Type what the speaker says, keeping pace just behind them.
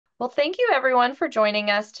Well, thank you everyone for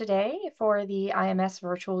joining us today for the IMS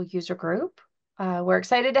Virtual User Group. We're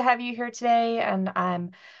excited to have you here today, and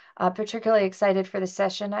I'm particularly excited for this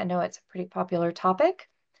session. I know it's a pretty popular topic,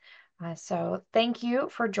 so thank you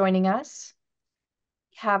for joining us.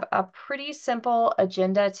 We have a pretty simple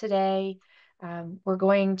agenda today. We're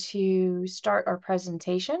going to start our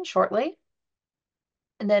presentation shortly,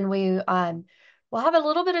 and then we'll have a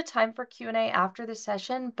little bit of time for Q&A after the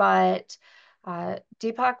session, but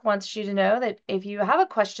Deepak wants you to know that if you have a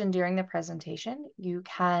question during the presentation, you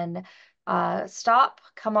can stop,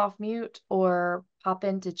 come off mute, or pop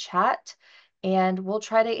into chat, and we'll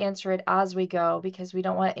try to answer it as we go because we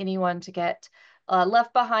don't want anyone to get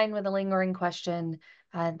left behind with a lingering question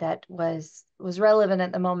that was relevant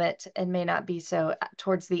at the moment and may not be so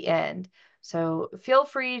towards the end. So feel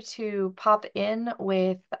free to pop in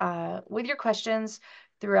with your questions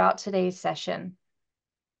throughout today's session.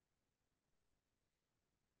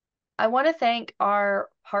 I want to thank our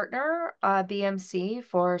partner, BMC,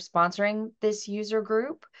 for sponsoring this user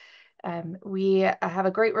group. We have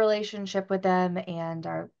a great relationship with them and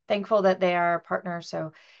are thankful that they are our partner.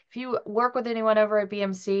 So if you work with anyone over at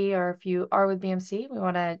BMC or if you are with BMC, we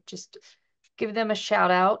want to just give them a shout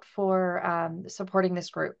out for supporting this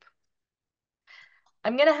group.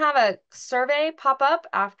 I'm going to have a survey pop up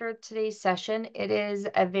after today's session. It is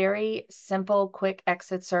a very simple, quick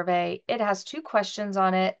exit survey. It has 2 questions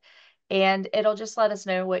on it, and it'll just let us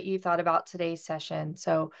know what you thought about today's session.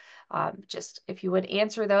 So just if you would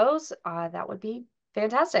answer those, that would be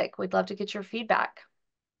fantastic. We'd love to get your feedback.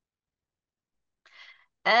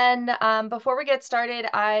 And before we get started,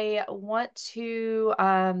 I want to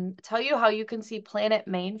tell you how you can see Planet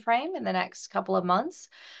Mainframe in the next couple of months.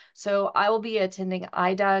 So I will be attending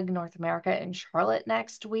IDUG North America in Charlotte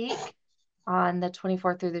next week on the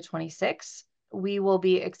 24th through the 26th. We will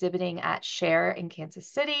be exhibiting at Share in Kansas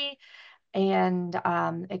City and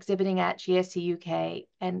exhibiting at GSC UK.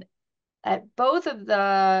 And at both of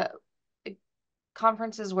the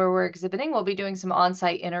conferences where we're exhibiting, we'll be doing some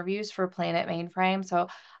on-site interviews for Planet Mainframe. So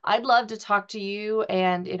I'd love to talk to you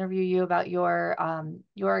and interview you about your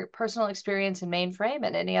personal experience in mainframe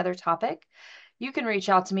and any other topic. You can reach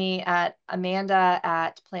out to me at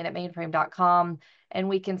amanda@planetmainframe.com and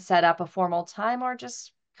we can set up a formal time or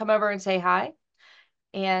just come over and say hi.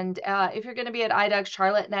 And if you're going to be at IDUG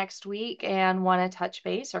Charlotte next week and want to touch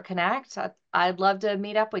base or connect, I'd love to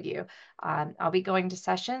meet up with you. I'll be going to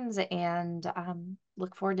sessions and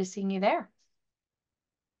look forward to seeing you there.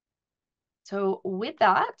 So with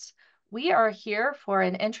that, we are here for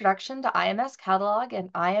an introduction to IMS Catalog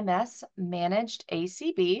and IMS Managed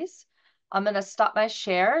ACBs. I'm going to stop my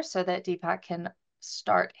share so that Deepak can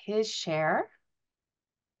start his share.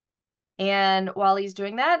 And while he's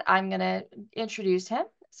doing that, I'm going to introduce him.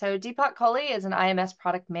 So Deepak Kohli is an IMS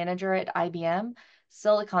product manager at IBM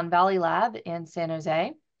Silicon Valley Lab in San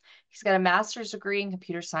Jose. He's got a master's degree in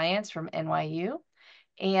computer science from NYU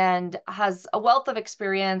and has a wealth of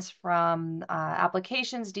experience from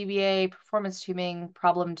applications, DBA, performance tuning,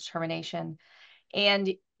 problem determination.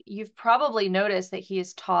 And you've probably noticed that he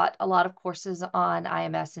has taught a lot of courses on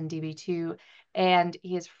IMS and DB2, and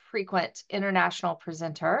he is a frequent international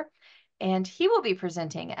presenter. And he will be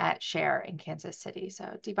presenting at Share in Kansas City.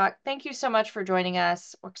 So Deepak, thank you so much for joining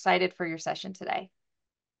us. We're excited for your session today.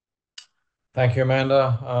 Thank you,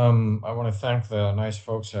 Amanda. I want to thank the nice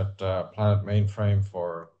folks at Planet Mainframe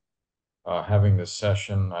for having this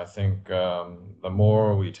session. I think the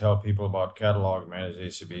more we tell people about catalog managed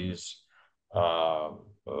ACBs,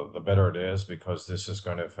 the better it is because this is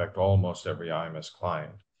going to affect almost every IMS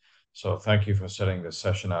client. So thank you for setting this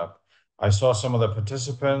session up. I saw some of the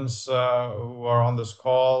participants who are on this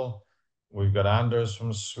call. We've got Anders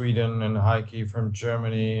from Sweden and Heike from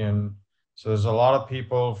Germany. And so there's a lot of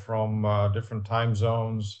people from different time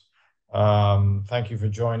zones. Thank you for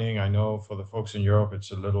joining. I know for the folks in Europe,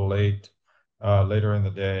 it's a little late, later in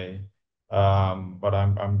the day. But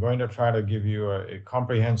I'm going to try to give you a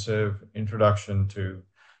comprehensive introduction to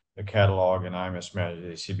the catalog and IMS Managed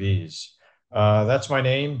ACBs. That's my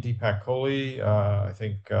name, Deepak Kohli. I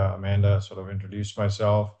think Amanda sort of introduced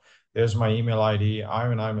myself. There's my email ID.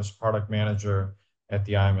 I'm an IMS product manager at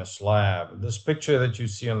the IMS lab. This picture that you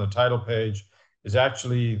see on the title page is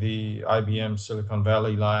actually the IBM Silicon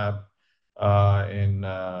Valley lab in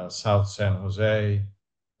South San Jose.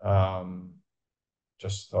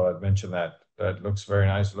 Just thought I'd mention that. That looks very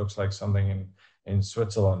nice. It looks like something in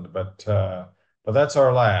Switzerland, but that's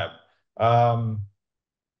our lab.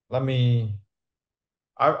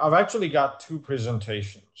 I've actually got 2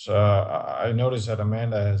 presentations. I noticed that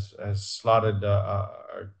Amanda has slotted a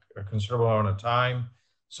considerable amount of time.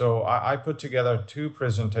 So I put together two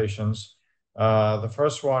presentations. The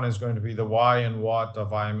first one is going to be the why and what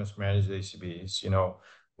of IMS managed ACBs.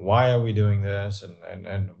 Why are we doing this,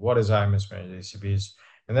 and what is IMS managed ACBs?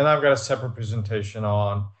 And then I've got a separate presentation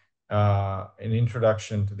on an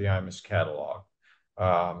introduction to the IMS catalog.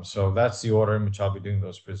 So that's the order in which I'll be doing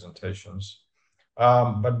those presentations.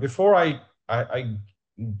 But before I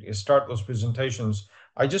start those presentations,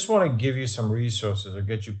 I just want to give you some resources or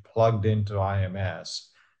get you plugged into IMS.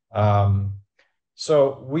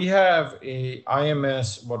 So we have a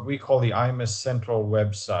IMS, what we call the IMS Central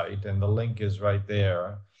website, and the link is right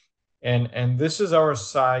there. And this is our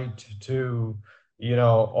site to,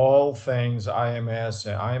 all things IMS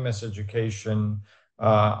and IMS education.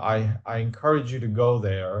 I encourage you to go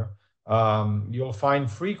there. You'll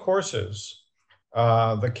find free courses.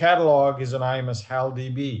 The catalog is an IMS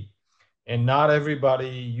HAL-DB, and not everybody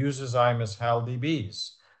uses IMS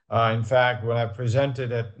HAL-DBs. In fact, when I've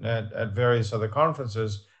presented at various other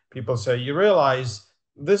conferences, people say, you realize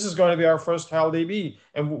this is going to be our first HAL-DB,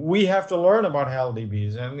 and we have to learn about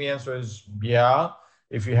HAL-DBs. And the answer is, yeah,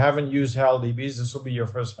 if you haven't used HAL-DBs, this will be your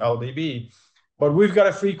first HAL-DB. But we've got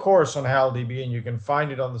a free course on HAL-DB, and you can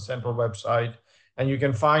find it on the central website, and you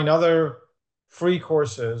can find other free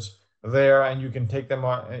courses there, and you can take them,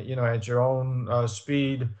 at your own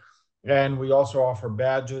speed. And we also offer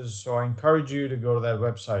badges. So I encourage you to go to that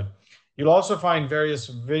website. You'll also find various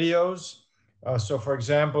videos. So for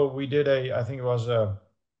example, we did I think it was a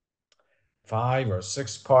 5 or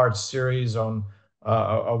 6-part series on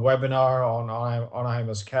a webinar on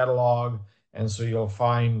IMS catalog. And so you'll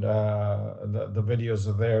find the videos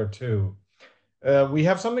are there too. We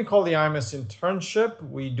have something called the IMS internship.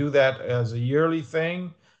 We do that as a yearly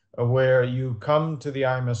thing where you come to the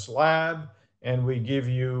IMS lab and we give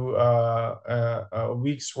you a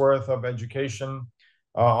week's worth of education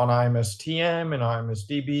on IMS TM and IMS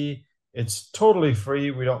DB. It's totally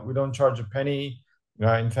free. We don't charge a penny.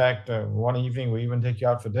 In fact, one evening we even take you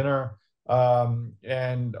out for dinner.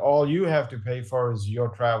 And all you have to pay for is your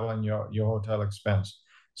travel and your hotel expense.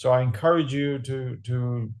 So I encourage you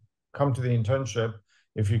to come to the internship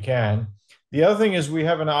if you can. The other thing is we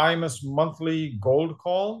have an IMS monthly gold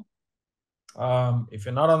call. If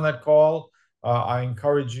you're not on that call, I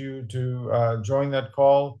encourage you to join that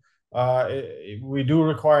call. We do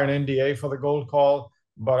require an NDA for the gold call,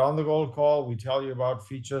 but on the gold call, we tell you about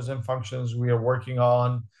features and functions we are working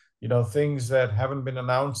on, things that haven't been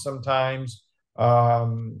announced sometimes.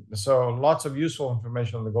 So lots of useful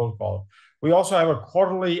information on the gold call. We also have a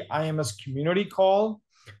quarterly IMS community call.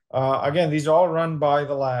 Again, these are all run by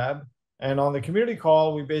the lab. And on the community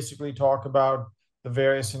call, we basically talk about the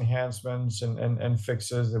various enhancements and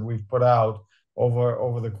fixes that we've put out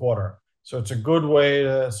over the quarter. So it's a good way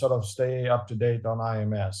to sort of stay up to date on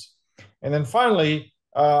IMS. And then finally,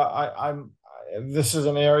 this is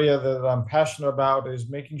an area that I'm passionate about, is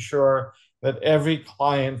making sure that every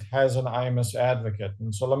client has an IMS advocate.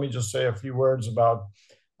 And so let me just say a few words about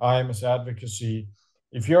IMS advocacy.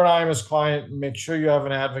 If you're an IMS client, make sure you have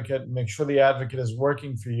an advocate, make sure the advocate is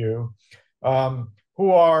working for you.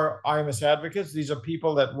 Who are IMS advocates? These are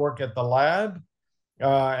people that work at the lab,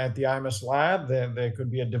 at the IMS lab. They could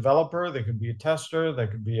be a developer, they could be a tester, they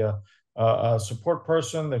could be a support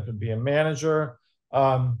person, they could be a manager.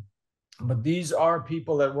 But these are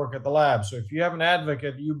people that work at the lab. So if you have an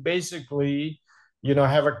advocate, you basically,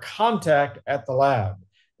 have a contact at the lab.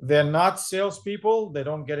 They're not salespeople. They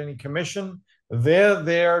don't get any commission. They're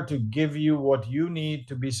there to give you what you need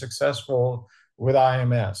to be successful with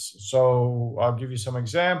IMS. So I'll give you some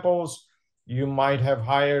examples. You might have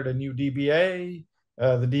hired a new DBA.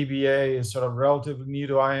 The DBA is sort of relatively new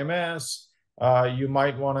to IMS. You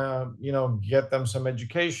might want to, get them some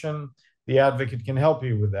education. The advocate can help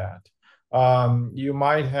you with that. You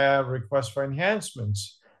might have requests for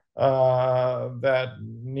enhancements that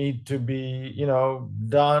need to be,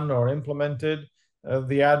 done or implemented.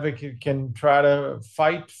 The advocate can try to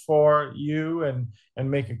fight for you and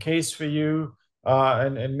make a case for you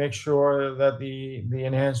and make sure that the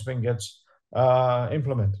enhancement gets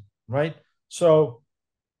implemented, right? So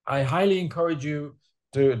I highly encourage you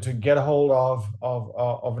to get a hold of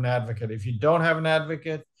an advocate. If you don't have an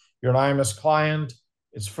advocate, you're an IMS client,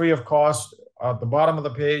 it's free of cost. At the bottom of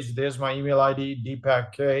the page, there's my email ID,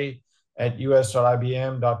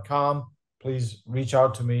 deepak@us.ibm.com. Please reach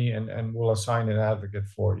out to me and we'll assign an advocate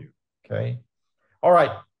for you, okay? All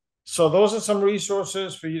right, so those are some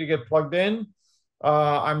resources for you to get plugged in.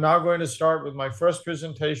 I'm now going to start with my first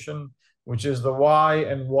presentation, which is the why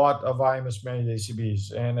and what of IMS managed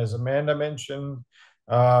ACBs. And as Amanda mentioned,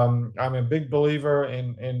 I'm a big believer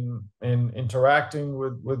in interacting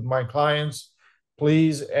with my clients.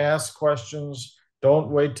 Please ask questions.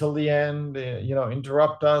 Don't wait till the end,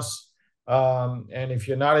 interrupt us. And if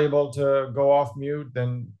you're not able to go off mute,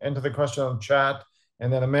 then enter the question on chat,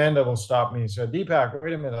 and then Amanda will stop me and say, Deepak,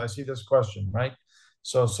 wait a minute, I see this question, right?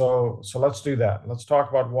 So let's do that. Let's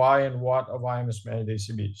talk about why and what of IMS managed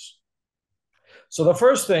ACBs. So the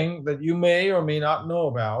first thing that you may or may not know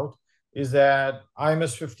about is that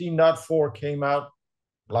IMS 15.4 came out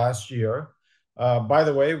last year. By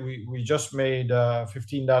the way, we just made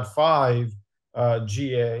 15.5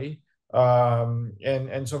 GA.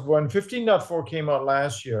 And so when 15.4 came out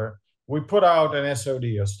last year, we put out an SOD,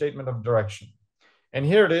 a statement of direction. And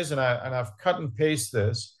here it is, and I've cut and paste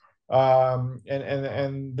this.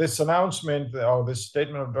 And this announcement or this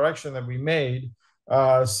statement of direction that we made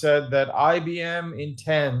said that IBM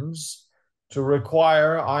intends to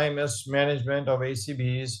require IMS management of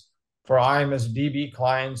ACBs for IMS DB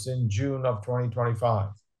clients in June of 2025.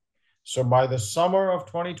 So by the summer of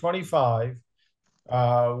 2025,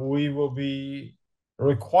 we will be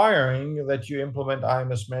requiring that you implement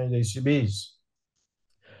IMS managed ACBs.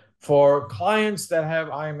 For clients that have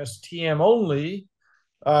IMS TM only,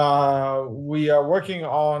 we are working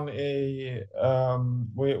on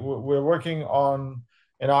we're working on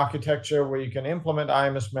an architecture where you can implement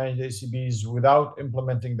IMS managed ACBs without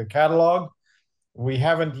implementing the catalog. We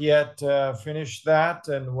haven't yet finished that,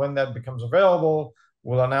 and when that becomes available,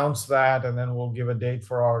 we'll announce that, and then we'll give a date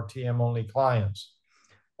for our TM only clients.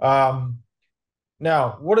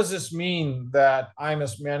 Now, what does this mean that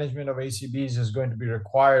IMS management of ACBs is going to be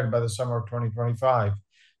required by the summer of 2025?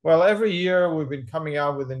 Well, every year we've been coming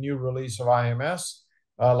out with a new release of IMS.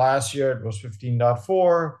 Last year it was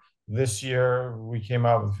 15.4. This year we came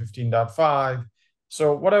out with 15.5.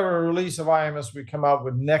 So whatever release of IMS we come out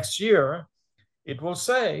with next year, it will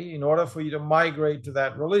say, in order for you to migrate to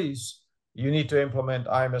that release, you need to implement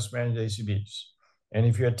IMS managed ACBs. And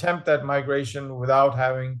if you attempt that migration without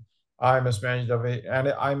having IMS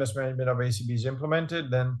management of ACBs implemented,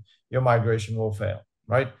 then your migration will fail,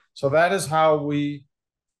 right? So that is how we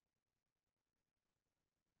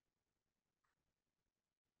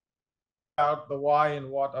out the why and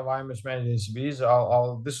what of IMS managed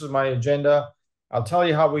ACBs. This is my agenda. I'll tell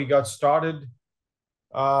you how we got started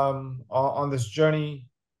on this journey.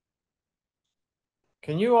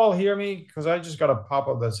 Can you all hear me? Because I just got a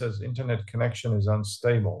pop-up that says internet connection is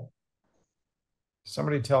unstable.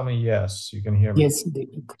 Somebody tell me yes, you can hear me. Yes,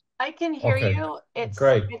 Deepak. I can hear Okay, you. It's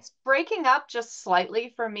great. It's breaking up just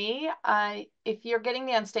slightly for me. If you're getting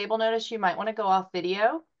the unstable notice, you might want to go off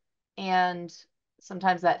video, and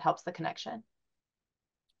sometimes that helps the connection.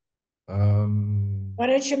 Why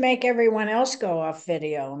don't you make everyone else go off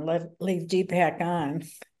video and leave Deepak on?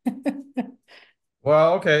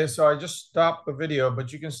 Well, okay, so I just stopped the video,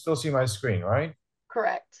 but you can still see my screen, right?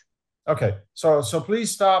 Correct. Okay, so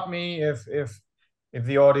please stop me if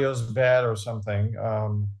the audio is bad or something.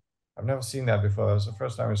 I've never seen that before. That was the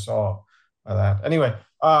first time I saw that. Anyway,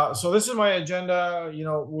 so this is my agenda.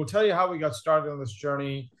 We'll tell you how we got started on this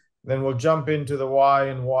journey. Then we'll jump into the why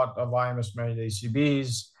and what of IMS managed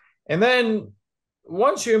ACBs. And then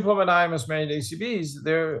once you implement IMS managed ACBs,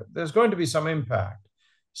 there's going to be some impact.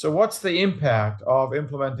 So what's the impact of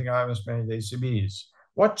implementing IMS managed ACBs?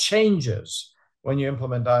 What changes when you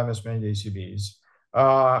implement IMS managed ACBs?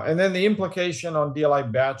 And then the implication on DLI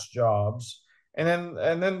batch jobs. And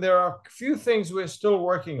then there are a few things we're still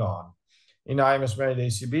working on in IMS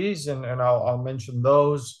managed ACBs, and I'll mention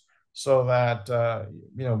those so that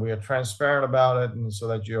we are transparent about it, and so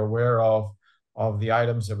that you're aware of the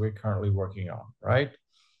items that we're currently working on, right?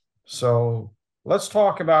 So let's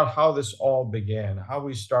talk about how this all began, how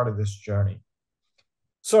we started this journey.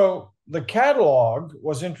 So the catalog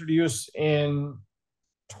was introduced in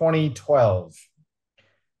 2012.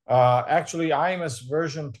 Actually, IMS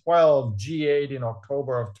version 12 GA'd in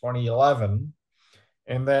October of 2011.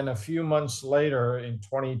 And then a few months later in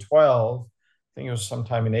 2012, I think it was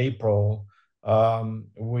sometime in April,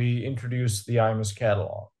 we introduced the IMS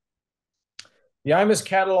catalog. The IMS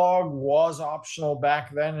catalog was optional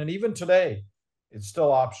back then, and even today, it's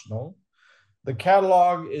still optional. The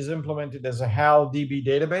catalog is implemented as a HAL DB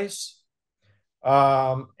database.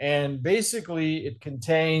 And basically, it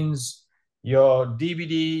contains your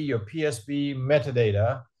DBD, your PSB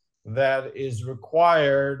metadata that is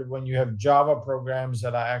required when you have Java programs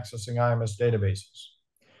that are accessing IMS databases.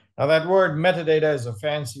 Now, that word metadata is a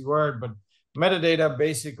fancy word, but metadata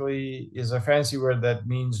basically is a fancy word that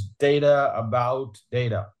means data about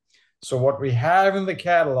data. So what we have in the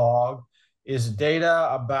catalog is data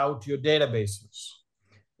about your databases.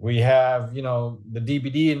 We have, the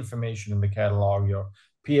DBD information in the catalog, your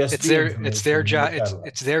PSB It's their information in the job. catalog.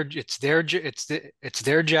 It's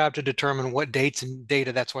their job to determine what dates and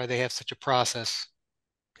data. That's why they have such a process.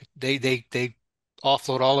 They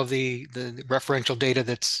offload all of the referential data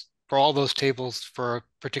that's for all those tables for a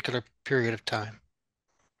particular period of time.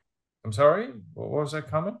 I'm sorry, what was that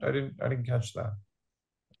comment? I didn't catch that.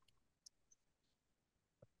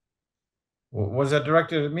 Was that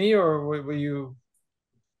directed at me, or were you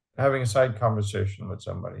having a side conversation with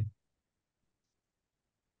somebody?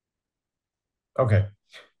 Okay.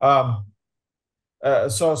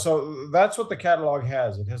 So that's what the catalog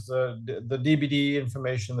has. It has the DBD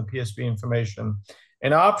information, the PSB information,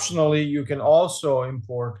 and optionally you can also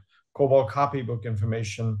import COBOL copybook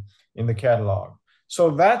information in the catalog. So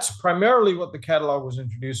that's primarily what the catalog was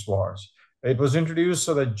introduced for. It was introduced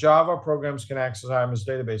so that Java programs can access IMS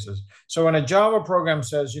databases. So when a Java program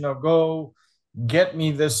says, go get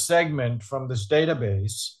me this segment from this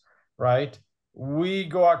database, right? We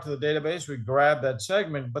go out to the database, we grab that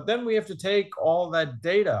segment, but then we have to take all that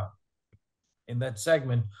data in that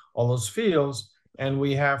segment, all those fields, and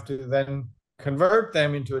we have to then convert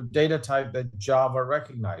them into a data type that Java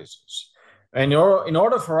recognizes. And in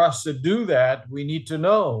order for us to do that, we need to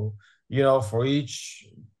know, for each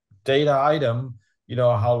data item,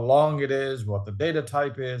 how long it is, what the data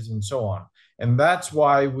type is, and so on. And that's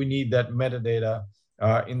why we need that metadata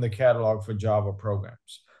in the catalog for Java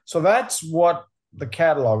programs. So that's what the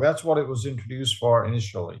catalog, that's what it was introduced for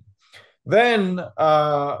initially. Then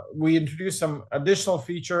we introduced some additional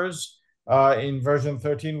features. In version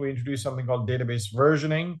 13, we introduced something called database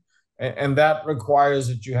versioning, and that requires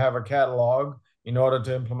that you have a catalog in order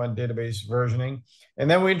to implement database versioning. And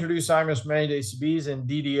then we introduced IMS Managed ACBs and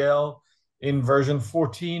DDL in version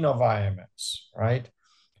 14 of IMS, right?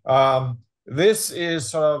 This is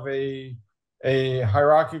sort of a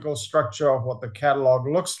hierarchical structure of what the catalog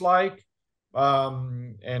looks like.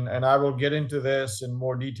 And I will get into this in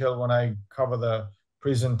more detail when I cover the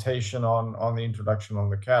presentation on the introduction on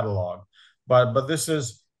the catalog. But this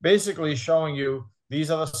is basically showing you these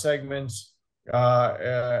are the segments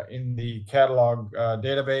in the catalog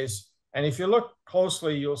database. And if you look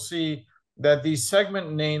closely, you'll see that these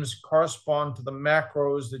segment names correspond to the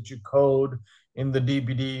macros that you code in the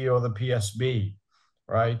DBD or the PSB,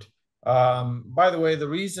 right? By the way, the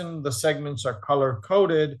reason the segments are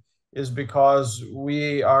color-coded is because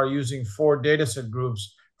we are using 4 dataset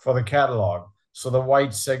groups for the catalog. So the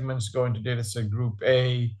white segments go into dataset group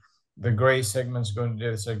A, the gray segments go into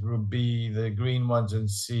dataset group B, the green ones in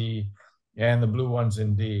C, and the blue ones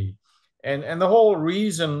in D. And the whole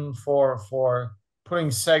reason for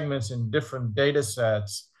putting segments in different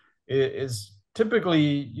datasets is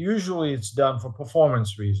usually it's done for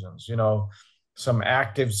performance reasons. Some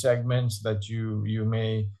active segments that you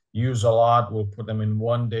may use a lot, we'll put them in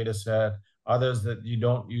one data set. Others that you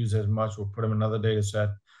don't use as much, we'll put them in another data set.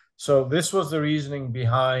 So this was the reasoning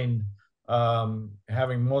behind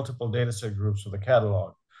having multiple data set groups for the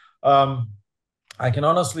catalog. I can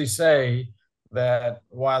honestly say that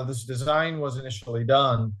while this design was initially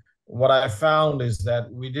done, what I found is that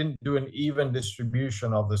we didn't do an even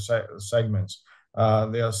distribution of the segments.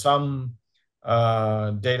 There are some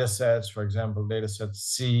data sets, for example, data set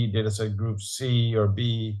C, data set group C or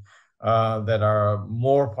B, that are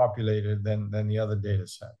more populated than the other data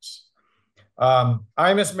sets.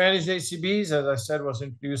 IMS Managed ACBs, as I said, was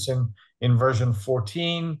introduced in version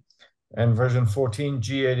 14, and version 14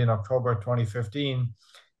 G8 in October 2015.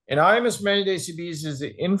 And IMS Managed ACBs is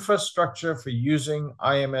the infrastructure for using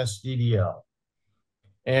IMS DDL.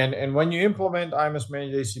 And when you implement IMS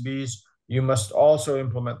Managed ACBs, you must also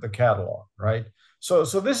implement the catalog, right? So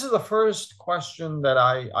this is the first question that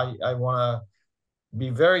I want to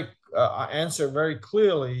be answer very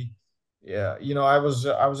clearly. Yeah, I was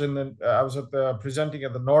presenting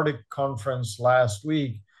at the Nordic conference last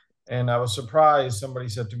week, and I was surprised. Somebody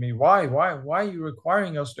said to me, "Why are you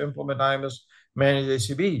requiring us to implement IMS Managed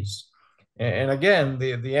ACBs?" And again,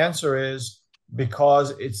 the answer is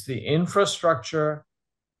because it's the infrastructure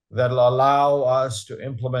that'll allow us to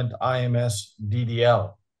implement IMS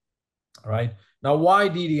DDL, right? Now, why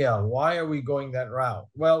DDL? Why are we going that route?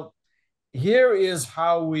 Well, here is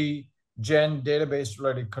how we gen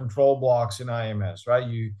database-related control blocks in IMS, right?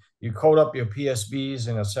 You code up your PSBs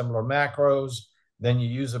in assembler macros, then you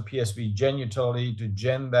use a PSB gen utility to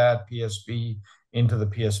gen that PSB into the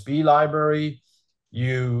PSB library.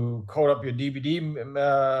 You code up your DBD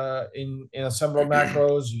in assembler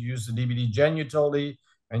macros, you use the DBD gen utility,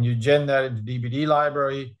 and you gen that into DBD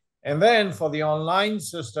library. And then for the online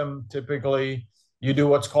system, typically you do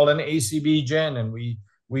what's called an ACB gen, and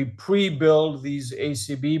we pre-build these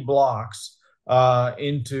ACB blocks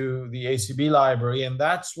into the ACB library. And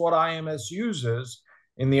that's what IMS uses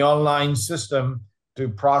in the online system to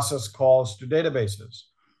process calls to databases.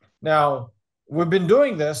 Now, we've been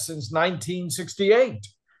doing this since 1968.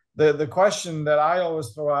 The question that I always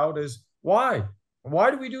throw out is why?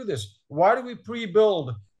 Why do we do this? Why do we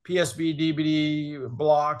pre-build PSB, DBD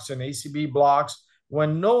blocks and ACB blocks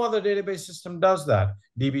when no other database system does that?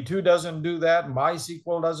 DB2 doesn't do that.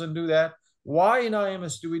 MySQL doesn't do that. Why in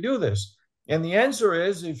IMS do we do this? And the answer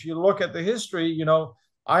is, if you look at the history, you know,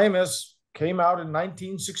 IMS came out in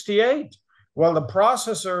 1968. Well, the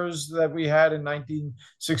processors that we had in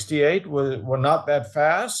 1968 were not that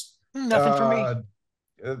fast. Nothing for me.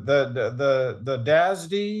 The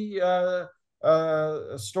DASD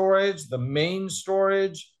storage, the main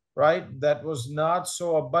storage, right? That was not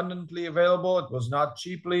so abundantly available. It was not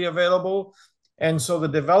cheaply available. And so the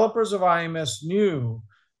developers of IMS knew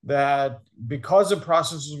that because the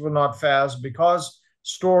processors were not fast, because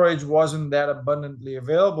storage wasn't that abundantly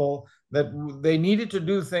available, that they needed to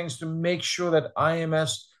do things to make sure that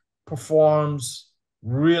IMS performs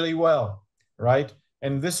really well, right?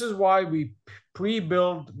 And this is why we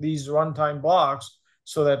pre-build these runtime blocks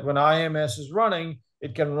so that when IMS is running,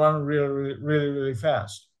 it can run really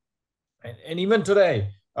fast. And even today,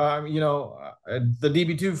 you know, the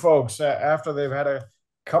DB2 folks, after they've had a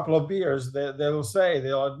couple of beers,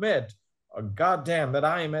 they'll admit, oh, God damn, that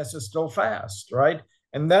IMS is still fast, right?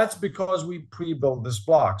 And that's because we pre-built these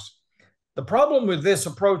blocks. The problem with this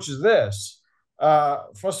approach is this.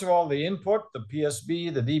 First of all, the input, the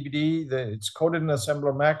PSB, the DBD, it's coded in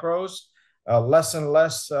assembler macros. Less and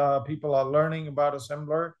less people are learning about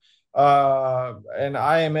assembler. And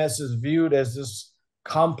IMS is viewed as this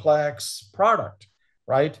complex product,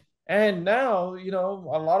 right? And now, you know,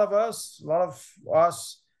 a lot of us,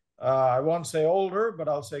 I won't say older, but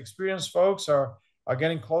I'll say experienced folks are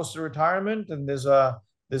getting close to retirement, and there's a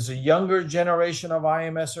younger generation of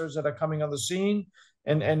IMSers that are coming on the scene,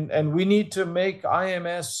 and we need to make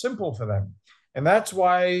IMS simple for them. And that's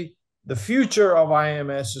why the future of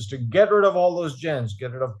IMS is to get rid of all those gens,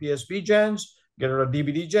 get rid of PSB gens, get rid of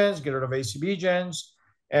DBD gens, get rid of ACB gens,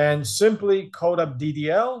 and simply code up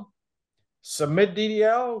DDL, submit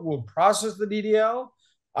DDL, we'll process the DDL.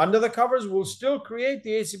 Under the covers, we'll still create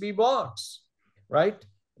the ACB blocks, right?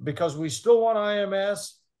 Because we still want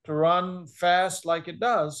IMS to run fast like it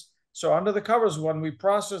does. So under the covers, when we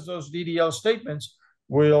process those DDL statements,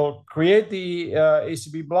 we'll create the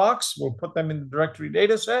ACB blocks, we'll put them in the directory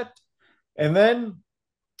data set, and then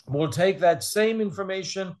we'll take that same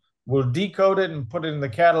information, we'll decode it and put it in the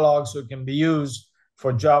catalog so it can be used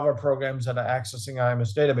for Java programs that are accessing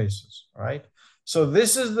IMS databases, right? So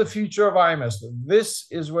this is the future of IMS. This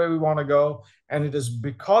is where we want to go. And it is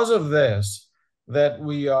because of this that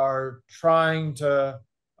we are trying to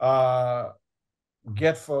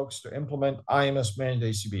get folks to implement IMS managed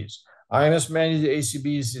ACBs. IMS managed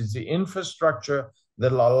ACBs is the infrastructure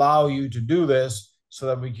that will allow you to do this so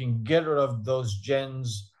that we can get rid of those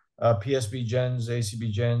gens, PSB gens, ACB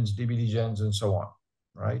gens, DBD gens, and so on,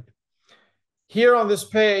 right? Here on this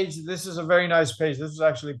page, this is a very nice page. This was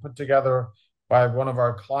actually put together by one of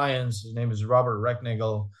our clients. His name is Robert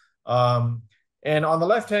Recknagel. And on the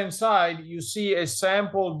left-hand side, you see a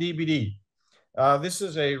sample DBD. This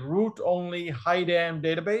is a root-only HIDAM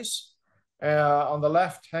database. On the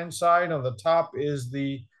left-hand side, on the top is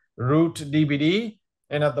the root DBD.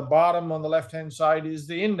 And at the bottom on the left-hand side is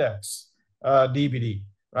the index DBD,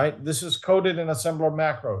 right? This is coded in assembler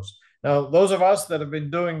macros. Now, those of us that have been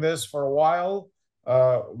doing this for a while,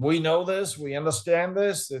 we know this, we understand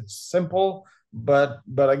this, it's simple. But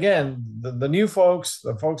again, the new folks,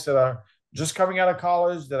 the folks that are just coming out of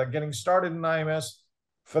college, that are getting started in IMS,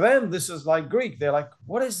 for them, this is like Greek. They're like,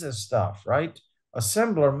 what is this stuff, right?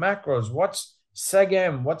 Assembler, macros, what's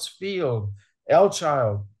segm, what's field,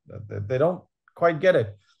 lchild? They don't quite get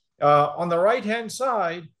it. On the right-hand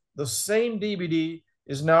side, the same DBD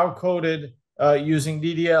is now coded using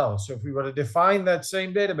DDL. So if we were to define that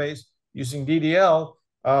same database using DDL,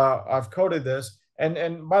 I've coded this.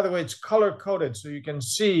 And by the way, it's color-coded, so you can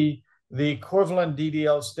see the equivalent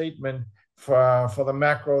DDL statement for the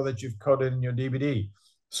macro that you've coded in your DBD.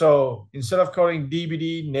 So instead of coding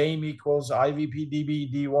DBD name equals IVP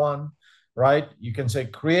DB D1, right? You can say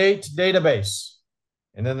create database.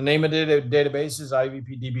 And then the name of the database is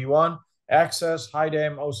IVP DB1, access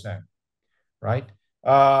HIDAM OSAM, right?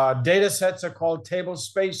 Data sets are called table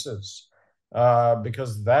spaces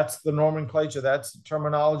because that's the nomenclature, that's the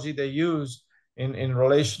terminology they use in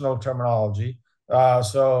relational terminology.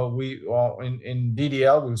 So in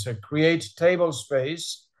DDL, we say create table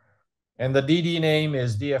space, and the DD name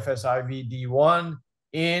is DFS IV D1,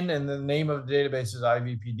 in, and the name of the database is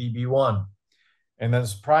IVPDB1. And then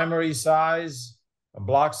its primary size, a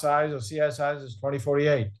block size or CI size is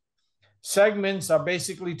 2048. Segments are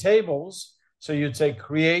basically tables. So you'd say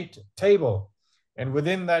create table. And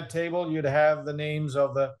within that table, you'd have the names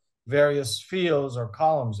of the various fields or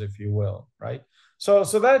columns, if you will, right? So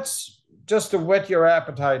that's just to whet your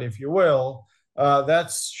appetite, if you will.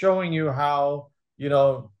 That's showing you how,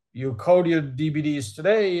 you code your DBDs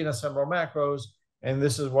today in assembler macros, and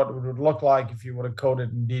this is what it would look like if you would have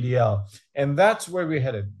coded in DDL. And that's where we're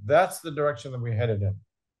headed. That's the direction that we're headed in.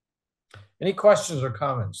 Any questions or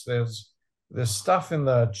comments? There's stuff in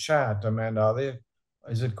the chat, Amanda.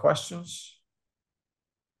 Is it questions?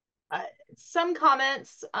 Some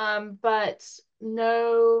comments, but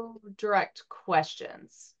no direct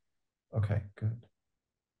questions. Okay, good.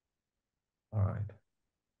 All right.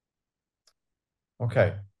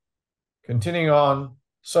 Okay. Continuing on.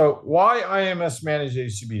 So why IMS managed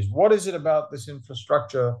ACBs? What is it about this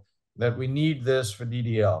infrastructure that we need this for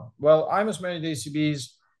DDL? Well, IMS managed ACBs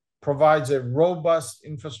provides a robust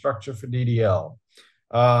infrastructure for DDL.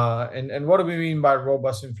 And what do we mean by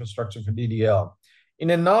robust infrastructure for DDL? In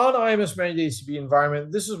a non-IMS managed ACB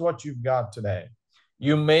environment, this is what you've got today.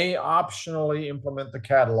 You may optionally implement the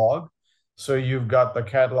catalog. So you've got the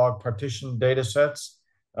catalog partition data sets.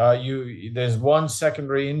 There's one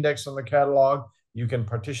secondary index on the catalog. You can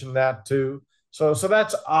partition that too. So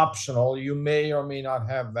that's optional. You may or may not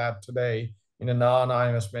have that today in a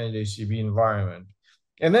non-IMS managed ACB environment.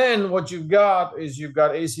 And then what you've got is you've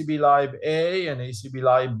got ACB Lib A and ACB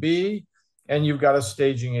Lib B, and you've got a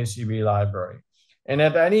staging ACB library. And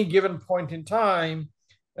at any given point in time,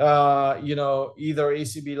 either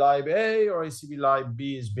ACB Lib A or ACB Lib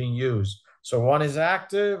B is being used. So one is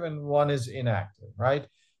active and one is inactive, right?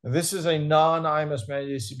 This is a non-IMS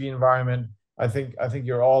managed ACB environment. I think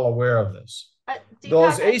you're all aware of this.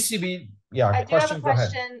 Those ACB, I do have a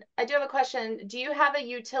question. I do have a question. Do you have a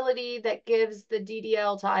utility that gives the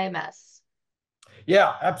DDL to IMS?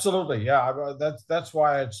 Yeah, absolutely. Yeah, that's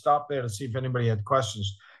why I'd stop there to see if anybody had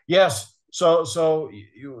questions. Yes. So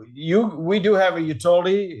we do have a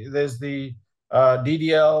utility. There's the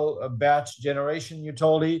DDL batch generation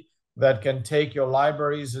utility that can take your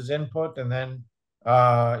libraries as input and then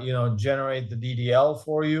generate the DDL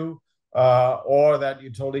for you. Or that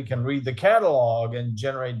utility can read the catalog and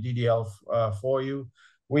generate DDL for you.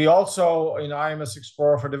 We also, in IMS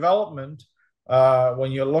Explorer for development,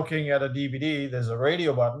 when you're looking at a DVD, there's a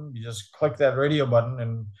radio button. You just click that radio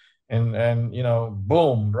button and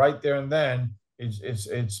boom, right there and then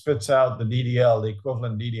it spits out the DDL, the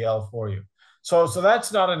equivalent DDL for you. So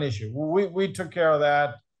that's not an issue. We took care of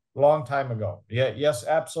that a long time ago. Yeah, yes,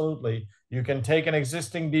 absolutely. You can take an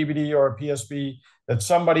existing DVD or a PSP that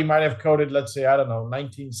somebody might have coded, let's say, I don't know,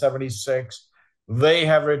 1976. They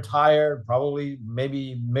have retired, probably,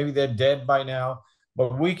 maybe they're dead by now,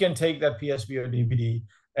 but we can take that PSP or DVD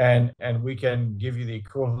and we can give you the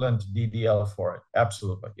equivalent DDL for it.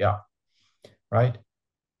 Absolutely, yeah, right?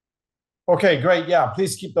 Okay, great, yeah,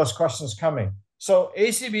 please keep those questions coming. So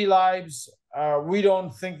ACB Libs, we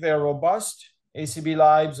don't think they're robust. ACB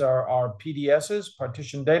Libs are PDSs,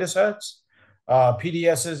 partition data sets.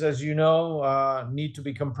 PDSs, as you know, need to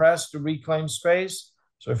be compressed to reclaim space.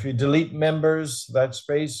 So if you delete members, that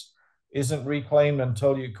space isn't reclaimed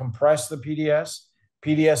until you compress the PDS.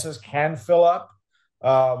 PDSs can fill up.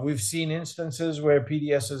 We've seen instances where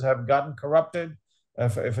PDSs have gotten corrupted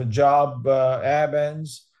if a job ab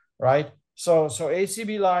ends, right? So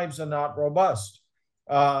ACB Libs are not robust.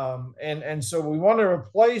 And so we want to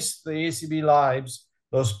replace the ACB Libs,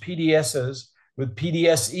 those PDSs, with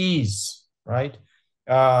PDSEs. Right?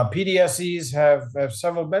 PDSEs have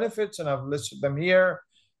several benefits, and I've listed them here.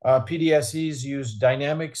 PDSEs use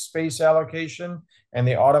dynamic space allocation, and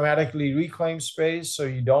they automatically reclaim space, so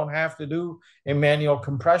you don't have to do a manual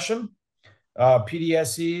compression.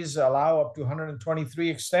 PDSEs allow up to 123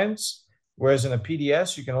 extents, whereas in a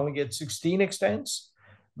PDS, you can only get 16 extents.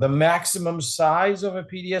 The maximum size of a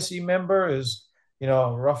PDSE member is,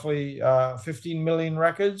 roughly 15 million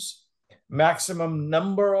records. Maximum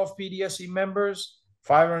number of PDSE members,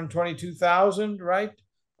 522,000, right?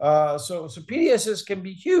 So PDSs can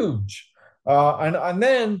be huge. And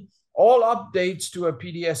then all updates to a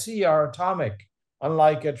PDSE are atomic,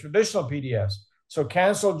 unlike a traditional PDS. So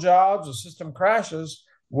canceled jobs or system crashes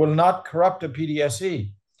will not corrupt a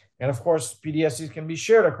PDSE. And of course, PDSEs can be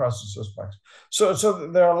shared across the sysplex. So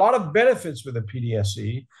there are a lot of benefits with a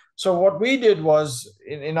PDSE. So what we did was,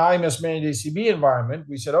 in IMS managed ACB environment,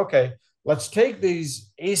 we said, okay, let's take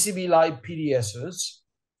these ACB Lib PDSs,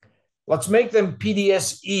 let's make them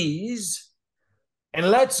PDSEs,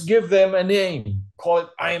 and let's give them a name, call it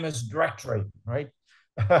IMS directory, right?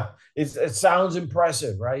 It sounds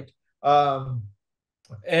impressive, right?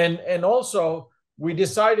 And also we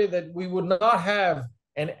decided that we would not have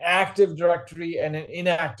an active directory and an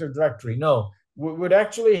inactive directory. No, we would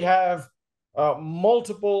actually have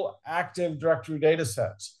multiple active directory data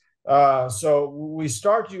sets. So we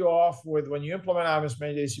start you off with, when you implement IMS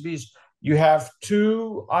managed ACBs, you have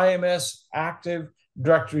two IMS active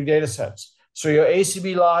directory data sets. So your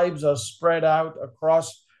ACB lives are spread out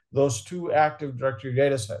across those two active directory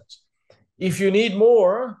data sets. If you need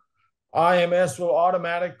more, IMS will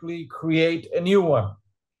automatically create a new one.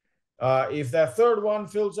 If that third one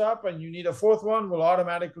fills up and you need a fourth one, we'll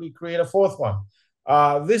automatically create a fourth one.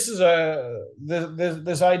 This is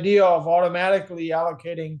this idea of automatically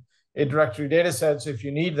allocating a directory data sets if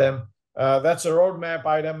you need them. That's a roadmap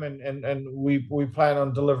item, and we plan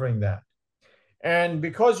on delivering that. And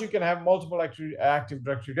because you can have multiple active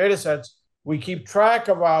directory data sets, we keep track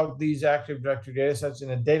about these active directory data sets in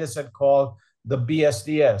a data set called the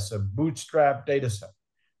BSDS, a bootstrap data set,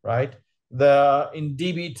 right? In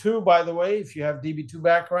DB2, by the way, if you have DB2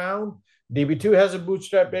 background, DB2 has a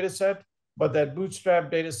bootstrap data set, but that bootstrap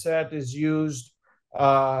data set is used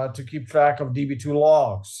to keep track of DB2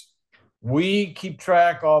 logs. We keep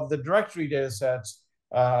track of the directory data sets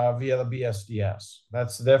via the BSDS.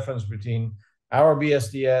 That's the difference between our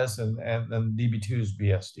BSDS and DB2's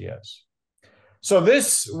BSDS. So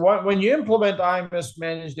when you implement IMS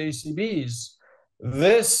managed ACBs,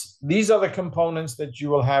 these are the components that you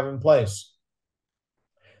will have in place.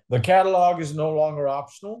 The catalog is no longer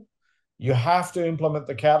optional. You have to implement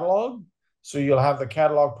the catalog. So you'll have the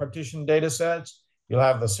catalog partition data sets. You'll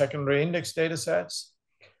have the secondary index data sets.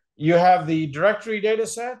 You have the directory data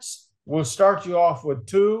sets. We'll start you off with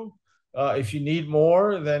two. If you need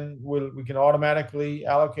more, then we can automatically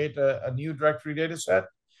allocate a new directory data set.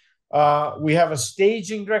 We have a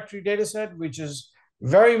staging directory data set, which is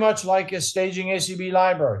very much like a staging ACB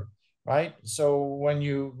library, right? So when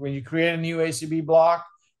you create a new ACB block,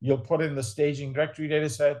 you'll put in the staging directory data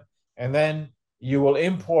set, and then you will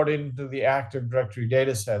import it into the active directory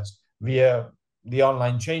data sets via the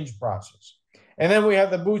online change process. And then we have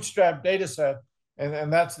the bootstrap data set,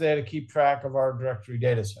 and that's there to keep track of our directory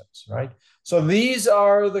data sets, right? So these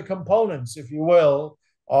are the components, if you will,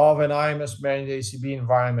 of an IMS managed ACB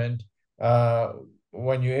environment.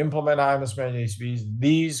 When you implement IMS managed ACBs,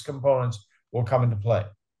 these components will come into play.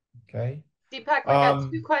 Okay. Deepak, we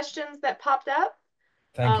got two questions that popped up.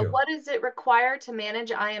 Thank you. What does it require to manage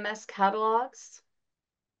IMS catalogs?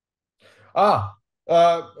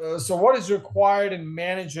 So what is required in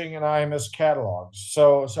managing an IMS catalog?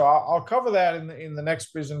 So I'll cover that in the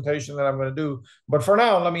next presentation that I'm going to do. But for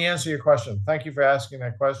now, let me answer your question. Thank you for asking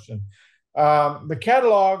that question. The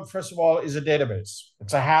catalog, first of all, is a database.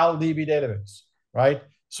 It's a HAL-DB database, right?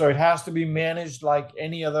 So it has to be managed like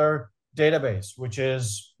any other database, which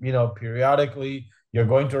is, periodically you're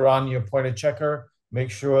going to run your pointer checker, make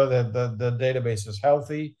sure that the database is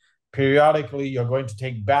healthy. Periodically, you're going to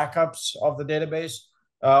take backups of the database,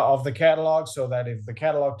 of the catalog, so that if the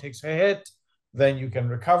catalog takes a hit, then you can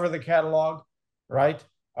recover the catalog, right?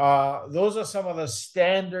 Those are some of the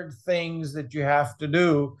standard things that you have to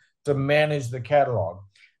do to manage the catalog.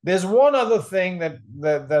 There's one other thing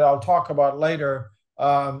that I'll talk about later,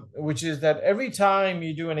 which is that every time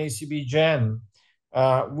you do an ACB gen,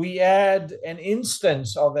 we add an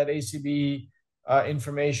instance of that ACB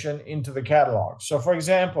information into the catalog. So for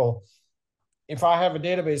example, if I have a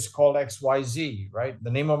database called XYZ, right?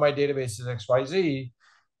 The name of my database is XYZ,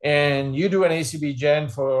 and you do an ACB gen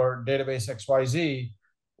for database XYZ,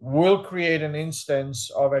 we'll create an instance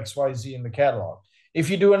of XYZ in the catalog. If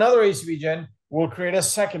you do another ACB gen, we'll create a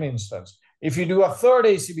second instance. If you do a third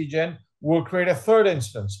ACB gen, we'll create a third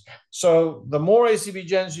instance. So the more ACB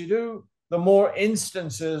gens you do, the more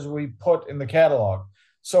instances we put in the catalog.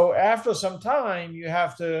 So after some time, you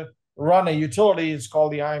have to run a utility. It's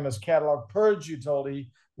called the IMS catalog purge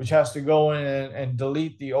utility, which has to go in and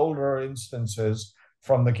delete the older instances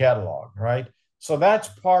from the catalog, right? So that's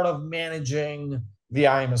part of managing the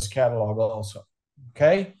IMS catalog also,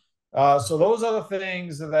 okay? So those are the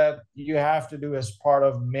things that you have to do as part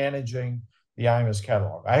of managing the IMS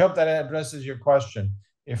catalog. I hope that addresses your question.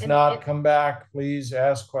 If not, come back, please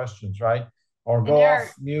ask questions, right? Or go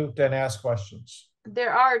off mute and ask questions.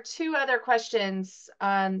 There are two other questions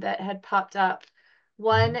that had popped up.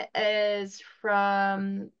 One is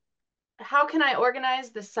from, how can I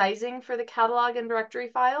organize the sizing for the catalog and directory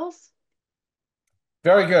files?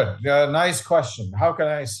 Very good. Nice question. How can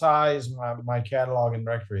I size my catalog and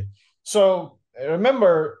directory? So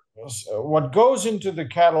remember, what goes into the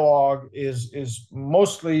catalog is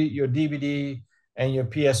mostly your DVD and your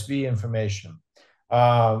PSV information.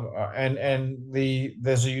 There's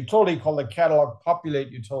a utility called the catalog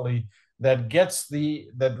populate utility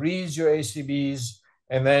that reads your ACBs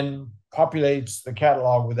and then populates the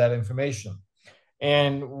catalog with that information.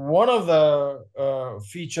 And one of the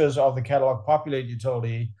features of the catalog populate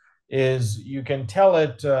utility is you can tell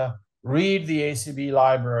it read the ACB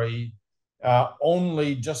library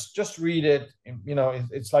only, just read it.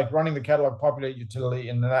 It's like running the catalog populate utility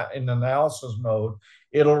in analysis mode.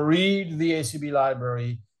 It'll read the ACB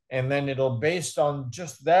library, and then it'll, based on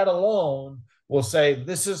just that alone, will say,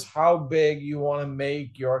 this is how big you want to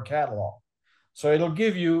make your catalog. So it'll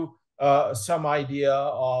give you some idea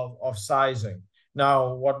of sizing.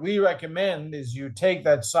 Now, what we recommend is you take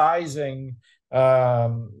that sizing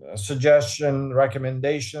suggestion,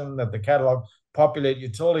 recommendation that the catalog populate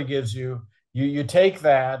utility gives you, you take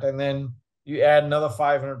that and then you add another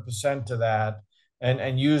 500% to that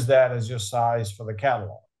and use that as your size for the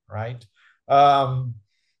catalog, right? And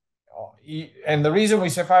the reason we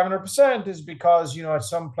say 500% is because, at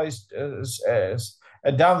some place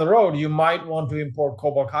down the road, you might want to import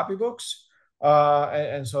COBOL copybooks.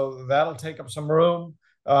 And so that'll take up some room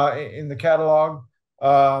in the catalog.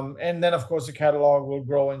 And then, of course, the catalog will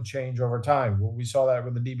grow and change over time. We saw that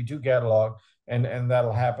with the DB2 catalog, and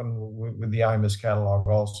that'll happen with the IMS catalog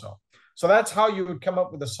also. So that's how you would come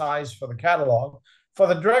up with the size for the catalog. For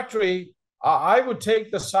the directory, I would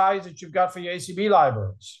take the size that you've got for your ACB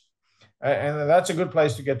libraries. And that's a good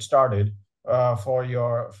place to get started for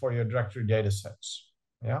your directory data sets.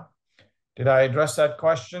 Yeah. Did I address that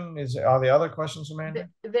question? Are there other questions, Amanda?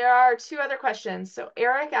 There are two other questions. So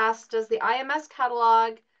Eric asked, does the IMS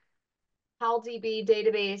catalog HalDB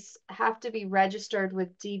database have to be registered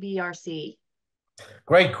with DBRC?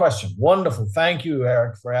 Great question. Wonderful. Thank you,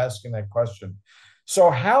 Eric, for asking that question.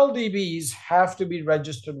 So HalDBs have to be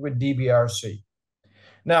registered with DBRC.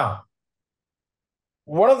 Now,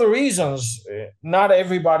 one of the reasons not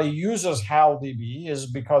everybody uses HalDB is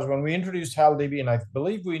because when we introduced HalDB, and I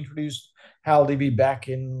believe we introduced HalDB back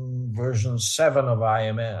in version 7 of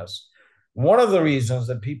IMS, one of the reasons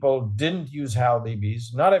that people didn't use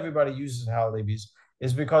HalDBs, not everybody uses HalDBs,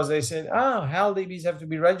 is because they said, HalDBs have to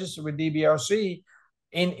be registered with DBRC.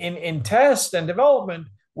 In test and development,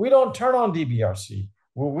 we don't turn on DBRC.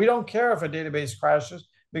 We don't care if a database crashes,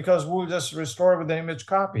 because we'll just restore it with an image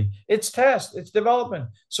copy. It's test, it's development.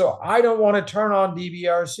 So I don't want to turn on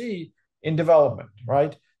DBRC in development,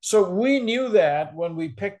 right? So we knew that when we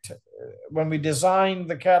designed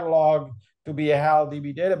the catalog to be a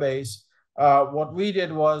HalDB database, what we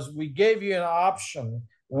did was we gave you an option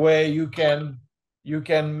where you can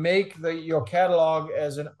make your catalog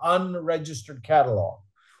as an unregistered catalog.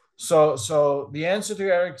 So the answer to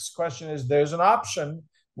Eric's question is there's an option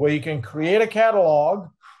where you can create a catalog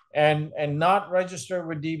and not register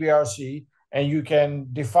with DBRC, and you can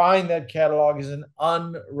define that catalog as an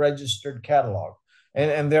unregistered catalog.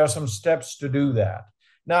 And there are some steps to do that.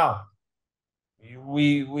 Now,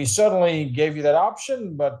 we certainly gave you that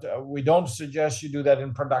option, but we don't suggest you do that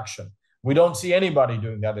in production. We don't see anybody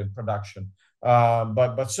doing that in production.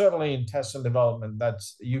 But certainly in test and development,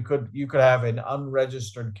 you could have an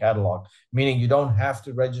unregistered catalog, meaning you don't have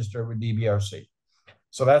to register with DBRC.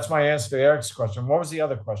 So that's my answer to Eric's question. What was the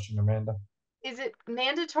other question, Amanda? Is it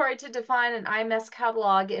mandatory to define an IMS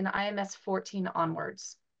catalog in IMS 14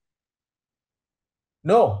 onwards?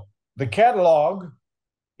 No, the catalog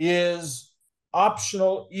is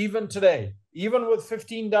optional even today, even with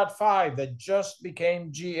 15.5 that just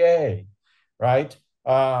became GA, right?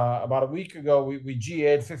 About a week ago, we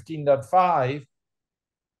GA'd 15.5.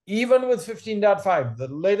 Even with 15.5, the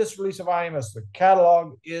latest release of IMS, the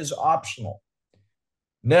catalog is optional.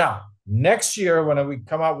 Now, next year, when we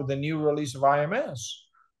come out with the new release of IMS,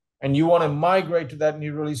 and you want to migrate to that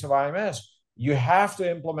new release of IMS, you have to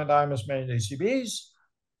implement IMS managed ACBs.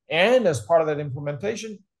 And as part of that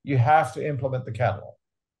implementation, you have to implement the catalog.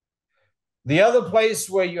 The other place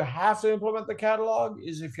where you have to implement the catalog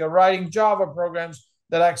is if you're writing Java programs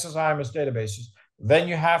that access IMS databases, then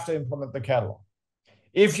you have to implement the catalog.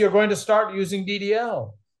 If you're going to start using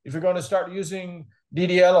DDL, if you're going to start using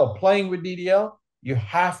DDL or playing with DDL, you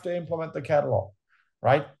have to implement the catalog,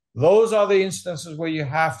 right? Those are the instances where you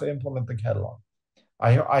have to implement the catalog.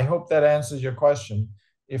 I hope that answers your question.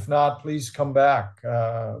 If not, please come back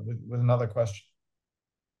with another question.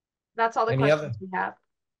 That's all the questions we have.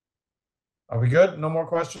 Are we good? No more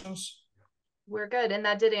questions? We're good. And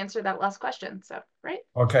that did answer that last question. So, right?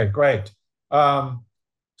 Okay, great.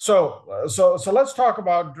 So let's talk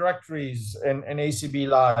about directories and ACB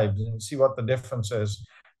lives and see what the difference is.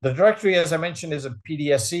 The directory, as I mentioned, is a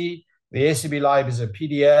PDSC. The ACB lib is a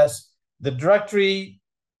PDS. The directory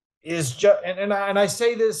is just, and I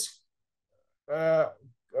say this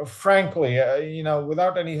frankly,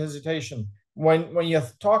 without any hesitation. When you're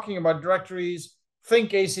talking about directories,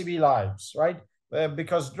 think ACB lives, right?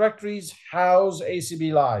 Because directories house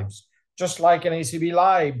ACB lives, just like an ACB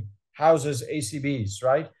lib houses ACBs,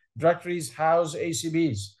 right? Directories house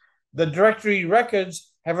ACBs. The directory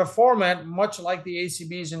records have a format much like the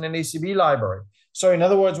ACBs in an ACB library. So in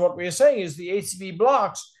other words, what we're saying is the ACB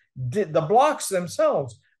blocks, the blocks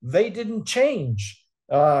themselves, they didn't change,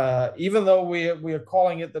 even though we are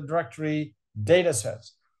calling it the directory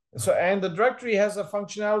datasets. So, and the directory has a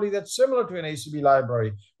functionality that's similar to an ACB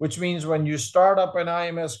library, which means when you start up an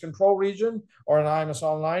IMS control region or an IMS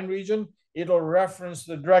online region, it'll reference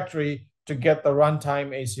the directory to get the runtime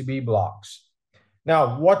ACB blocks.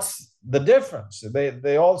 Now, what's the difference?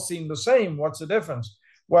 They all seem the same. What's the difference?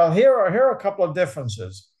 Well, here are a couple of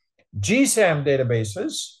differences. GSAM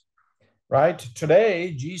databases, right?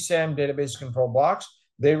 Today, GSAM database control blocks,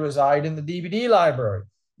 they reside in the DVD library.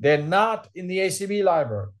 They're not in the ACB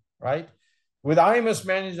library, right? With IMS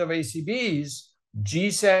managed of ACBs,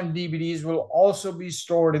 GSAM DVDs will also be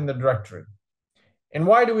stored in the directory. And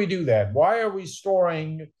why do we do that? Why are we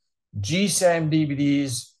storing GSAM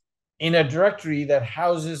DVDs in a directory that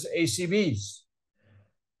houses ACBs,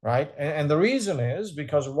 right? And the reason is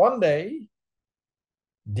because one day,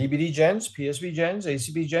 DVD gens, PSB gens,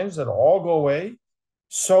 ACB gens, that all go away.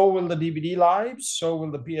 So will the DVD lives, so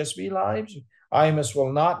will the PSB lives. IMS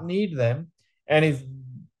will not need them. And if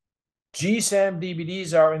GSAM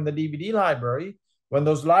DVDs are in the DVD library, when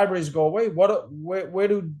those libraries go away, where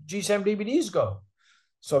do GSAM DVDs go?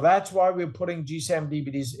 So that's why we're putting GSAM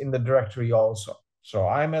DVDs in the directory also. So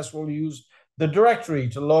IMS will use the directory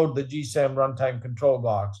to load the GSAM runtime control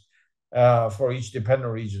blocks for each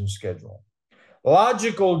dependent region schedule.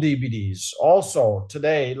 Logical DVDs, also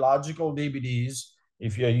today, logical DVDs,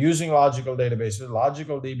 if you're using logical databases,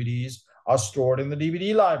 logical DVDs are stored in the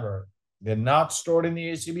DVD library. They're not stored in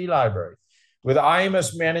the ACB library. With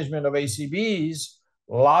IMS management of ACBs,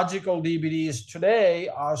 logical DVDs today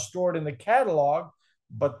are stored in the catalog,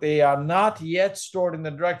 but they are not yet stored in the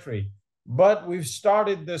directory. But we've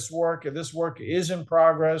started this work, and this work is in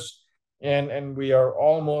progress, and we are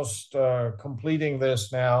almost completing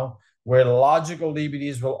this now, where logical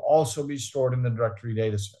DVDs will also be stored in the directory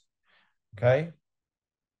dataset. Okay.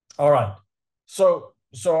 All right. So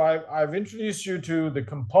I've introduced you to the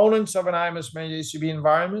components of an IMS managed ACB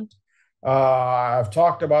environment. I've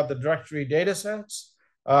talked about the directory datasets.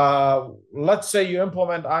 Let's say you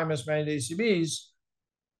implement IMS managed ACBs.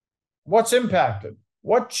 What's impacted?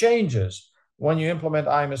 What changes when you implement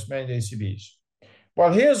IMS managed ACBs?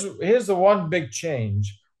 Well, here's the one big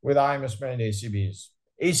change with IMS managed ACBs.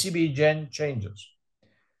 ACB gen changes,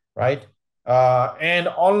 right? And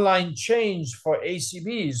online change for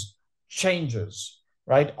ACBs changes,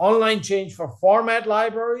 right? Online change for format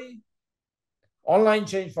library, online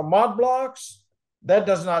change for mod blocks, that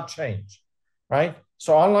does not change, right?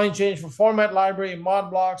 So online change for format library and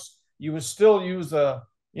mod blocks, you would still use the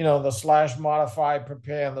 /modify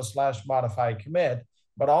prepare and the /modify commit,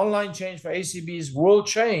 but online change for ACBs will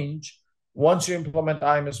change once you implement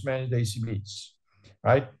IMS managed ACBs.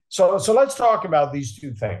 Right? So let's talk about these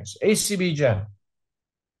two things. ACB gen.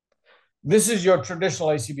 This is your traditional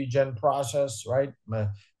ACB gen process, right?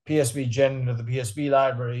 PSB gen into the PSB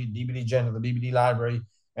library, DVD gen into the DVD library,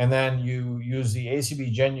 and then you use the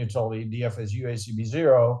ACB gen utility, DFSU ACB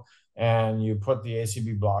 0, and you put the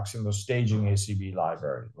ACB blocks in the staging ACB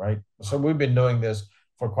library, right? So we've been doing this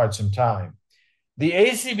for quite some time. The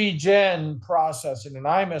ACB gen process in an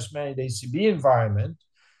IMS managed ACB environment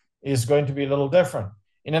is going to be a little different.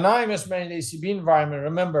 In an IMS managed ACB environment,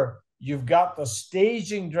 remember, you've got the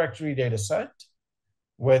staging directory data set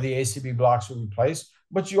where the ACB blocks will be placed,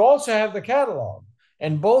 but you also have the catalog.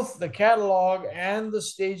 And both the catalog and the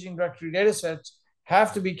staging directory data sets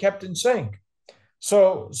have to be kept in sync.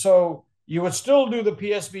 So you would still do the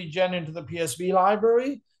PSB gen into the PSB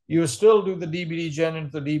library. You would still do the DVD gen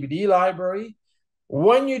into the DVD library.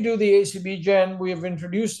 When you do the ACB gen, we have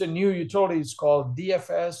introduced a new utility. It's called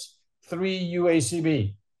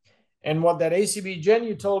DFS3UACB. And what that ACB gen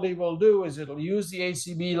utility will do is it'll use the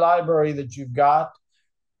ACB library that you've got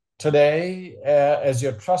today as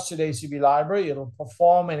your trusted ACB library. It'll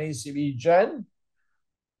perform an ACB gen,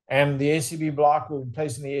 and the ACB block will be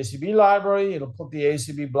placed in the ACB library. It'll put the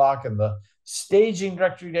ACB block in the staging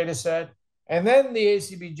directory data set. And then the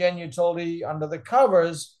ACB gen utility under the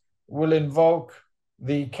covers will invoke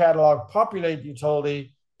the catalog populate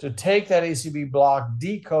utility to take that ACB block,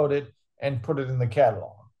 decode it, and put it in the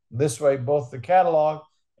catalog. This way, both the catalog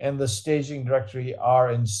and the staging directory are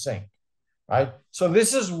in sync. right? So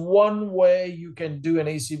this is one way you can do an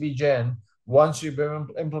ACB gen once you've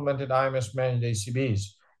implemented IMS managed ACBs.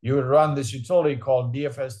 You would run this utility called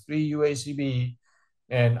DFS3 UACB,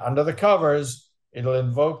 and under the covers, it'll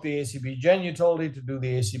invoke the ACB gen utility to do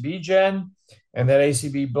the ACB gen, and that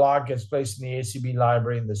ACB block gets placed in the ACB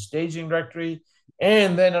library in the staging directory.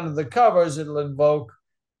 And then under the covers, it'll invoke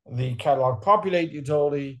the catalog populate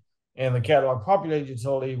utility, and the catalog populate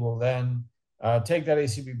utility will then take that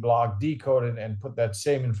ACB block, decode it, and put that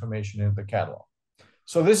same information into the catalog.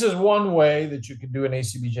 So this is one way that you can do an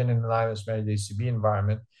ACB gen in an IMS managed ACB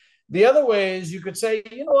environment. The other way is you could say,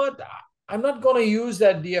 you know what, I'm not going to use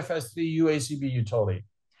that DFS3 UACB utility.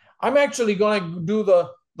 I'm actually going to do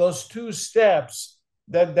those two steps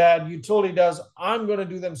that utility does. I'm going to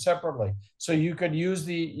do them separately. So you could use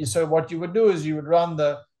so what you would do is you would run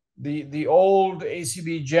the old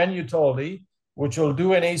ACB gen utility, which will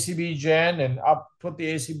do an ACB gen and put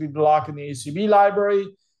the ACB block in the ACB library.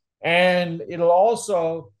 And it'll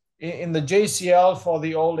also, in the JCL for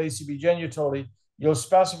the old ACB gen utility, you'll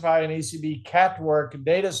specify an ACB catwork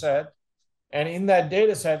data set. And in that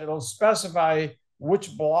data set, it'll specify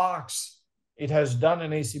which blocks it has done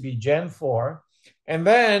an ACB gen for. And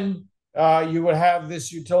then you would have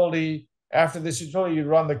this utility. After this utility, you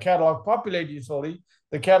run the catalog populate utility.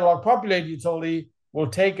 The catalog populate utility will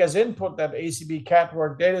take as input that ACB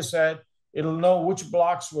catwork data set. It'll know which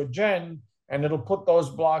blocks were gen, and it'll put those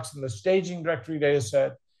blocks in the staging directory data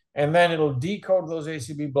set. And then it'll decode those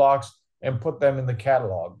ACB blocks and put them in the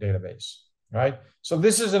catalog database, right? So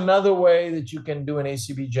this is another way that you can do an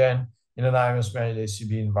ACB gen in an IMS managed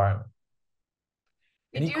ACB environment.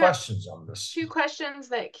 Any questions on this? 2 questions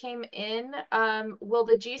that came in. Will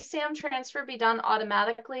the GSAM transfer be done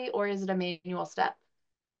automatically, or is it a manual step?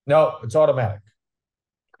 No, it's automatic.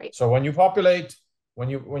 Great. So when you populate, when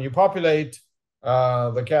you populate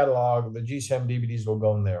the catalog, the GSAM DVDs will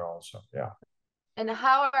go in there also. Yeah. And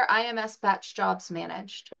how are IMS batch jobs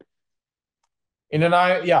managed?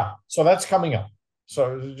 Yeah. So that's coming up.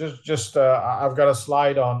 So just I've got a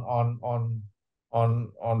slide on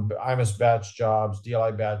IMS batch jobs,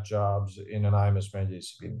 DLI batch jobs in an IMS managed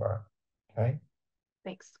ACB environment. Okay.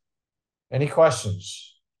 Thanks. Any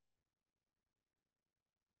questions?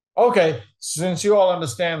 Okay, since you all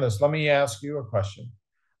understand this, let me ask you a question.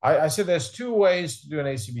 I said there's 2 ways to do an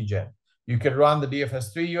ACB gen. You could run the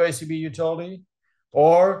DFS3 UACB utility,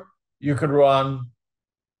 or you could run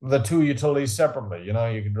the 2 utilities separately. You know,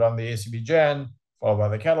 you could run the ACB gen followed by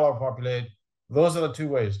the catalog populate. Those are the 2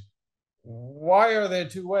 ways. Why are there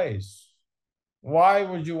 2 ways? Why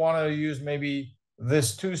would you want to use maybe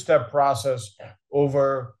this 2-step process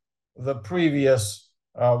over the previous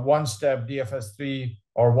 1-step DFS3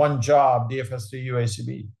 or 1 job DFS3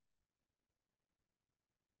 UACB?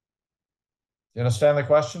 You understand the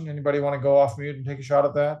question? Anybody want to go off mute and take a shot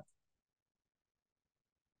at that?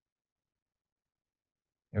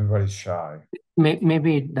 Everybody's shy.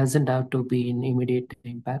 Maybe it doesn't have to be an immediate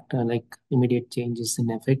impact or like immediate changes in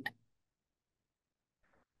effect.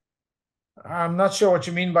 I'm not sure what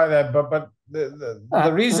you mean by that, but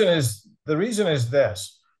the reason is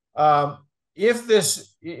this.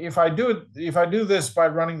 If I do this by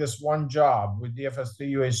running this 1 job with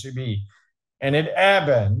DFS3 UACB, and it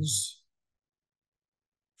abends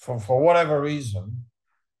for whatever reason,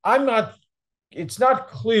 it's not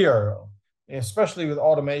clear, especially with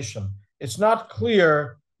automation, it's not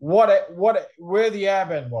clear where the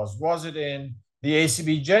abend was. Was it in the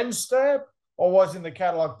ACB gen step, or was it in the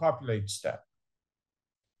catalog populate step?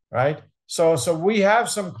 Right? So we have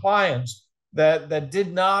some clients that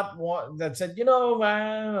did not want, that said, you know,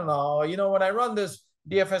 I don't know, you know, when I run this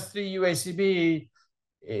DFS3 UACB,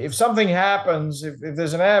 if something happens, if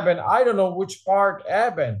there's an abend, I don't know which part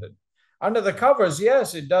abended. Under the covers,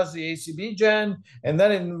 yes, it does the ACB gen, and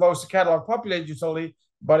then it invokes the catalog populate utility.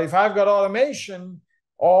 But if I've got automation,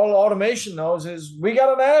 all automation knows is we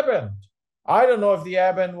got an abend. I don't know if the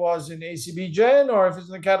abend was in ACB gen or if it's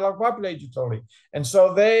in the catalog populate utility. And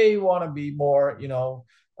so they want to be more, you know,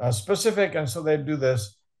 specific. And so they do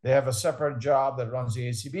this. They have a separate job that runs the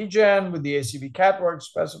ACB gen with the ACB catwork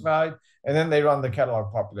specified, and then they run the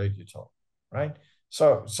catalog populate utility, right?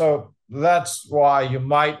 So that's why you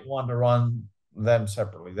might want to run them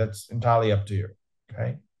separately. That's entirely up to you.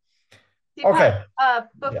 Okay. Deepak, Okay.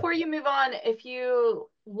 Before you move on, if you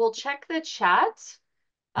will check the chat,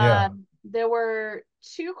 there were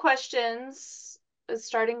 2 questions,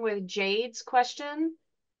 starting with Jade's question,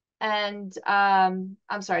 and I'm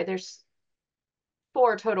sorry, there's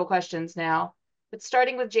 4 total questions now. But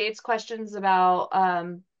starting with Jade's questions about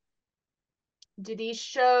did he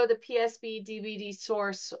show the PSB DVD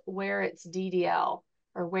source where it's DDL?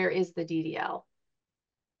 or where is the DDL?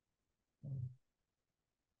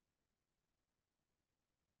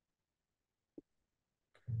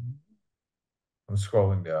 I'm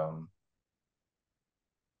scrolling down.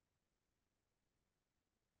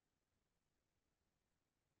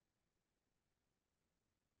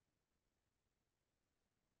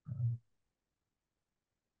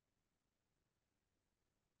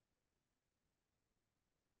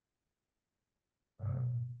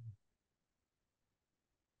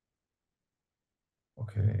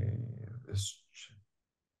 Okay, this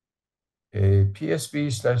a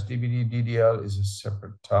PSB/DVD DDL is a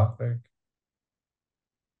separate topic.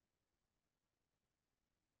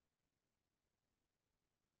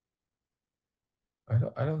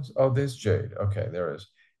 I don't, oh, there's Jade. Okay, there is.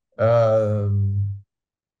 Right.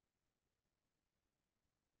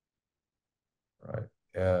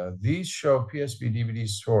 These show PSB DVD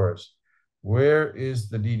source. Where is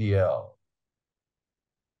the DDL?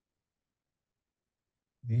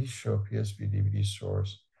 These show PSB DVD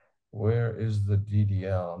source. Where is the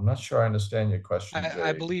DDL? I'm not sure I understand your question,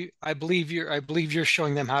 Jade. I believe you're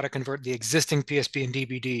showing them how to convert the existing PSB and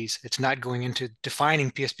DVDs. It's not going into defining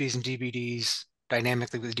PSBs and DVDs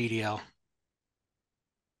dynamically with DDL.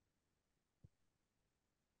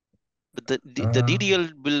 But the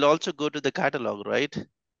DDL will also go to the catalog, right?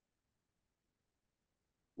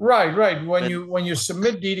 Right. When you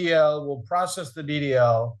submit DDL, we'll process the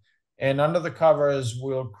DDL, and under the covers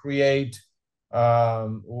we'll create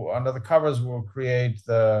the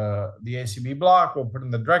ACB block. We'll put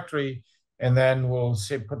in the directory, and then we'll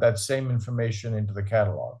put that same information into the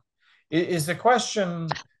catalog. Is the question?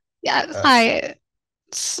 Yeah. Hi.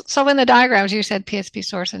 So in the diagrams, you said PSP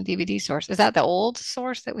source and DVD source. Is that the old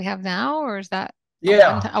source that we have now, or is that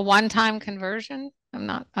a one-time conversion? I'm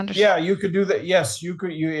not understanding. Yeah, you could do that. Yes, you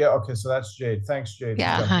could. Yeah, okay, so that's Jade. Thanks, Jade.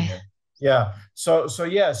 Yeah. Hi. Yeah. So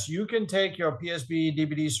yes, you can take your PSB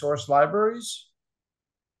DVD source libraries,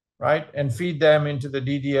 right, and feed them into the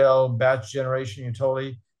DDL batch generation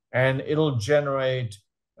utility, and it'll generate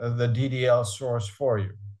the DDL source for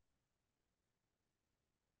you.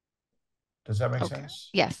 Does that make sense?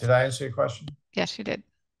 Yes. Did I answer your question? Yes, you did.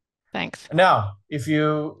 Thanks. Now, if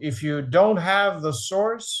you don't have the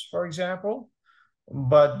source, for example,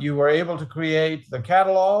 but you were able to create the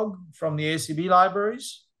catalog from the ACB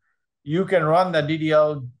libraries, you can run the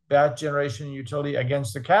DDL batch generation utility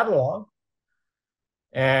against the catalog,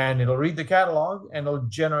 and it'll read the catalog and it'll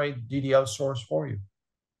generate DDL source for you.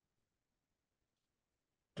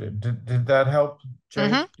 Did that help, Jade?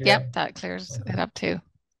 Mm-hmm. Yep, that clears it up too.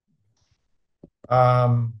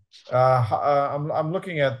 I'm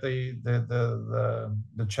looking at the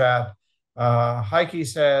chat. Heike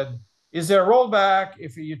said, "Is there a rollback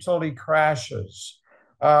if a utility crashes?"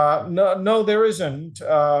 No, there isn't.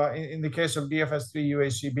 In the case of DFS3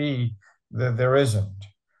 UACB, there isn't.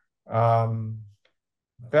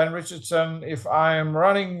 Ben Richardson, if I am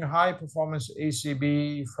running high performance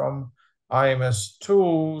ACB from IMS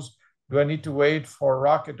tools, do I need to wait for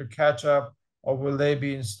Rocket to catch up, or will they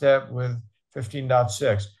be in step with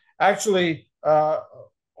 15.6? Actually,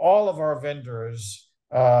 all of our vendors,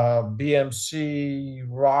 BMC,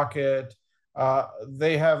 Rocket,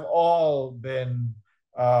 they have all been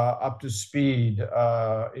up to speed.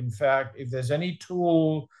 In fact, if there's any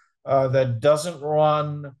tool that doesn't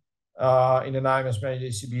run in an IMS managed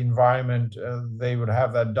ACB environment, they would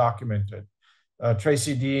have that documented.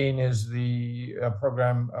 Tracy Dean is the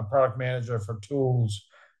product manager for tools,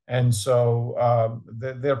 and so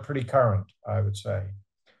they're pretty current, I would say.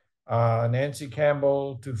 Nancy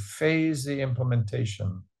Campbell, to phase the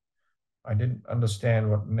implementation. I didn't understand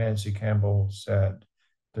what Nancy Campbell said,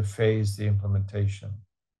 to phase the implementation.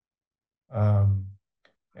 And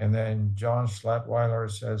then John Schlatweiler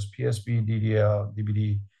says PSB DDL,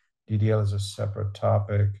 DVD, DDL is a separate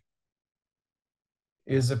topic.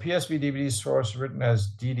 Is the PSB DVD source written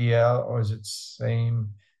as DDL, or is it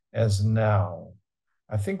same as now?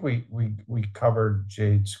 I think we covered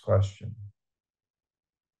Jade's question.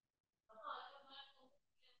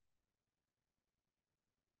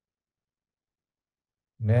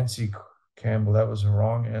 Nancy Campbell, that was a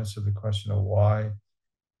wrong answer to the question of why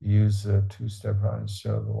use the two-step process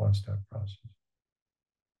instead of the one-step process.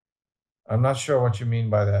 I'm not sure what you mean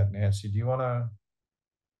by that, Nancy. Do you want to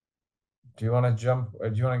jump?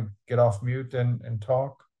 Do you want to get off mute and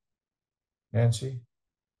talk, Nancy?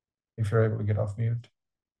 If you're able to get off mute.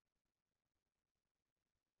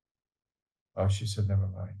 Oh, she said never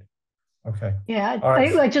mind. Okay. Yeah,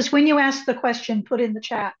 right. I just, when you asked the question, put in the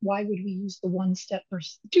chat, why would we use the one-step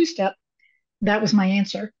versus the two-step? That was my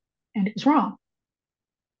answer, and it was wrong.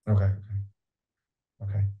 Okay.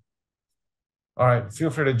 All right, feel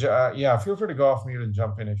free to feel free to go off mute and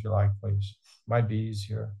jump in if you like, please. Might be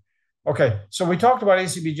easier. Okay, so we talked about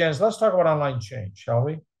ACB gens. Let's talk about online change, shall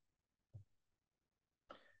we?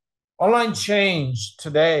 Online change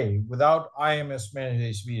today without IMS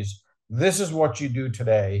managed ACBs. This is what you do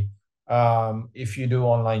today if you do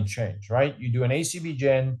online change, right? You do an ACB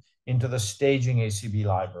gen into the staging ACB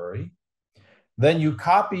library. Then you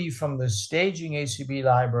copy from the staging ACB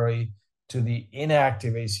library to the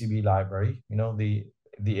inactive ACB library, you know, the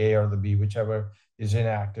A or the B, whichever is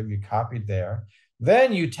inactive, you copy it there.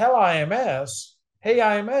 Then you tell IMS, hey,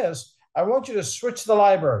 IMS, I want you to switch the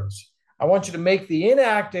libraries. I want you to make the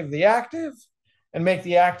inactive the active and make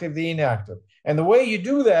the active the inactive. And the way you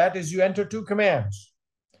do that is you enter two commands.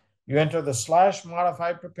 You enter the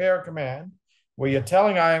 /modify prepare command, where you're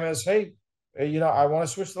telling IMS, hey, you know, I want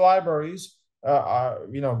to switch the libraries.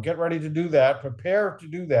 You know, get ready to do that, prepare to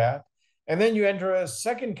do that. And then you enter a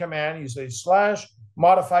second command, you say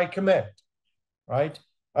 /modify commit, right?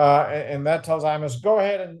 And that tells IMS, go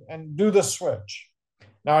ahead and do the switch.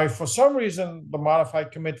 Now, if for some reason the modify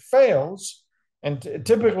commit fails, and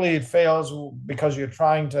typically it fails because you're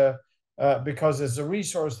trying to, because there's a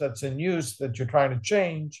resource that's in use that you're trying to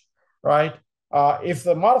change, right? If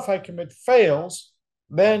the modify commit fails,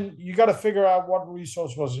 then you got to figure out what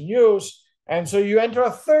resource was in use. And so you enter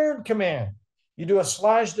a third command. You do a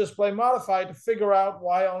 /display modify to figure out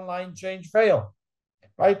why online change failed,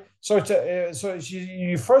 right? So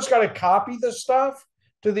you first got to copy the stuff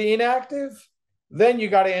to the inactive. Then you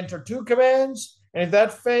got to enter two commands. And if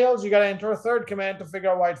that fails, you got to enter a third command to figure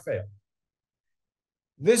out why it failed.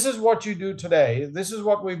 This is what you do today. This is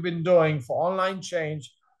what we've been doing for online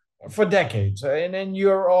change for decades. And then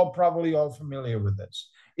you're all probably all familiar with this.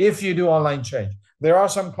 If you do online change, there are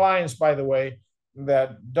some clients, by the way,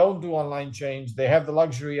 that don't do online change. They have the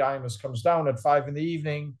luxury. IMS comes down at 5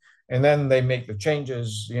 p.m. and then they make the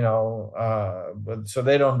changes, you know, but so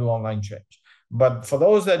they don't do online change. But for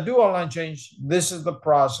those that do online change, this is the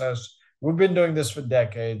process. We've been doing this for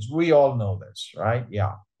decades. We all know this, right?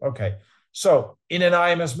 Yeah. Okay. So in an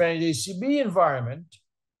IMS managed ACB environment,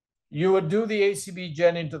 you would do the ACB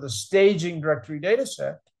gen into the staging directory data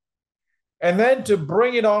set. And then to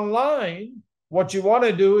bring it online, what you want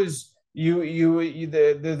to do is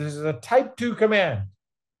there's a type 2 command.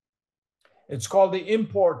 It's called the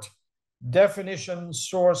import definition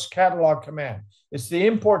source catalog command. It's the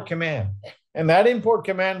import command. And that import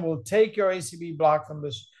command will take your ACB block from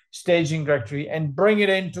this staging directory and bring it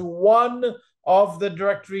into one of the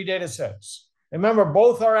directory data sets. Remember,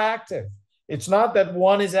 both are active. It's not that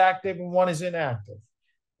one is active and one is inactive,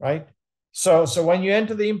 right? So when you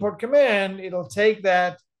enter the import command, it'll take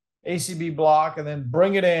that ACB block and then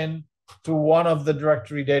bring it in to one of the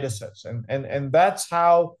directory data sets. And that's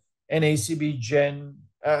how an ACB gen,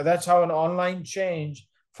 that's how an online change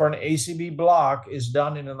for an ACB block is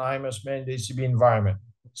done in an IMS managed ACB environment.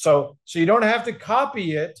 So you don't have to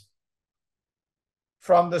copy it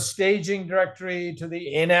from the staging directory to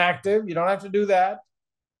the inactive. You don't have to do that.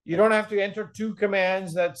 You don't have to enter two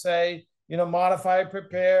commands that say, you know, modify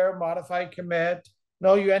prepare, modify commit.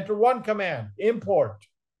 No, you enter one command, import,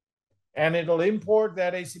 and it'll import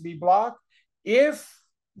that ACB block. If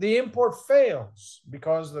the import fails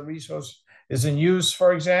because the resource is in use,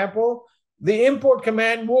 for example, the import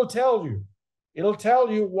command will tell you. It'll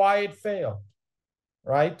tell you why it failed,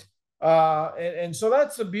 right? And so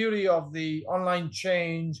that's the beauty of the online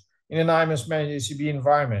change in an IMS managed ACB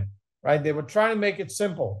environment, right? They were trying to make it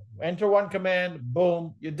simple. Enter one command,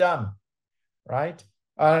 boom, you're done, right?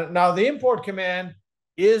 Now, the import command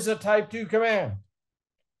is a type 2 command.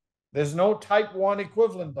 There's no type 1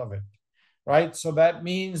 equivalent of it, right? So that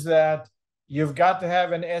means that you've got to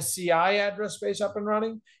have an SCI address space up and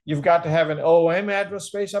running. You've got to have an OM address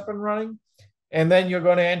space up and running. And then you're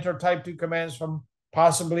going to enter type 2 commands from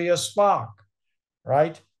possibly a SPOC,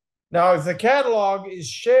 right? Now, if the catalog is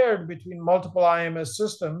shared between multiple IMS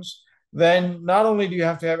systems, then not only do you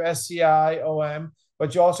have to have SCI, OM,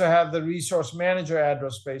 but you also have the resource manager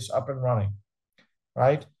address space up and running,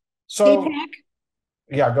 right? So, Deepak,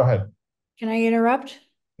 yeah, go ahead. can I interrupt?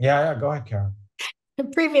 Yeah, go ahead, Karen. The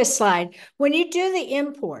previous slide, when you do the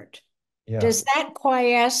import, does that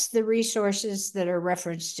quiesce the resources that are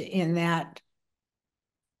referenced in that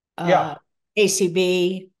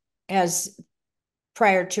ACB as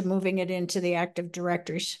prior to moving it into the active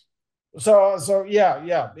directories? So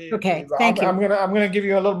yeah. Okay, thank you. I'm gonna give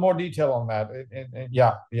you a little more detail on that.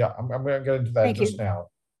 I'm gonna get into that just now.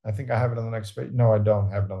 I think I have it on the next page. No, I don't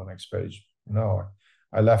have it on the next page. No,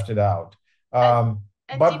 I left it out.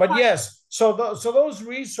 But yes, so those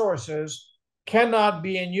resources cannot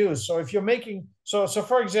be in use. So if you're making, so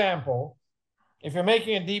for example, if you're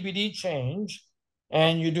making a DBD change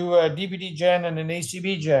and you do a DBD gen and an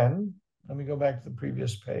ACB gen, let me go back to the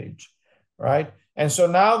previous page, right? And so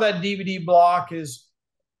now that DVD block is,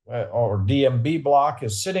 or DMB block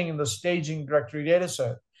is sitting in the staging directory data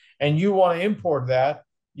set, and you want to import that,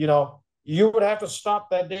 you would have to stop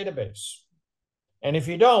that database. And if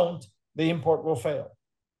you don't, the import will fail.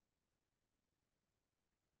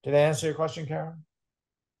 Did I answer your question, Karen?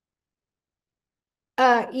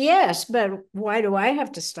 Yes, but why do I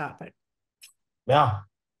have to stop it? Yeah,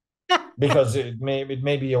 because it may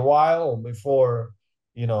be a while before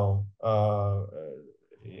so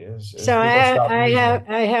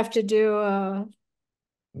I have to do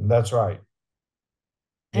that's right.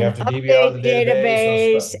 You have to DVR the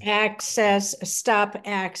database access, stop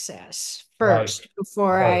access first, right,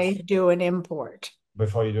 before I do an import.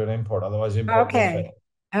 Before you do an import, otherwise import will fail.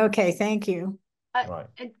 Okay, thank you. Right.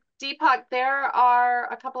 And Deepak, there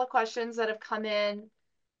are a couple of questions that have come in.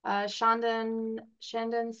 Shandon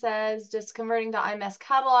says, does converting to IMS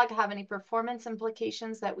catalog have any performance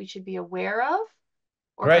implications that we should be aware of?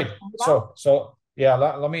 Great. So yeah,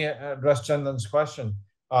 let me address Chandan's question.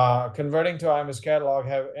 Converting to IMS catalog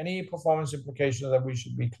have any performance implications that we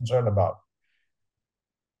should be concerned about?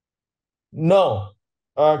 No.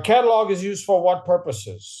 Catalog is used for what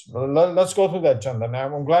purposes? Let's go through that, Chandan.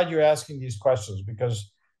 I'm glad you're asking these questions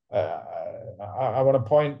because I want to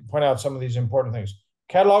point out some of these important things.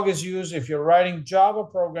 Catalog is used if you're writing Java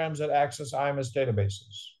programs that access IMS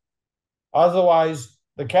databases. Otherwise,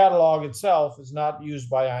 the catalog itself is not used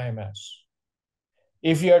by IMS.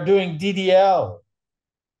 If you're doing DDL,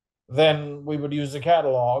 then we would use the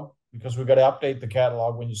catalog because we've got to update the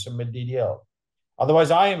catalog when you submit DDL. Otherwise,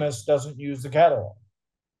 IMS doesn't use the catalog,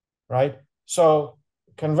 right? So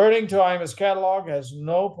converting to IMS catalog has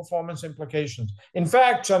no performance implications. In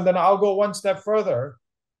fact, Chandan, I'll go one step further.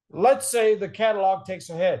 Let's say the catalog takes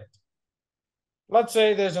a hit. Let's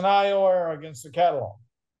say there's an IO error against the catalog.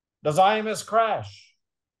 Does IMS crash?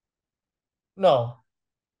 No,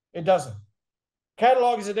 it doesn't.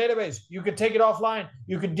 Catalog is a database. You could take it offline.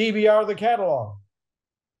 You could DBR the catalog.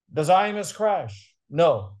 Does IMS crash?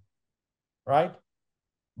 No, right?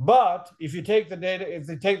 But if you take the data, if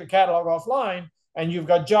they take the catalog offline and you've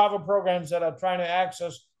got Java programs that are trying to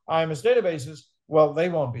access IMS databases, well, they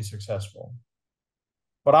won't be successful.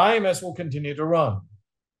 But IMS will continue to run,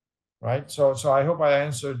 right? So I hope I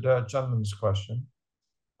answered Chandan's question.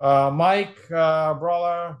 Mike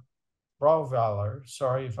Brawler,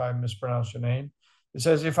 sorry if I mispronounced your name. It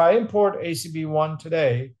says, if I import ACB1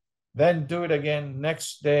 today, then do it again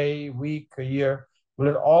next day, week, a year, will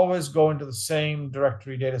it always go into the same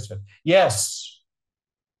directory data set? Yes.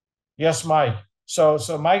 Yes, Mike. So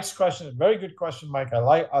Mike's question is a very good question, Mike.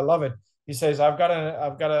 I love it. He says, I've got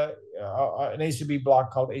an ACB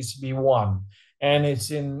block called ACB1, and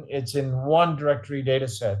it's in one directory data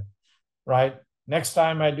set, right? Next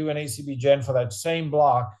time I do an ACB gen for that same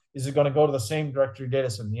block, is it going to go to the same directory data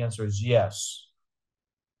set? And the answer is yes.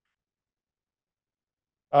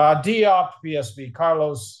 DOP PSB.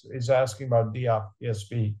 Carlos is asking about DOP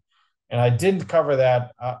PSB, and I didn't cover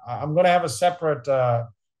that. I'm going to have a separate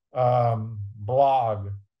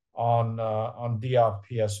blog on DOP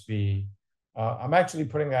PSB. I'm actually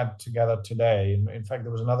putting that together today. In fact,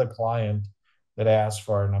 there was another client that asked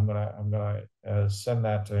for it, and I'm gonna send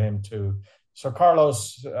that to him too. So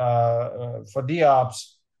Carlos, for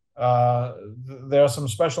DOPS, there are some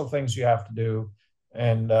special things you have to do,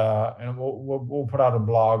 and we'll put out a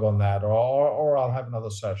blog on that, or I'll have another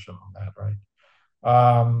session on that, right?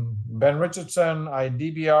 Ben Richardson, I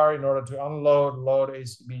DBR in order to load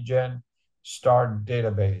ACB gen, start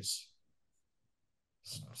database.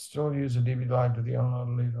 Still use a DB live to the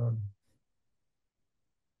unload reload.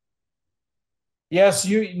 Yes,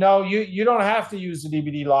 you don't have to use the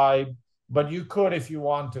DVD live, but you could if you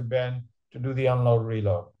want to, Ben, to do the unload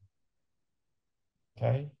reload.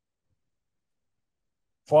 Okay.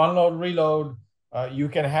 For unload reload, you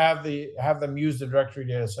can have them use the directory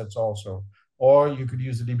data sets also, or you could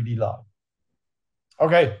use the DVD live.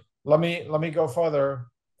 Okay, let me go further.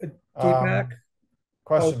 Deepak,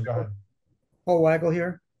 question, go ahead. Paul Waggle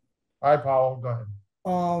here. Hi, Paul, go ahead.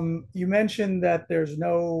 You mentioned that there's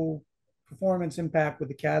no performance impact with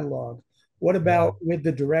the catalog. What about with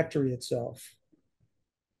the directory itself?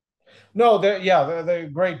 No, they're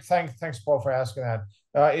great. Thanks, Paul, for asking that.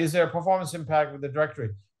 Is there a performance impact with the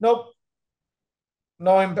directory? Nope.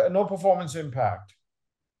 No performance impact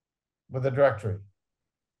with the directory.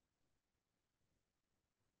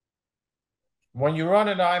 When you run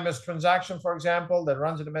an IMS transaction, for example, that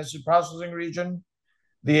runs in the message processing region,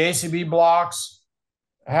 the ACB blocks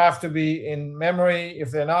have to be in memory.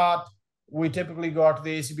 If they're not, we typically go out to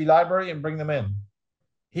the ACB library and bring them in.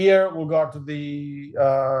 Here, we'll go out to the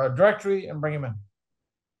directory and bring them in.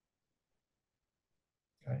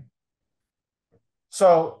 Okay.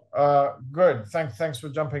 So good. Thanks for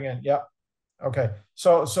jumping in. Yeah. Okay.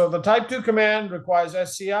 So the type 2 command requires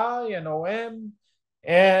SCI and OM,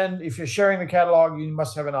 and if you're sharing the catalog, you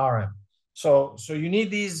must have an RM. So you need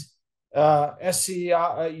these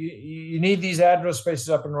SCI. You need these address spaces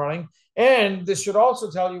up and running. And this should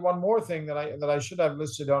also tell you one more thing that I should have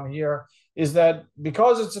listed on here, is that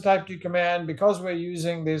because it's a type 2 command, because we're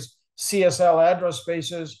using these CSL address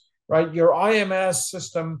spaces, right? Your IMS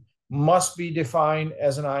system must be defined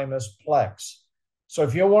as an IMS Plex. So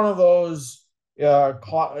if you're one of those,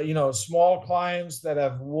 small clients that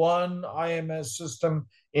have one IMS system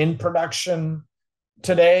in production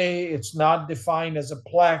today, it's not defined as a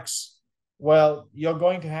Plex. Well, you're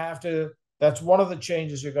going to have to. That's one of the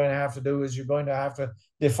changes you're going to have to do, is you're going to have to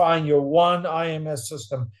define your one IMS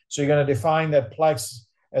system. So you're going to define that Plex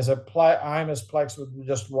as a IMS Plex with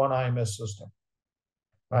just one IMS system,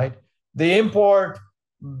 right? The import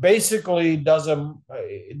basically it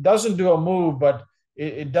doesn't do a move, but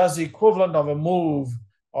it does the equivalent of a move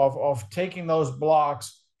of taking those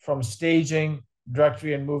blocks from staging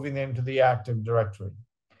directory and moving them to the active directory.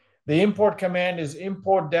 The import command is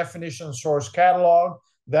import definition source catalog.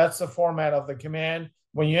 That's the format of the command.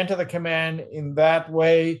 When you enter the command in that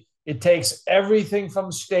way, it takes everything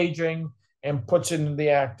from staging and puts it in the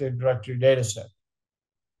active directory data set.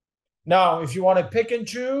 Now, if you want to pick and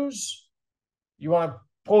choose, you want to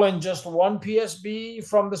pull in just one PSB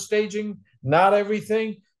from the staging, not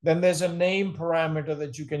everything, then there's a name parameter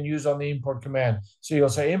that you can use on the import command. So you'll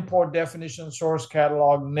say import definition source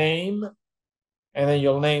catalog name, and then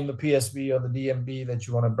you'll name the PSB or the DMB that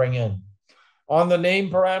you want to bring in. On the name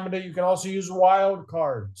parameter, you can also use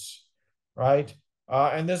wildcards, right?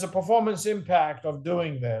 And there's a performance impact of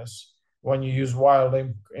doing this when you use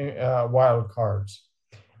wildcards.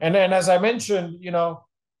 And then, as I mentioned,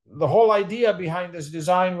 the whole idea behind this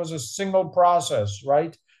design was a single process,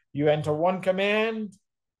 right? You enter one command,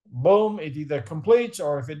 boom, it either completes,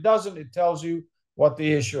 or if it doesn't, it tells you what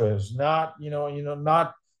the issue is.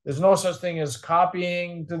 There's no such thing as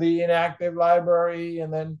copying to the inactive library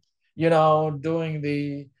and then, doing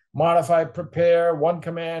the modify prepare, one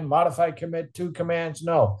command, modify commit, two commands.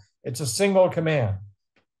 No, it's a single command.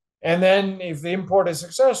 And then if the import is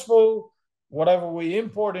successful, whatever we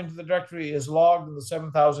import into the directory is logged in the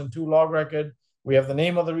 7002 log record. We have the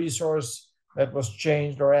name of the resource that was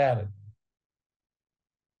changed or added.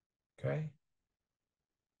 Okay.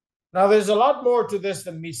 Now, there's a lot more to this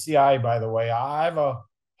than meets the eye, by the way. I have a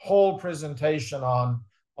whole presentation on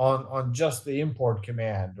just the import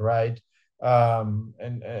command, right? But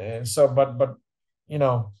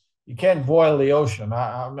you can't boil the ocean.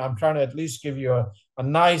 I'm trying to at least give you a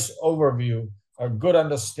nice overview, a good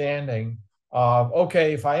understanding of,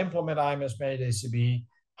 okay, if I implement IMS Managed ACB,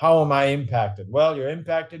 how am I impacted? Well, you're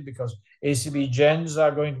impacted because ACB gens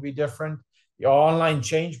are going to be different. Your online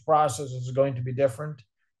change process is going to be different,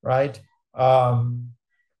 right? And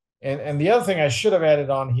the other thing I should have added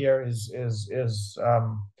on here is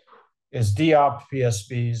DOP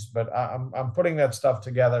PSBs, but I'm putting that stuff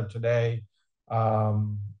together today,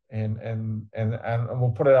 and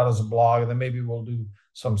we'll put it out as a blog, and then maybe we'll do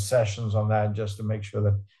some sessions on that just to make sure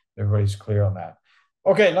that everybody's clear on that.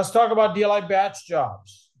 Okay, let's talk about DLI batch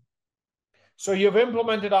jobs. So you've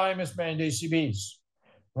implemented IMS Managed ACBs.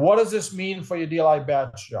 What does this mean for your DLI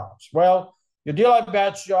batch jobs? Well, your DLI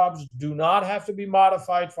batch jobs do not have to be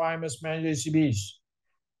modified for IMS Managed ACBs.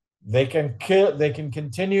 They can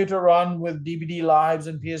continue to run with DBD lives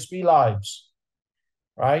and PSB lives,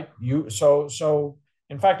 right? So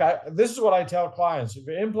in fact, this is what I tell clients: if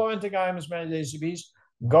you're implementing IMS Managed ACBs,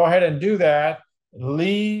 go ahead and do that.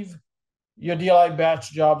 Leave your DLI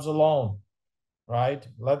batch jobs alone, right?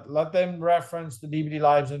 Let them reference the DBD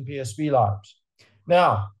lives and PSB lives.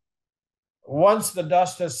 Now, once the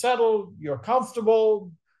dust has settled, you're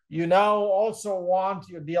comfortable. You now also want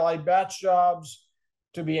your DLI batch jobs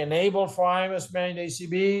to be enabled for IMS Managed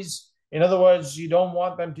ACBs. In other words, you don't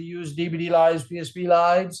want them to use DBD lives, PSB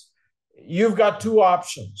lives. You've got two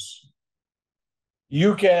options.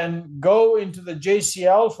 You can go into the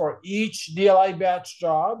JCL for each DLI batch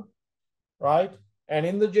job, right? And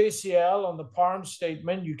in the JCL, on the PARM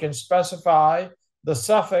statement, you can specify the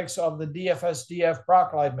suffix of the DFSDF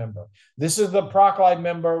proclide member. This is the proclide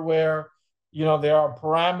member where, there are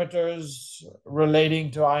parameters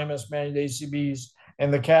relating to IMS Managed ACBs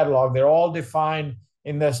and the catalog. They're all defined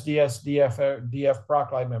in this DF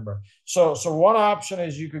proclide member. So one option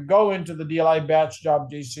is you could go into the DLI batch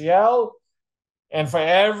job JCL And for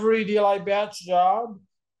every DLI batch job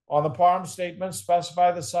on the PARM statement,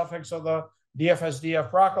 specify the suffix of the DFS-DF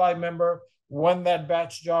PROC member. When that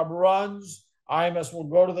batch job runs, IMS will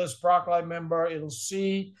go to this PROC member. It'll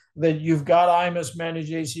see that you've got IMS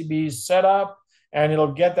managed ACBs set up, and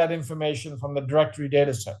it'll get that information from the directory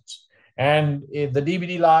data sets. And the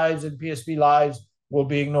DBD lives and PSP lives will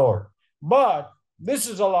be ignored. But this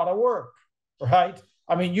is a lot of work, right?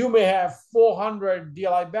 I mean, you may have 400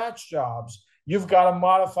 DLI batch jobs. You've got to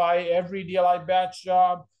modify every DLI batch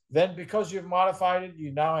job. Then because you've modified it,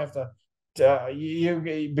 you now have to,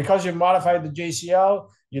 because you've modified the JCL,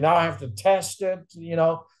 you now have to test it,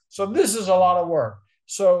 So this is a lot of work.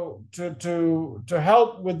 So to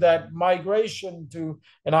help with that migration to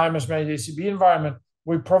an IMS managed ACB environment,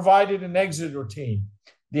 we provided an exit routine.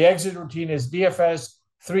 The exit routine is DFS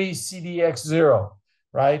 3CDX0,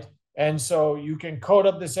 right? And so you can code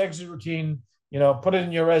up this exit routine, put it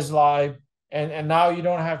in your res live, and now you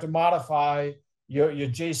don't have to modify your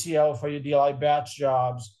JCL for your DLI batch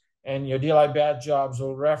jobs, and your DLI batch jobs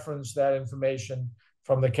will reference that information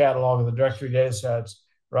from the catalog of the directory data sets,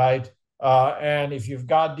 right? And if you've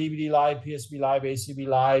got DBD live, PSP live, ACB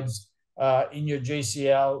lives in your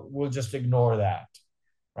JCL, we'll just ignore that,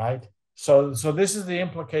 right? So this is the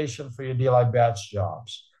implication for your DLI batch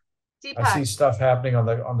jobs. Deepak. I see stuff happening on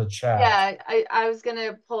the chat. Yeah, I was going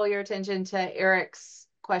to pull your attention to Eric's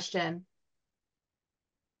question.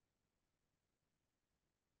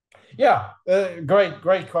 Yeah,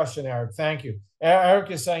 great question, Eric. Thank you. Eric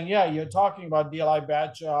is saying, yeah, you're talking about DLI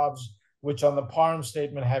batch jobs, which on the PARM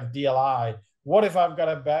statement have DLI. What if I've got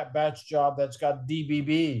a batch job that's got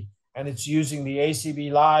DBB and it's using the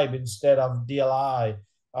ACB live instead of DLI,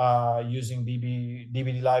 using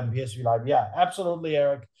DBD live and PSP live? Yeah, absolutely,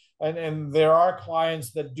 Eric. And there are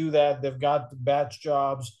clients that do that. They've got batch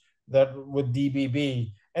jobs that with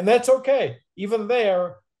DBB, and that's okay. Even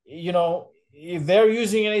there, if they're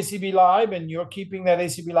using an ACB live and you're keeping that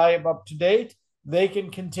ACB live up to date, they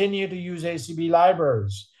can continue to use ACB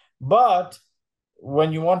libraries. But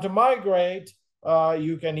when you want to migrate,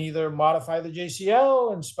 you can either modify the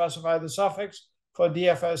JCL and specify the suffix for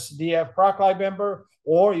DFS DF PROC live member,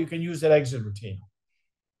 or you can use that exit routine.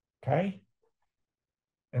 Okay.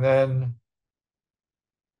 And then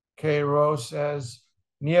K. Rose says,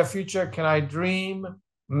 near future, can I dream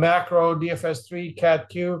macro DFS3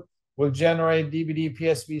 CATQ will generate DBD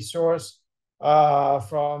PSP source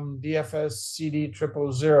from DFS CD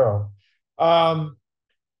 000?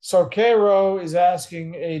 So Cairo is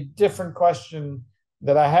asking a different question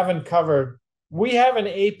that I haven't covered. We have an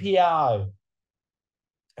API,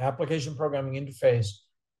 application programming interface,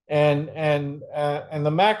 and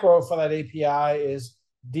the macro for that API is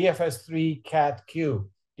DFS3 CATQ,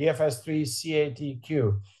 DFS3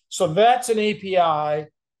 CATQ. So that's an API.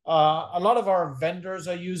 A lot of our vendors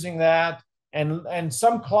are using that, and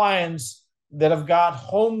some clients that have got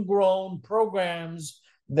homegrown programs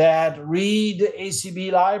that read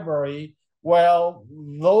ACB library, well,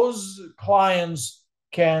 those clients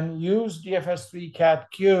can use DFS3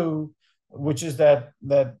 CATQ, which is that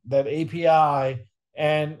API,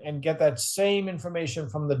 and get that same information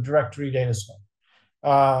from the directory data set.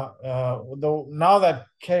 Though now that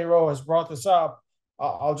Cairo has brought this up,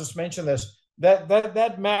 I'll just mention this.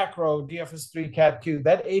 That macro DFS3 CATQ,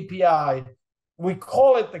 that API, we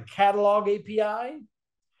call it the catalog API,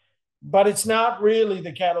 but it's not really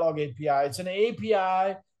the catalog API. It's an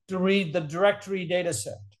API to read the directory data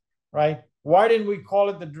set, right? Why didn't we call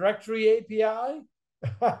it the directory API?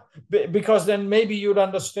 Because then maybe you'd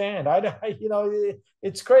understand.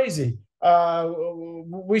 It's crazy.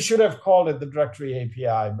 We should have called it the directory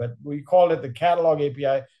API, but we call it the catalog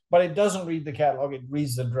API, but it doesn't read the catalog, it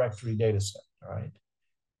reads the directory data set, right?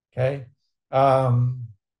 Okay. And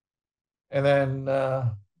then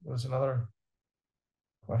there's another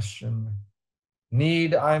question.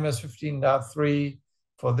 Need IMS 15.3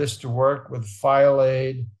 for this to work with file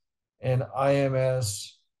aid and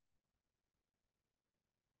IMS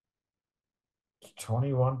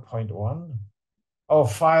 21.1? Oh,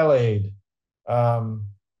 file aid. I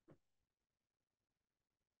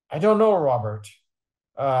don't know, Robert.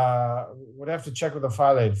 Would have to check with the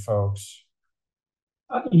file aid folks.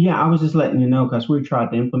 Yeah, I was just letting you know because we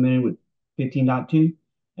tried to implement it with 15.2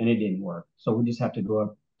 and it didn't work. So we just have to go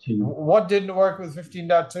up to. What didn't work with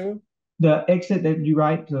 15.2? The exit that you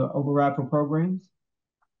write to override for programs.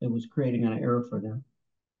 It was creating an error for them.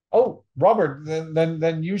 Oh, Robert,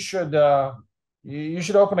 then you should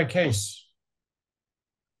open a case.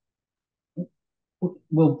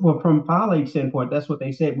 Well, from file aid standpoint, that's what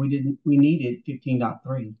they said. We needed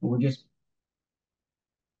 15.3. We're just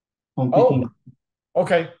on 15. Oh,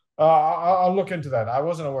 okay. I'll look into that. I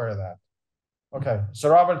wasn't aware of that. Okay, so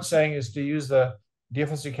Robert's saying is to use the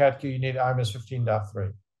DFSC cat queue, you need IMS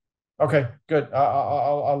 15.3. Okay, good.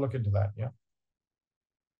 I'll look into that. Yeah.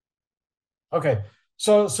 Okay,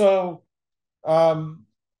 so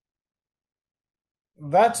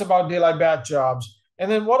that's about daylight batch jobs. And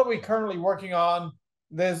then what are we currently working on?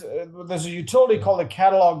 There's a utility called the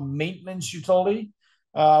catalog maintenance utility,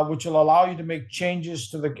 which will allow you to make changes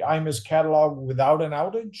to the IMS catalog without an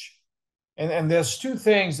outage. And there's two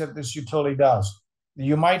things that this utility does.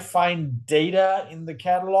 You might find data in the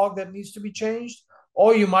catalog that needs to be changed,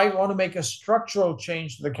 or you might want to make a structural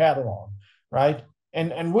change to the catalog, right?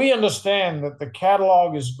 And we understand that the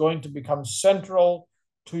catalog is going to become central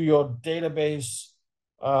to your database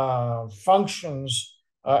functions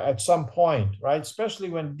at some point, right? Especially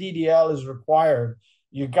when DDL is required,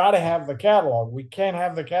 you got to have the catalog. We can't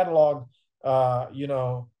have the catalog,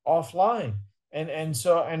 offline.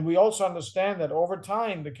 And we also understand that over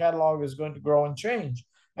time, the catalog is going to grow and change.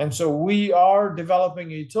 And so we are developing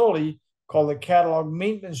a utility called the catalog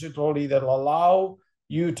maintenance utility that will allow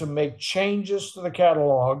you to make changes to the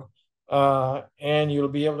catalog, and you'll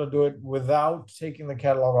be able to do it without taking the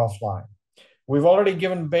catalog offline. We've already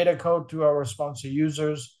given beta code to our sponsor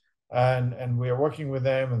users, and we are working with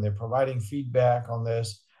them, and they're providing feedback on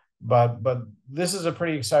this. But this is a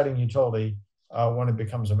pretty exciting utility when it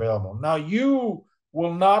becomes available. Now, you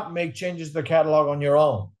will not make changes to the catalog on your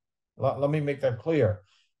own. Let me make that clear.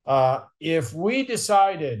 If we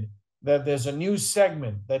decided that there's a new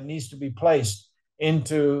segment that needs to be placed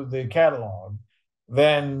into the catalog,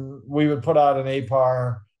 then we would put out an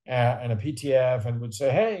APAR and a PTF and would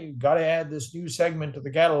say, hey, got to add this new segment to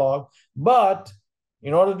the catalog. But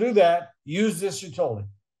in order to do that, use this utility,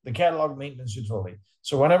 the catalog maintenance utility.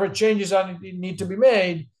 So whenever changes need to be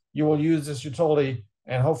made, you will use this utility,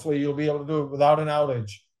 and hopefully you'll be able to do it without an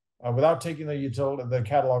outage, without taking the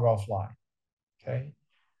catalog offline. Okay.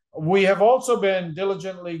 We have also been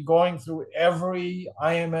diligently going through every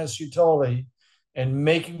IMS utility and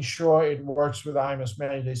making sure it works with IMS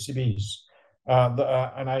managed ACBs.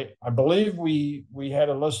 And I believe we had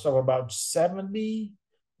a list of about 70,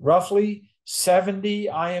 roughly 70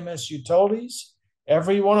 IMS utilities.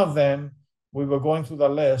 Every one of them, we were going through the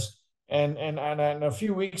list. And a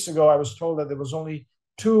few weeks ago, I was told that there was only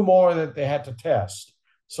 2 more that they had to test.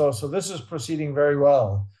 So this is proceeding very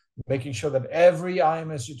well, making sure that every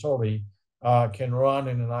IMS utility can run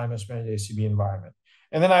in an IMS managed ACB environment.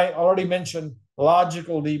 And then I already mentioned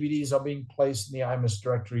logical DVDs are being placed in the IMS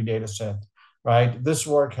directory data set, right? This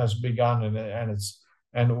work has begun,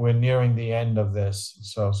 and we're nearing the end of this.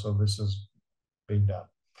 So this is being done.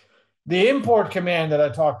 The import command that I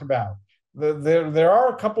talked about, there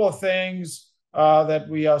are a couple of things that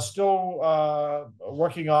we are still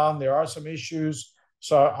working on. There are some issues.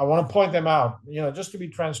 So I want to point them out, just to be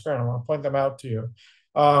transparent. I want to point them out to you.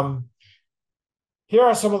 Here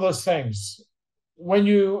are some of those things. When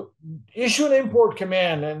you issue an import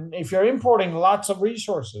command, and if you're importing lots of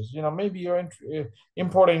resources, maybe you're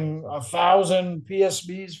importing 1,000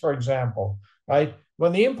 PSBs, for example, right?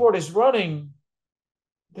 When the import is running,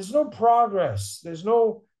 there's no progress. There's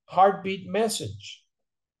no heartbeat message.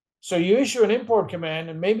 So you issue an import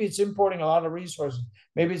command, and maybe it's importing a lot of resources.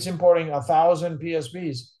 Maybe it's importing 1,000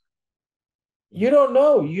 PSBs. You don't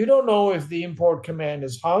know. You don't know if the import command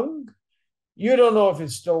is hung. You don't know if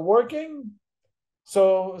it's still working.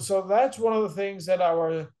 So that's one of the things that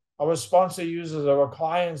our sponsor users, our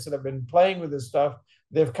clients that have been playing with this stuff,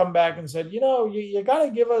 they've come back and said, you got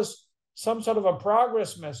to give us some sort of a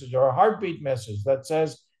progress message or a heartbeat message that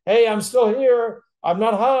says, hey, I'm still here. I'm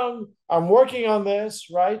not hung. I'm working on this,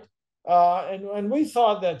 right? And we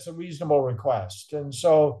thought that's a reasonable request. And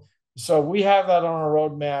so we have that on our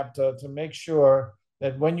roadmap to make sure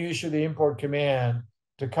that when you issue the import command,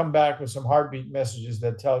 to come back with some heartbeat messages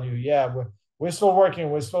that tell you, yeah, we're still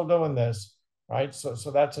working, we're still doing this, right? So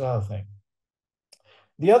that's another thing.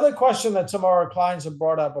 The other question that some of our clients have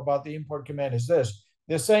brought up about the import command is this.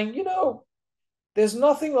 They're saying, there's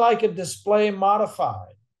nothing like a display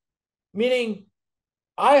modified, meaning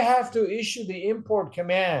I have to issue the import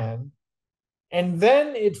command, and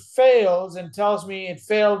then it fails and tells me it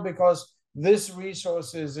failed because this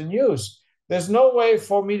resource is in use. There's no way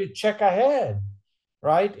for me to check ahead,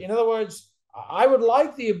 right? In other words, I would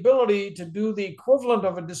like the ability to do the equivalent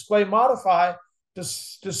of a display modify to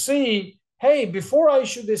see, hey, before I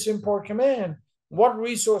issue this import command, what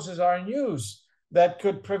resources are in use that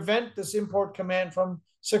could prevent this import command from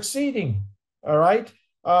succeeding, all right?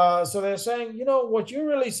 So they're saying, what you're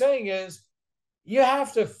really saying is you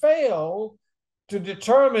have to fail to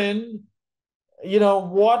determine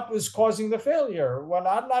what was causing the failure? Well,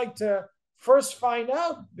 I'd like to first find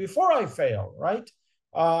out before I fail, right?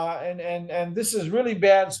 And this is really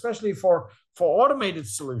bad, especially for automated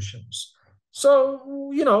solutions.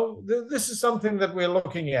 So, this is something that we're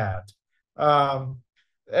looking at. And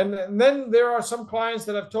then there are some clients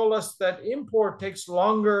that have told us that import takes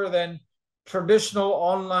longer than traditional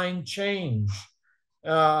online change.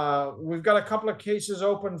 We've got a couple of cases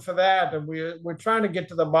open for that, and we're trying to get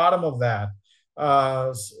to the bottom of that.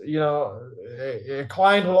 A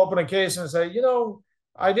client will open a case and say,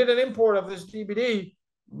 I did an import of this DVD,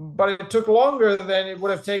 but it took longer than it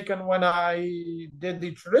would have taken when I did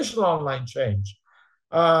the traditional online change.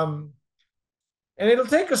 And it'll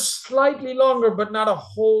take us slightly longer, but not a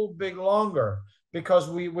whole big longer, because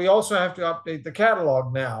we also have to update the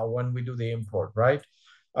catalog now when we do the import, right?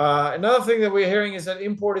 Another thing that we're hearing is that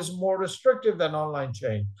import is more restrictive than online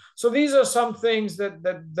change. So these are some things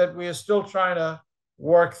that we are still trying to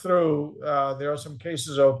work through. There are some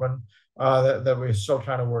cases open that we're still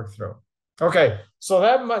trying to work through. Okay, so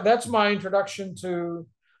that's my introduction to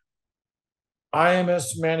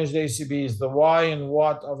IMS managed ACBs, the why and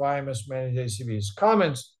what of IMS managed ACBs.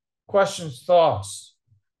 Comments, questions, thoughts?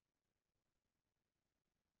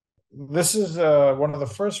 This is one of the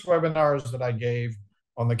first webinars that I gave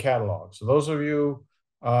on the catalog. So those of you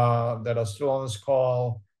that are still on this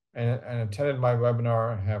call and attended my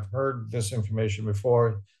webinar have heard this information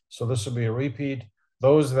before. So this will be a repeat.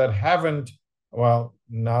 Those that haven't, well,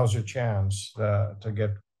 now's your chance to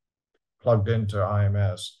get plugged into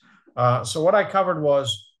IMS. So what I covered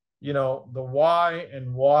was, the why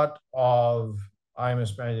and what of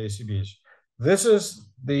IMS managed ACBs. This is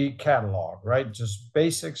the catalog, right? Just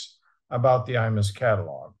basics about the IMS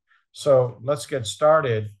catalog. So let's get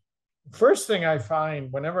started. First thing I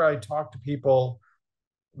find whenever I talk to people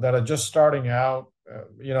that are just starting out,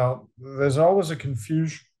 there's always a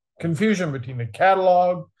confusion between the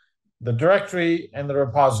catalog, the directory, and the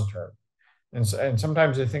repository. And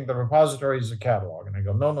sometimes they think the repository is a catalog. And I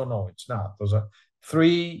go, no, it's not. Those are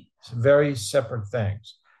three very separate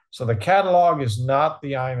things. So the catalog is not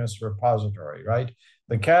the IMS repository, right?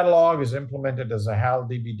 The catalog is implemented as a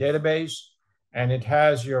HAL-DB database, and it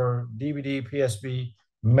has your DVD, PSB,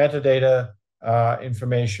 metadata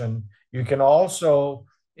information. You can also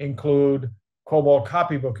include COBOL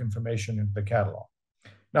copybook information into the catalog.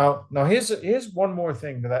 Now here's one more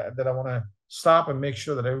thing that I want to stop and make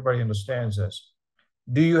sure that everybody understands this.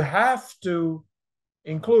 Do you have to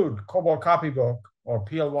include COBOL copybook or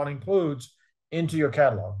PL1 includes into your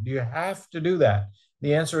catalog? Do you have to do that?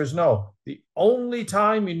 The answer is no. The only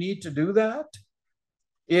time you need to do that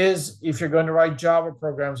is if you're going to write Java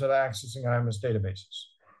programs that are accessing IMS databases.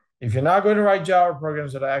 If you're not going to write Java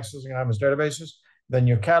programs that are accessing IMS databases, then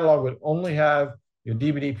your catalog would only have your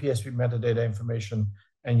DVD, PSB metadata information,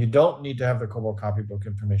 and you don't need to have the COBOL copybook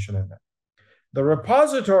information in there. The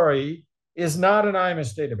repository is not an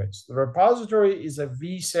IMS database. The repository is a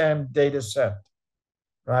vSAM data set,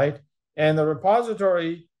 right? And the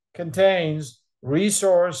repository contains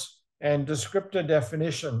resource and descriptor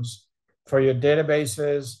definitions for your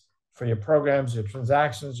databases, for your programs, your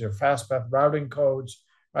transactions, your fastpath routing codes,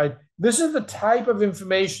 right? This is the type of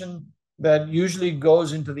information that usually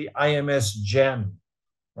goes into the IMS gen,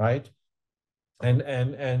 right?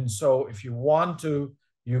 And so if you want to,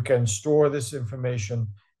 you can store this information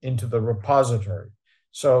into the repository.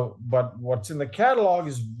 So, but what's in the catalog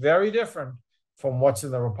is very different from what's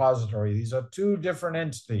in the repository. These are two different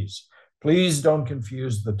entities. Please don't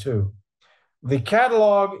confuse the two. The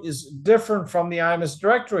catalog is different from the IMS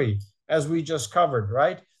directory, as we just covered,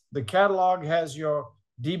 right? The catalog has your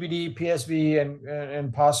DVD, PSB,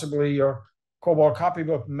 and possibly your COBOL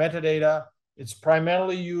copybook metadata. It's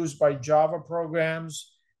primarily used by Java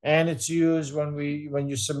programs, and it's used when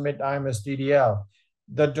you submit IMS DDL.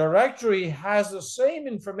 The directory has the same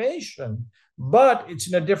information, but it's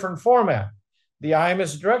in a different format. The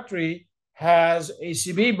IMS directory has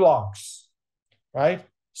ACB blocks, right?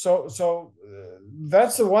 So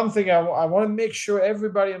that's the one thing I want to make sure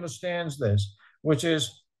everybody understands this, which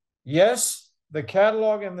is, yes, the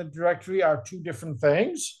catalog and the directory are two different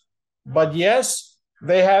things, but yes,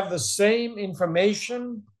 they have the same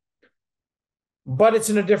information, but it's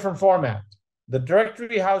in a different format. The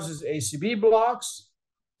directory houses ACB blocks.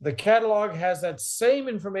 The catalog has that same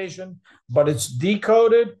information, but it's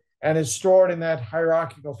decoded and it's stored in that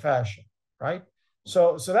hierarchical fashion, right?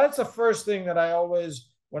 So that's the first thing that I always,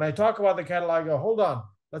 when I talk about the catalog, I go, hold on,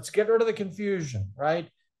 let's get rid of the confusion, right?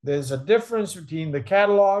 There's a difference between the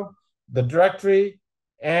catalog, the directory,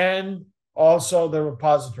 and also the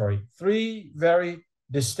repository. Three very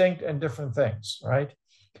distinct and different things, right?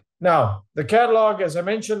 Now, the catalog, as I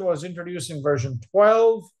mentioned, was introduced in version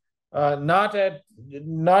 12, not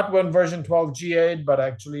when version 12 GA'd, but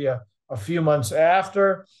actually a few months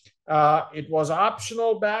after. It was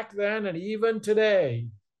optional back then, and even today,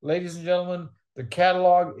 ladies and gentlemen, the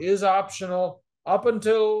catalog is optional up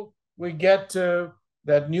until we get to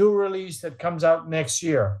that new release that comes out next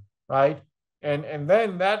year, right? And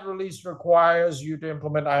then that release requires you to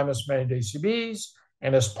implement IMS managed ACBs,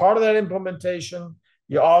 and as part of that implementation,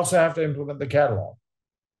 you also have to implement the catalog.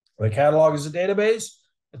 The catalog is a database.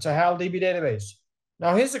 It's a HAL-DB database.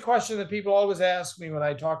 Now, here's the question that people always ask me when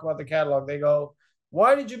I talk about the catalog. They go,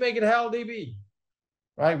 why did you make it HAL-DB?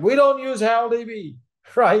 Right? We don't use HAL-DB,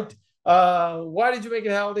 right? Why did you make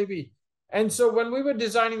it HAL-DB? And so when we were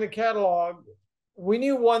designing the catalog, we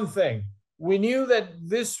knew one thing. We knew that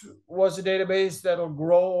this was a database that'll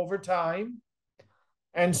grow over time.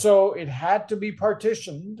 And so it had to be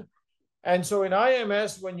partitioned. And so in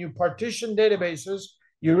IMS, when you partition databases,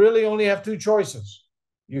 you really only have two choices.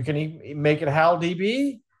 You can make it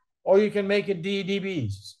HAL-DB, or you can make it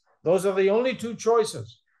DDBs. Those are the only two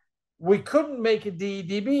choices. We couldn't make it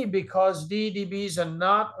DDB because DDBs are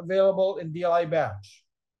not available in DLI batch.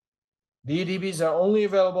 DDBs are only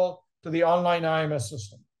available to the online IMS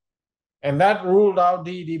system. And that ruled out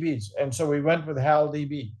DDBs. And so we went with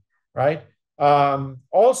HAL-DB, right?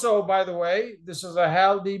 Also, by the way, this is a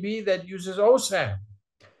HAL-DB that uses OSAM.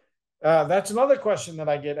 That's another question that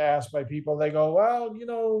I get asked by people. They go, well, you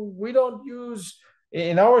know, we don't use,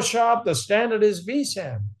 in our shop, the standard is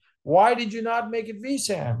VSAM. Why did you not make it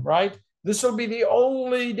VSAM, right? This will be the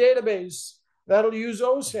only database that'll use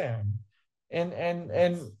OSAM.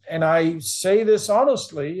 And I say this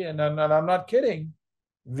honestly, and I'm not kidding.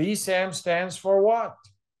 VSAM stands for what?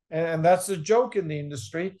 And that's the joke in the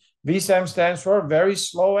industry. VSAM stands for very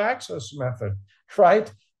slow access method,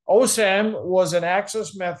 right? OSAM was an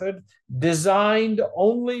access method designed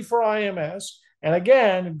only for IMS. And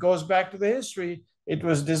again, it goes back to the history. It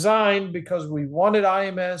was designed because we wanted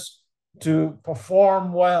IMS to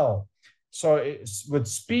perform well. So with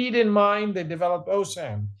speed in mind, they developed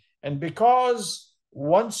OSAM. And because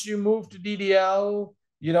once you move to DDL,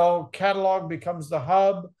 you know, catalog becomes the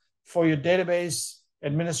hub for your database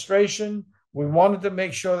administration. We wanted to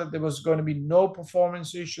make sure that there was going to be no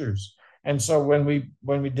performance issues. And so when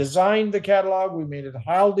we designed the catalog, we made it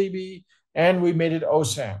HAL-DB and we made it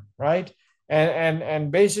OSAM, right?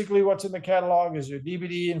 And basically what's in the catalog is your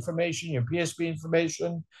DVD information, your PSP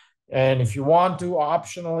information. And if you want to,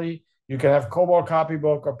 optionally, you can have COBOL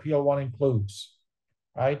copybook or PL1 includes,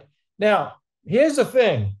 right? Now, here's the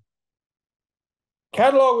thing.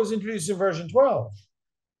 Catalog was introduced in version 12.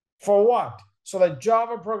 For what? So that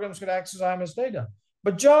Java programs could access IMS data.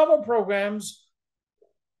 But Java programs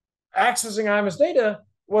accessing IMS data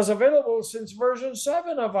was available since version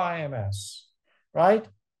 7 of IMS, right?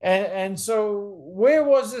 And so where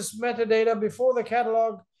was this metadata before the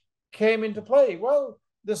catalog came into play? Well,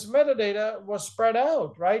 this metadata was spread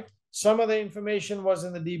out, right? Some of the information was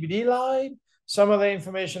in the DVD lib. Some of the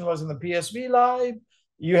information was in the PSV lib.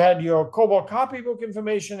 You had your COBOL copybook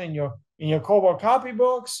information in your COBOL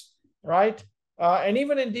copybooks, right? And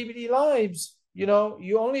even in DVD libs, you know,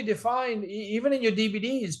 you only defined, even in your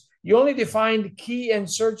DVDs, you only defined key and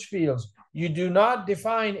search fields. You do not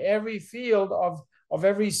define every field of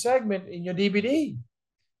every segment in your DVD,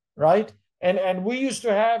 right? And we used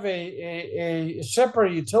to have a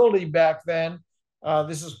separate utility back then.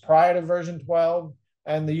 This is prior to version 12,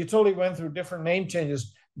 and the utility went through different name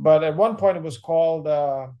changes. But at one point, it was called,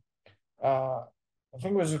 I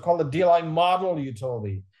think it was called the DLI model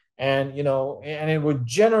utility. And, you know, and it would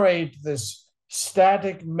generate this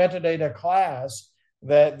static metadata class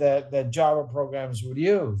that Java programs would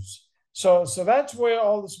use. So that's where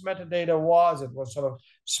all this metadata was. It was sort of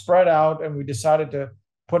spread out, and we decided to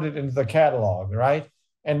put it into the catalog, right?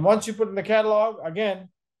 And once you put in the catalog, again,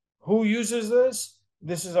 who uses this?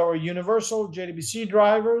 This is our universal JDBC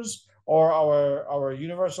drivers or our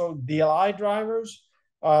universal DLI drivers.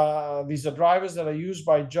 These are drivers that are used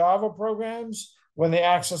by Java programs when they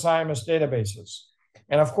access IMS databases.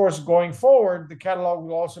 And of course, going forward, the catalog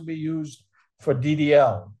will also be used for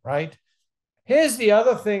DDL, right? Here's the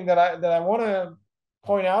other thing that I want to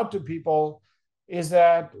point out to people is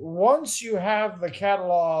that once you have the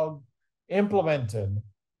catalog implemented,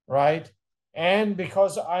 right, and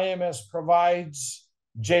because IMS provides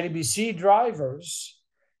JDBC drivers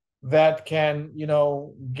that can, you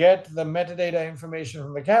know, get the metadata information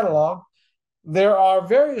from the catalog, there are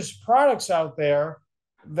various products out there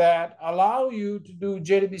that allow you to do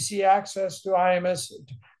JDBC access to IMS,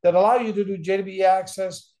 that allow you to do JDBC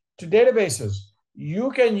access to databases.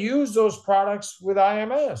 you can use those products with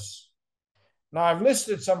IMS. Now, I've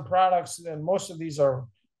listed some products, and most of these are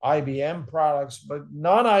IBM products, but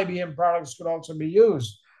non-IBM products could also be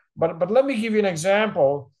used. But let me give you an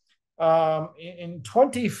example. In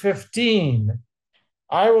 2015,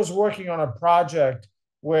 I was working on a project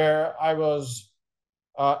where I was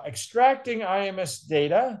extracting IMS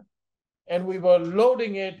data, and we were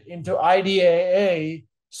loading it into IDAA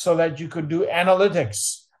so that you could do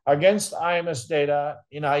analytics against IMS data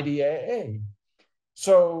in IDAA.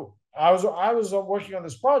 So I was working on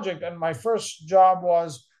this project, and my first job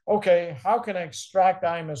was, okay, how can I extract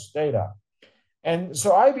IMS data? And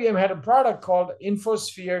so IBM had a product called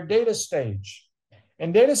InfoSphere Data Stage.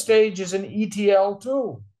 And Data Stage is an ETL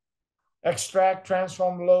tool, extract,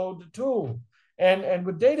 transform, load tool. And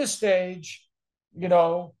with Data Stage,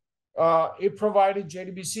 it provided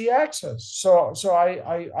JDBC access. So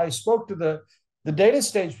I spoke to the Data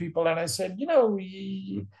Stage people, and I said,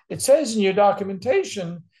 it says in your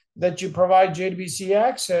documentation that you provide JDBC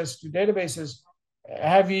access to databases.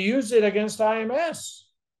 Have you used it against IMS?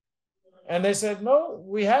 And they said, no,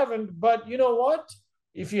 we haven't. But you know what?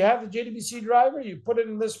 If you have the JDBC driver, you put it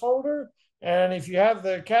in this folder. And if you have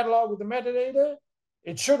the catalog with the metadata,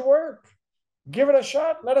 it should work. Give it a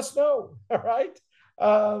shot. Let us know. All right.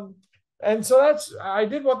 And so I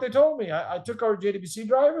did what they told me. I took our JDBC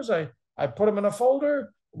drivers. I put them in a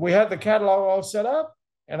folder. We had the catalog all set up.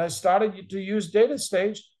 And I started to use Data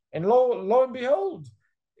Stage. And lo and behold,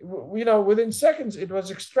 within seconds, it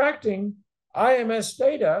was extracting IMS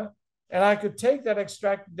data. And I could take that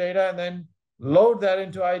extracted data and then load that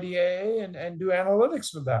into IDAA and do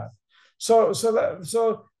analytics with that. So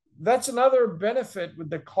that's another benefit with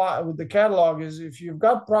the catalog is if you've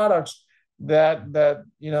got products that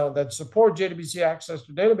support JDBC access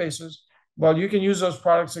to databases, well, you can use those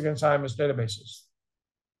products against IMS databases.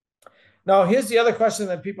 Now, here's the other question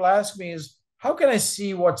that people ask me is, how can I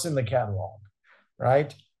see what's in the catalog,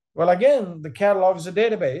 right? Well, again, the catalog is a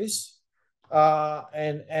database.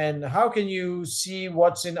 And how can you see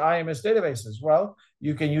what's in IMS databases? Well,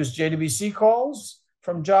 you can use JDBC calls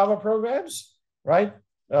from Java programs, right?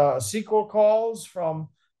 SQL calls from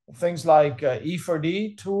things like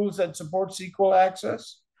E4D, tools that support SQL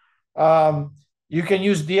access. You can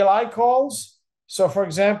use DLI calls. So, for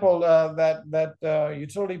example, that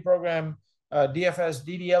utility program, DFS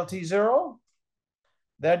DDLT0,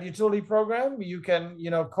 that utility program, you can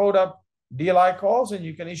code up DLI calls, and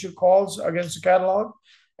you can issue calls against the catalog.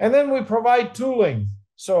 And then we provide tooling.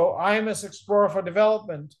 So IMS Explorer for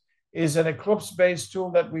Development is an Eclipse-based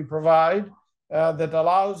tool that we provide that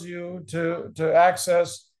allows you to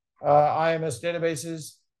access IMS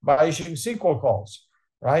databases by issuing SQL calls,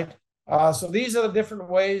 right? So these are the different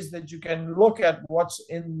ways that you can look at what's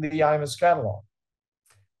in the IMS catalog.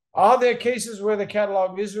 Are there cases where the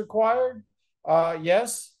catalog is required?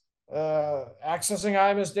 Yes. Accessing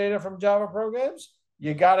IMS data from Java programs,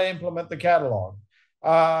 you got to implement the catalog.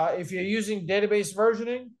 If you're using database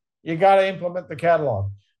versioning, you got to implement the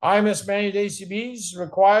catalog. IMS managed ACBs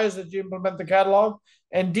requires that you implement the catalog,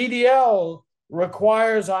 and DDL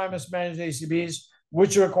requires IMS managed ACBs,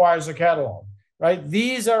 which requires a catalog, right?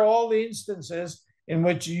 These are all the instances in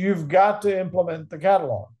which you've got to implement the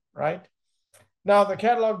catalog, right? Now, the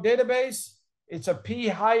catalog database, it's a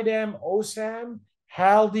p-HIDEM OSAM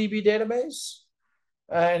HAL-DB database.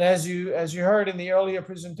 And as you heard in the earlier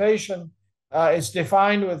presentation, it's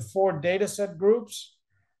defined with 4 dataset groups.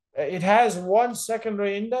 It has one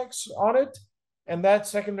secondary index on it, and that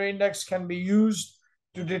secondary index can be used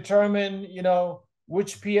to determine,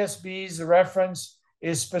 which PSB's reference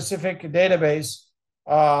is specific database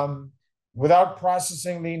without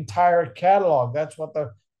processing the entire catalog. That's what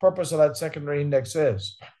the purpose of that secondary index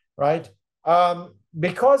is, right?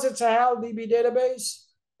 Because it's a HAL-DB database,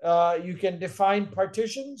 you can define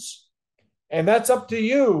partitions, and that's up to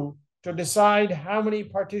you to decide how many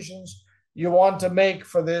partitions you want to make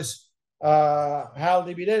for this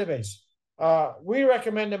HAL-DB database. We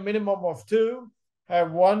recommend a minimum of 2.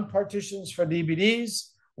 Have 1 partitions for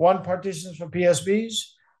DBDs, 1 partitions for PSBs.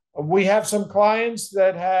 We have some clients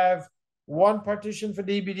that have 1 partition for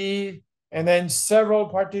DBD and then several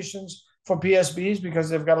partitions for PSBs because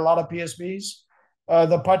they've got a lot of PSBs.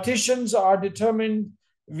 The partitions are determined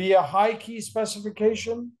via high key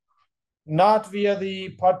specification, not via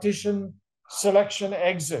the partition selection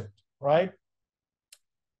exit, right?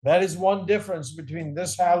 That is one difference between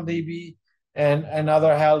this HAL-DB and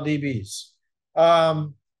other HAL-DBs.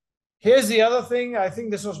 Here's the other thing. I think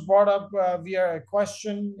this was brought up via a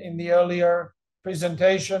question in the earlier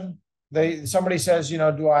presentation. Somebody says,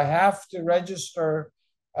 do I have to register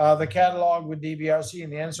the catalog with DBRC?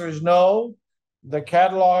 And the answer is no. the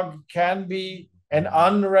catalog can be an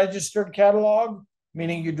unregistered catalog,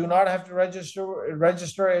 meaning you do not have to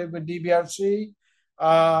register it with DBRC.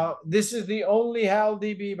 This is the only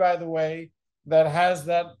HAL-DB, by the way, that has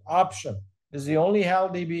that option. This is the only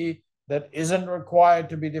HAL-DB that isn't required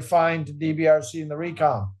to be defined to DBRC in the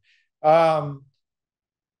recom.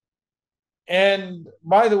 And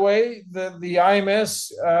by the way, the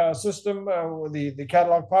IMS system, the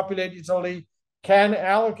catalog populate utility, can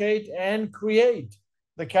allocate and create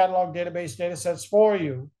the catalog database datasets for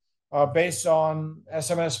you based on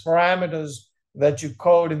SMS parameters that you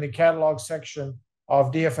code in the catalog section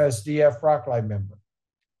of DFS DF Proclide member.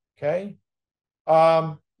 Okay.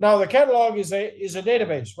 Now the catalog is a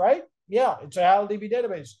database, right? Yeah, it's a HAL-DB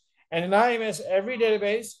database. And in IMS, every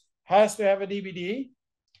database has to have a DBD.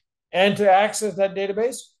 And to access that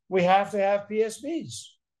database, we have to have PSBs,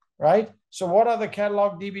 right? So what are the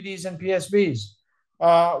catalog DBDs and PSBs?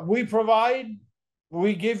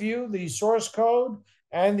 We give you the source code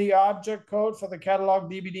and the object code for the catalog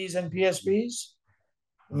DBDs and PSBs.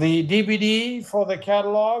 The DBD for the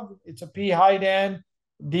catalog, it's a P-HIDAN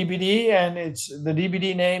DBD, and the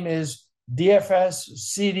DBD name is DFS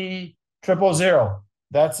CD 000.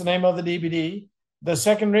 That's the name of the DBD. The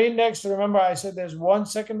secondary index, remember I said there's one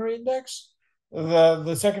secondary index.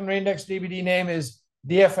 The secondary index DBD name is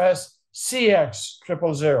DFS CX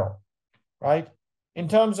 000, right? In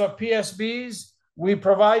terms of PSBs, we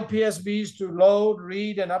provide PSBs to load,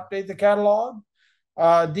 read, and update the catalog.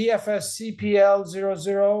 DFS CPL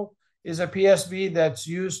 00 is a PSB that's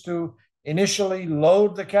used to initially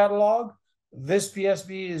load the catalog. This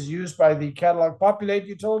PSB is used by the catalog populate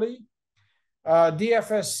utility.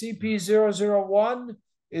 DFS CP001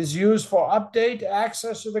 is used for update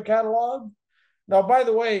access to the catalog. Now, by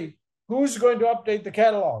the way, who's going to update the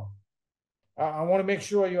catalog? I want to make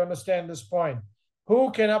sure you understand this point.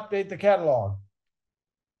 Who can update the catalog?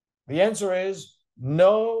 The answer is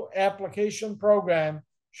no application program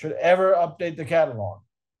should ever update the catalog.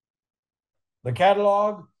 The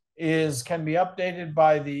catalog can be updated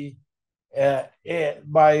by the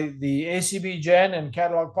ACB Gen and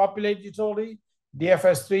catalog populate utility,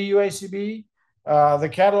 DFS3 UACB. The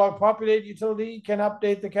catalog populate utility can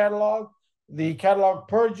update the catalog. The catalog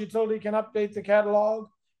purge utility can update the catalog.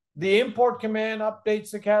 The import command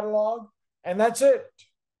updates the catalog, and that's it.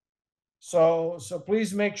 So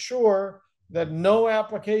please make sure that no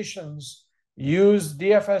applications use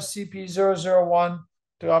DFS CP001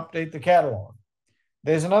 to update the catalog.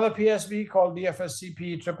 There's another PSB called DFS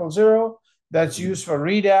CP 000 that's used for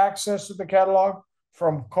read access to the catalog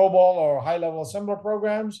from COBOL or high-level assembler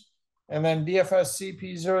programs, and then DFS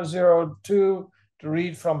CP002 to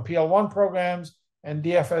read from PL1 programs, and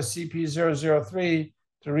DFS CP003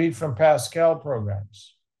 to read from Pascal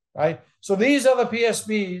programs, right? So these are the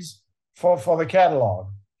PSBs for the catalog.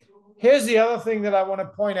 Here's the other thing that I want to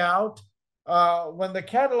point out. When the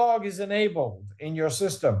catalog is enabled in your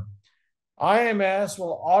system, IMS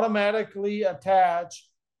will automatically attach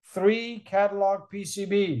 3 catalog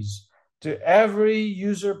PCBs to every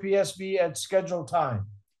user PSB at scheduled time.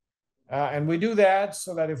 And we do that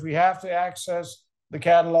so that if we have to access the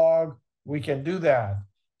catalog, we can do that.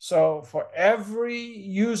 So for every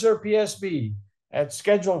user PSB at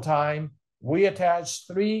scheduled time, we attach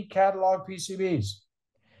 3 catalog PCBs.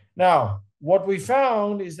 Now, what we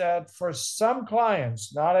found is that for some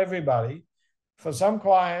clients, not everybody, for some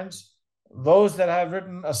clients, those that have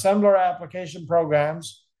written assembler application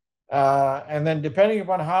programs, and then depending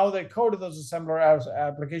upon how they coded those assembler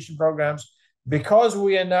application programs, because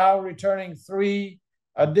we are now returning 3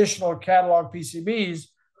 additional catalog PCBs,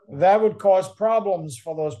 that would cause problems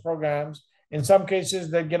for those programs. In some cases,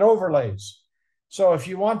 they get overlays. So if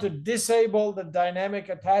you want to disable the dynamic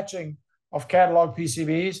attaching of catalog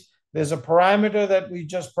PCBs, there's a parameter that we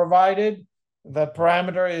just provided. That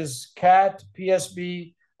parameter is cat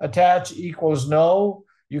PSB attach equals no.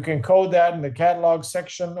 You can code that in the catalog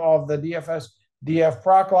section of the DFS DF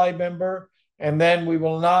Proclide member, and then we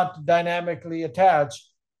will not dynamically attach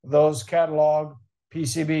those catalog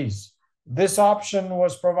PCBs. This option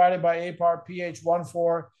was provided by APAR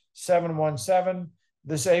PH14717.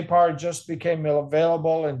 This APAR just became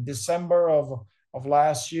available in December of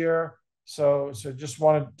last year. So just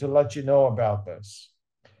wanted to let you know about this.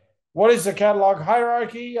 What is the catalog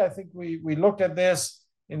hierarchy? I think we looked at this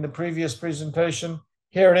in the previous presentation.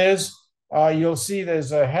 Here it is. You'll see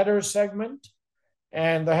there's a header segment,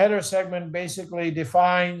 and the header segment basically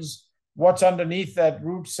defines what's underneath that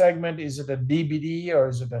root segment. Is it a DBD or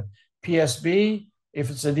is it a PSB? If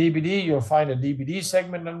it's a DBD, you'll find a DBD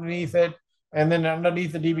segment underneath it. And then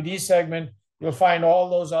underneath the DBD segment, you'll find all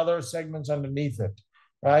those other segments underneath it,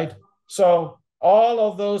 right? So all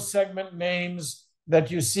of those segment names that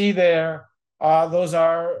you see there, those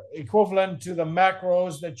are equivalent to the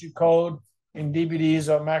macros that you code in DBDs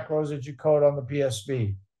or macros that you code on the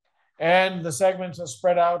PSB. And the segments are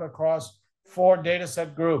spread out across 4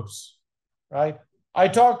 dataset groups, right? I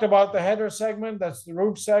talked about the header segment, that's the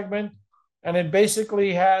root segment, and it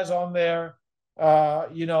basically has on there,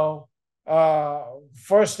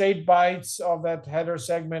 first 8 bytes of that header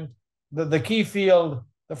segment. The key field,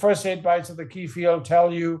 the first 8 bytes of the key field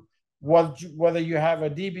tell you whether you have a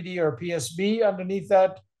DBD or a PSB underneath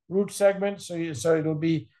that root segment. So it'll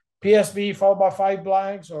be PSB followed by 5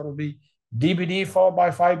 blanks, or it'll be DBD followed by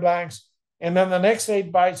 5 blanks. And then the next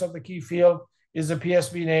 8 bytes of the key field is the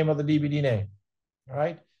PSB name or the DBD name,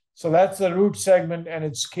 right? So that's the root segment and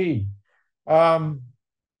it's key.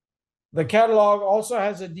 The catalog also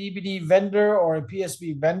has a DBD vendor or a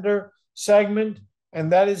PSB vendor segment,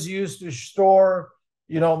 and that is used to store,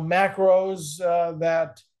 macros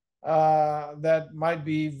that might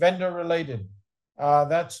be vendor related.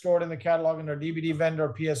 That's stored in the catalog under DBD vendor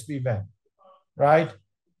or PSB vendor, right?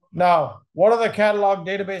 Now, what are the catalog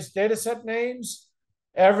database dataset names?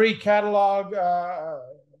 Every catalog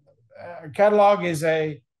is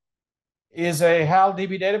a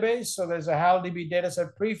HAL-DB database. So there's a HAL-DB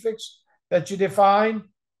dataset prefix that you define,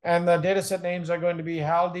 and the dataset names are going to be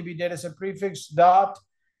HAL-DB dataset prefix dot,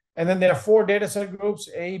 and then there are 4 dataset groups,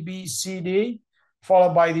 A, B, C, D,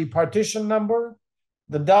 followed by the partition number.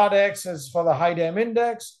 The dot X is for the high-dem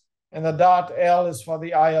index, and the dot L is for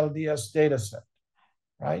the ILDS dataset,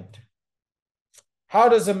 right? How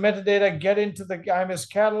does the metadata get into the IMS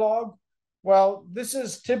catalog? Well, this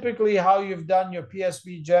is typically how you've done your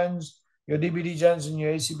PSB gens, your DBD gens, and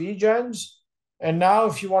your ACB gens. And now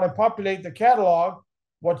if you want to populate the catalog,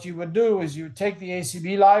 what you would do is you would take the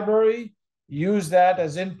ACB library, use that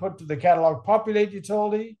as input to the catalog populate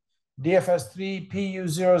utility. DFS3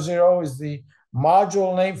 PU00 is the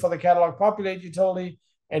module name for the catalog populate utility.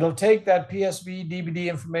 It'll take that PSB DBD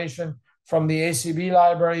information from the ACB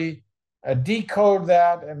library, decode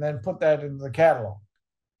that, and then put that into the catalog.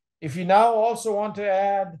 If you now also want to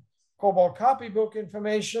add COBOL copybook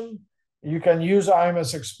information, you can use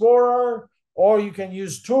IMS Explorer, or you can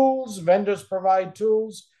use tools. Vendors provide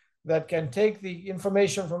tools that can take the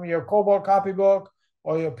information from your COBOL copybook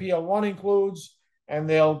or your PL1 includes, and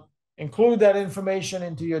they'll include that information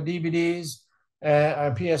into your DBDs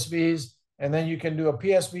and PSBs, and then you can do a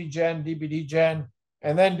PSB gen, DBD gen,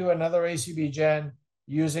 and then do another ACB gen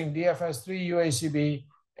using DFS3 UACB,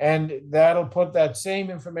 and that'll put that same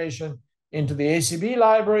information into the ACB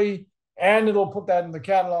library, and it'll put that in the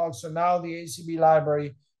catalog. So now the ACB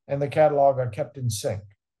library and the catalog are kept in sync,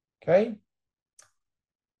 okay?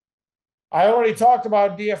 I already talked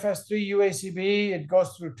about DFS3 UACB. It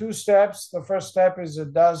goes through 2 steps. The first step is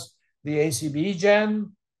it does the ACB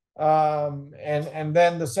gen, and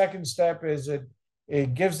then the second step is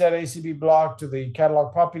it gives that ACB block to the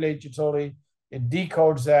catalog populate utility. It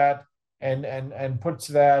decodes that and puts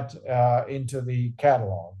that into the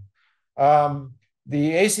catalog.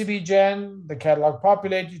 The ACB gen, the catalog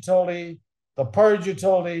populate utility, the purge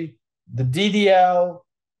utility, the DDL,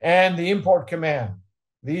 and the import command.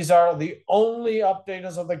 These are the only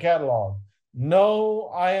updaters of the catalog.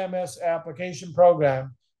 No IMS application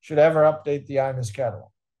program should ever update the IMS catalog,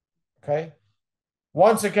 okay?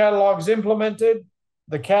 Once the catalog is implemented,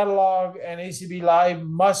 the catalog and ACB live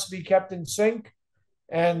must be kept in sync.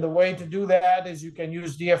 And the way to do that is you can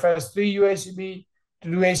use DFS3 UACB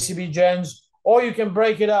to do ACB gens, or you can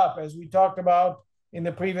break it up as we talked about in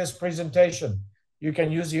the previous presentation. You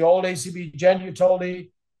can use the old ACB gen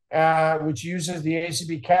utility, which uses the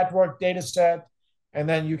ACB catwork data set, and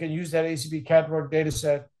then you can use that ACB catwork data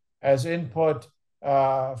set as input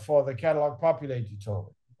for the catalog populate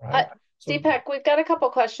utility, right? Deepak, we've got a couple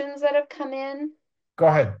questions that have come in. Go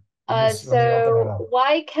ahead. So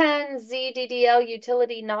why can ZDDL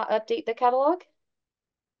utility not update the catalog?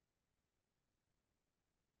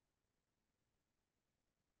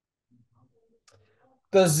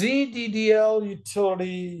 The ZDDL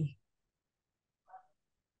utility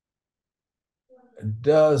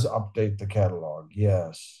does update the catalog,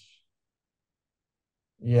 yes.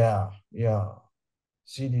 Yeah.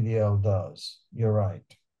 ZDDL does. You're right.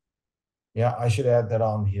 Yeah, I should add that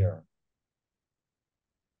on here.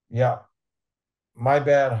 Yeah. My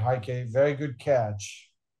bad, Heike. Very good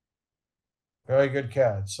catch. Very good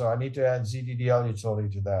catch. So I need to add ZDDL utility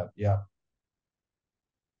to that. Yeah.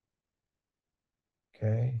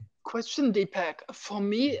 Okay. Question, Deepak. For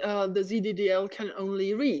me, the ZDDL can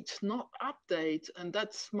only read, not update, and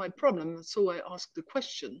that's my problem. So I asked the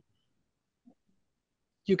question.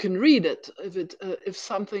 you can read it if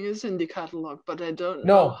something is in the catalog, but I don't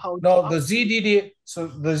know how to the ZDD. So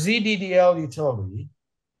the ZDDL utility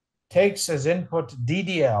takes as input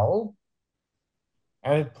DDL,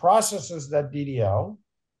 and it processes that DDL,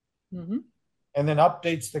 and then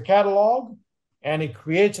updates the catalog, and it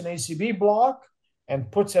creates an ACB block and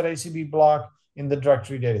puts that ACB block in the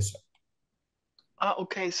directory dataset.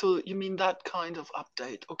 Okay, so you mean that kind of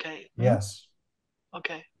update? Okay. Yes.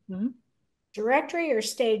 Okay. Directory or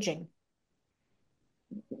staging?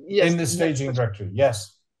 Yes. In the staging directory,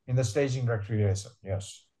 yes. In the staging directory dataset,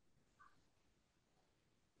 yes.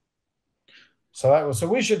 So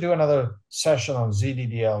we should do another session on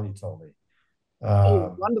ZDDL utility.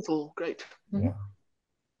 Oh, wonderful, great. Yeah.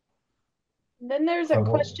 Then there's a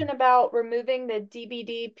question about removing the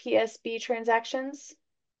DBD PSB transactions.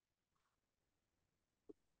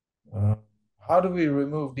 How do we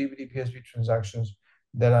remove DBD PSB transactions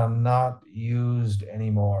that are not used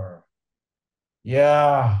anymore?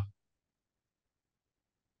 Yeah.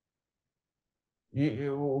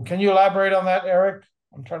 Can you elaborate on that, Eric?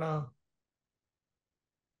 I'm trying to.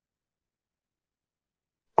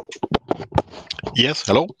 Yes,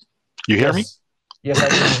 hello. You hear me? Yes, I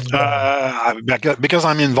can hear you. Because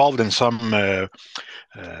I'm involved in some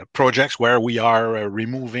projects where we are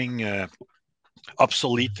removing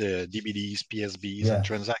obsolete DBDs, PSBs, and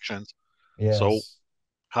transactions. Yes. So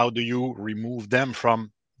how do you remove them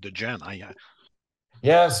from the gen?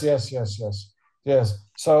 Yes.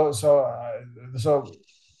 So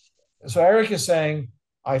Eric is saying,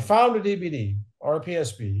 I found a DBD or a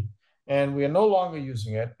PSB, and we are no longer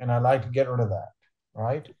using it, and I'd like to get rid of that,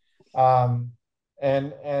 right?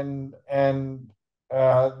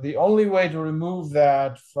 The only way to remove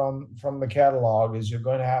that from the catalog is you're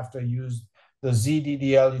going to have to use the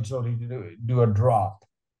ZDDL utility to do a drop.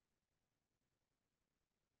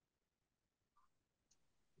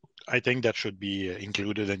 I think that should be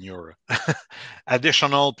included in your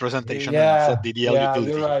additional presentation. Yeah, ZDDL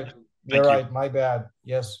utility. You're right. You're right. My bad.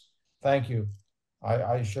 Yes. Thank you.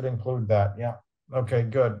 I should include that. Yeah. Okay,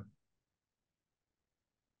 good.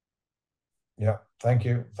 Yeah. Thank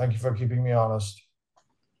you. Thank you for keeping me honest.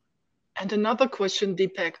 And another question,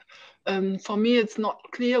 Deepak. For me, it's not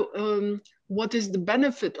clear what is the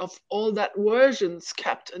benefit of all that versions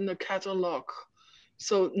kept in the catalog.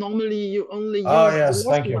 So normally you only use the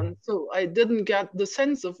last one. So I didn't get the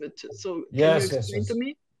sense of it. So can you explain to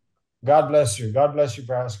me? God bless you. God bless you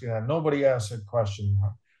for asking that. Nobody asked that question,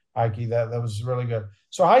 Heike. That was really good.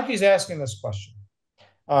 So Heike's asking this question.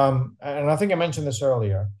 And I think I mentioned this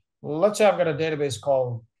earlier. Let's say I've got a database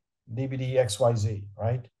called DBD XYZ,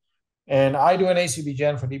 right? And I do an ACB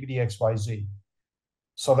gen for DBD XYZ.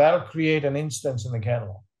 So that'll create an instance in the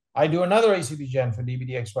catalog. I do another ACB gen for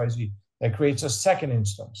DBD XYZ. That creates a second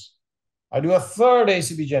instance. I do a third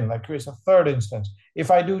ACB gen. That creates a third instance.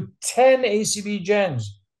 If I do 10 ACB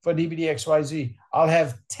gens for DBD XYZ, I'll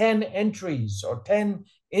have 10 entries or 10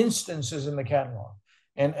 instances in the catalog.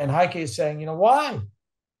 And Heike is saying, why?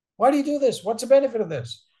 Why do you do this? What's the benefit of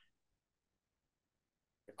this?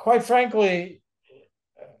 Quite frankly,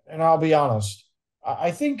 and I'll be honest,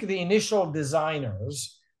 I think the initial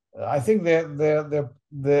designers, I think they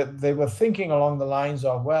were thinking along the lines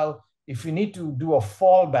of, well, if you need to do a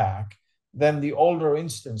fallback, then the older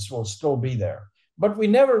instance will still be there. But we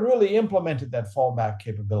never really implemented that fallback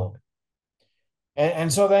capability.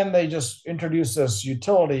 And so then they just introduced this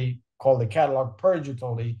utility called the catalog purge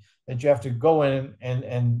utility that you have to go in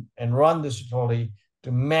and run this utility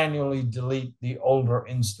to manually delete the older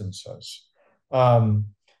instances.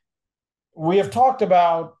 We have talked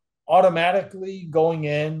about automatically going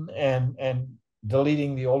in and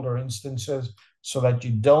deleting the older instances so that you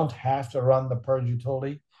don't have to run the purge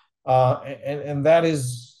utility. And that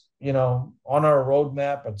is, on our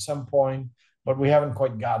roadmap at some point, but we haven't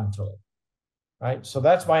quite gotten to it, right? So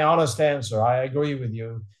that's my honest answer. I agree with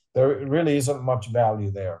you. There really isn't much value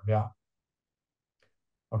there. Yeah.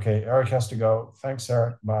 Okay, Eric has to go. Thanks,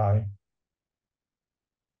 Eric. Bye.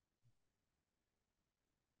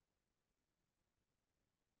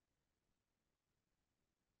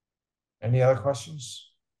 Any other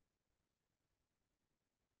questions?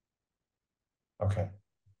 Okay.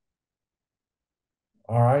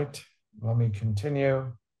 All right, let me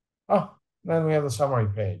continue. Oh, then we have the summary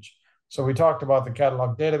page. So we talked about the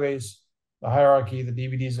catalog database, the hierarchy, the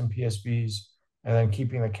DVDs and PSBs, and then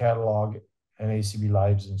keeping the catalog and ACB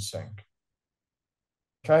lives in sync.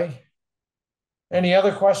 Okay. Any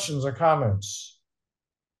other questions or comments?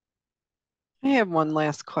 I have one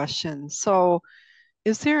last question. So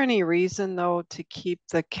is there any reason, though, to keep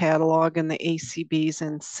the catalog and the ACBs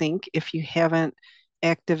in sync if you haven't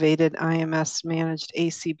activated IMS managed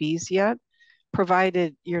ACBs yet,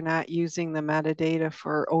 provided you're not using the metadata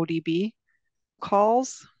for ODB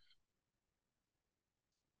calls?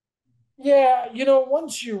 Yeah,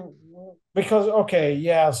 once because okay,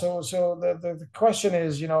 yeah. So the question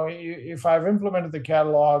is, if I've implemented the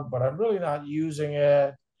catalog, but I'm really not using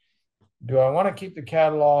it, do I want to keep the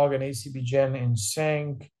catalog and ACB Gen in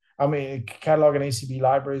sync? I mean, catalog and ACB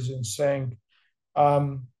libraries in sync.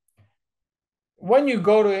 When you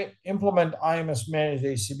go to implement IMS managed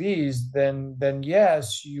ACBs, then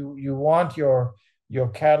yes, you want your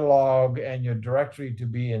catalog and your directory to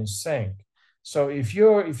be in sync. So if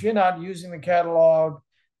you're not using the catalog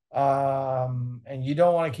and you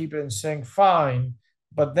don't want to keep it in sync, fine.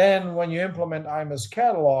 But then when you implement IMS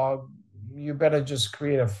catalog, you better just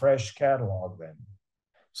create a fresh catalog then,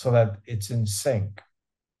 so that it's in sync.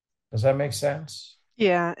 Does that make sense?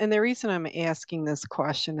 Yeah, and the reason I'm asking this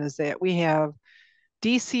question is that we have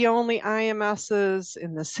DC only IMSs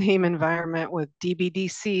in the same environment with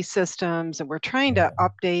DBDC systems, and we're trying to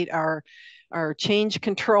update our change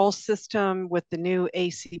control system with the new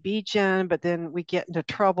ACB gen, but then we get into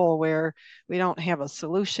trouble where we don't have a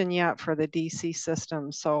solution yet for the DC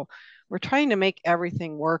system. So we're trying to make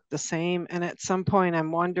everything work the same. And at some point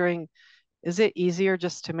I'm wondering, is it easier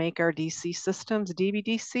just to make our DC systems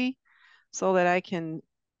DBDC so that I can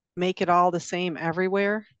make it all the same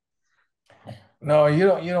everywhere? No, you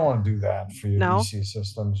don't want to do that for your No? DC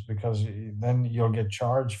systems, because then you'll get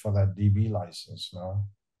charged for that DB license. No,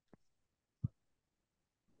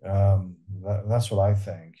 that's what I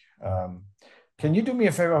think. Can you do me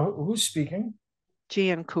a favor? Who's speaking?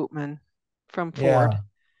 Jan Koopman from Ford.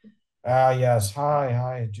 Yeah. Yes.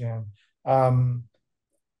 Hi, Jan. I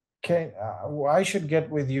should get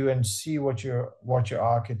with you and see what your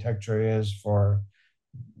architecture is for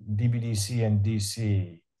DBDC and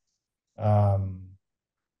DC.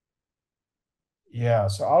 Yeah,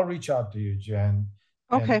 so I'll reach out to you, Jen.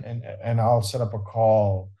 Okay. And I'll set up a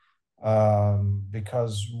call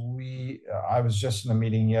because I was just in a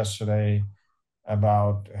meeting yesterday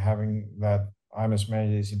about having that IMS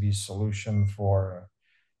managed ACB solution for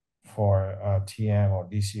TM or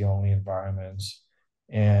DC only environments,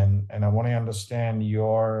 and I want to understand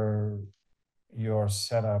your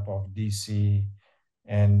setup of DC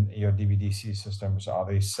and your DBDC systems. Are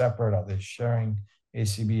they separate? Are they sharing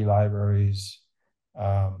ACB libraries?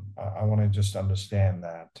 I want to just understand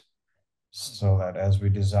that, so that as we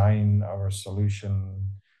design our solution,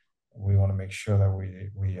 we want to make sure that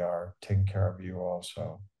we are taking care of you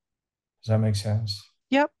also. Does that make sense?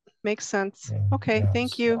 Yep, makes sense. Yeah, okay, yeah.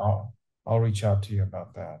 thank So you. I'll reach out to you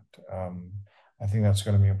about that. I think that's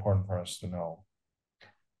going to be important for us to know.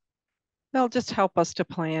 They'll just help us to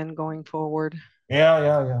plan going forward. Yeah,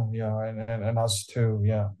 and us too.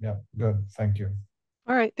 Yeah, good. Thank you.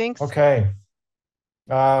 All right, thanks. Okay.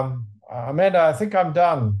 Amanda, I think I'm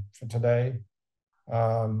done for today.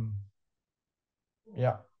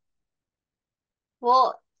 Yeah.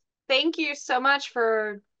 Well, thank you so much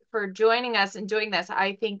for joining us and doing this.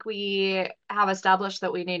 I think we have established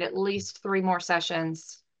that we need at least 3 more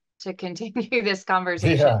sessions to continue this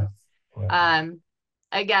conversation. Yeah.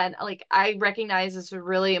 Again, like, I recognize it's a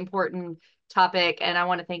really important topic, and I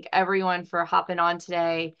want to thank everyone for hopping on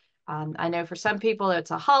today. I know for some people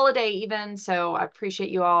it's a holiday even, so I appreciate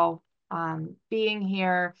you all being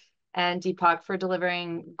here, and Deepak for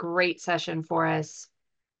delivering great session for us.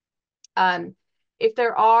 If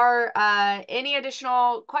there are any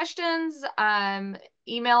additional questions,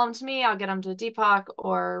 email them to me. I'll get them to Deepak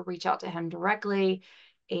or reach out to him directly.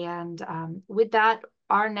 And with that,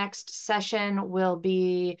 our next session will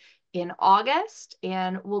be in August,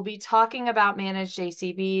 and we'll be talking about managed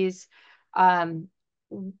ACBs and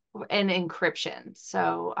encryption.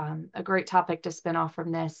 So a great topic to spin off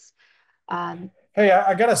from this. Hey,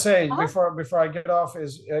 I gotta say, before I get off,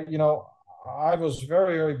 is I was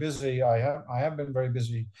very, very busy. I have been very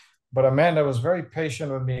busy, but Amanda was very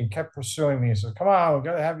patient with me and kept pursuing me. She said, "Come on, we've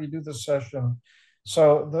got to have you do this session."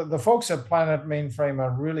 So the folks at Planet Mainframe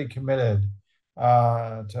are really committed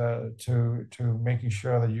to making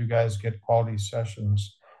sure that you guys get quality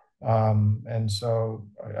sessions. And so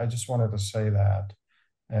I just wanted to say that.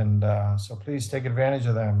 And so please take advantage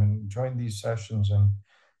of them and join these sessions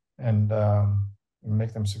and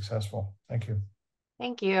make them successful. Thank you.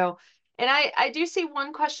 Thank you. And I do see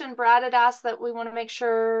one question Brad had asked that we want to make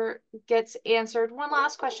sure gets answered. One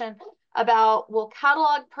last question about, will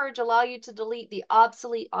catalog purge allow you to delete the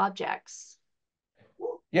obsolete objects?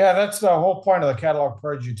 Yeah, that's the whole point of the catalog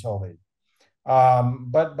purge utility.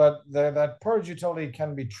 But that purge utility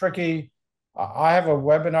can be tricky I have a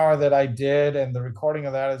webinar that I did, and the recording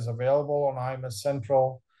of that is available on IMS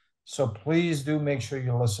Central. So please do make sure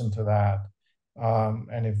you listen to that.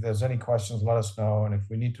 And if there's any questions, let us know. And if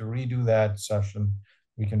we need to redo that session,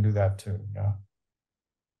 we can do that too. Yeah.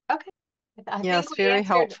 Okay. I Yes, think we very answered,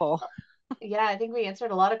 helpful. yeah, I think we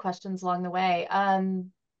answered a lot of questions along the way.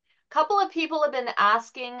 Couple of people have been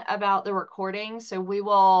asking about the recording, so we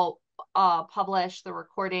will publish the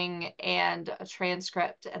recording and a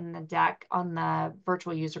transcript and the deck on the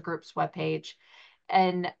virtual user groups webpage.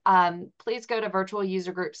 And please go to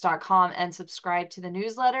virtualusergroups.com and subscribe to the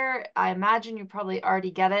newsletter. I imagine you probably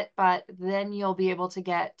already get it, but then you'll be able to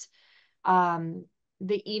get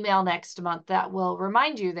the email next month that will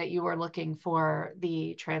remind you that you are looking for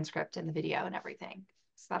the transcript and the video and everything.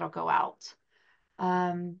 So that'll go out.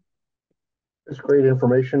 It's great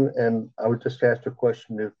information, and I would just ask a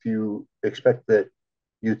question if you expect that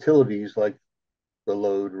utilities like the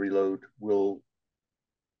load, reload will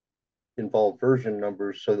involve version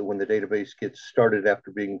numbers so that when the database gets started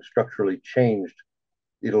after being structurally changed,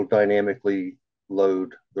 it'll dynamically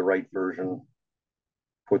load the right version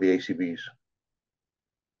for the ACBs.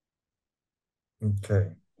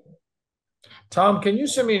 Okay. Tom, can you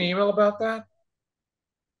send me an email about that?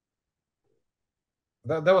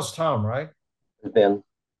 That was Tom, right? Ben.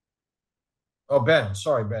 Oh, Ben.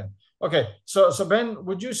 Sorry, Ben. Okay. So Ben,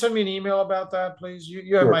 would you send me an email about that, please?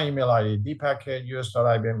 You have my email ID,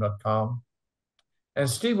 deepak@us.ibm.com. And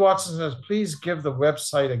Steve Watson says, please give the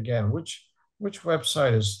website again. Which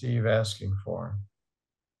website is Steve asking for?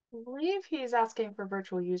 I believe he's asking for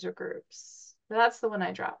virtual user groups. That's the one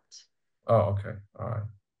I dropped. Oh, okay. All right.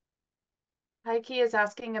 Heike is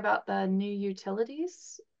asking about the new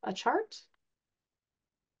utilities, a chart.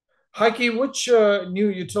 Heike, which new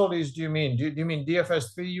utilities do you mean? Do you mean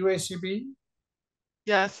DFS3 UACB?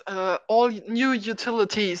 Yes, all new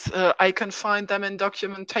utilities, I can find them in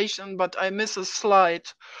documentation, but I miss a slide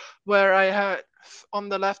where I had on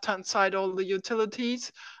the left-hand side all the utilities,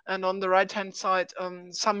 and on the right-hand side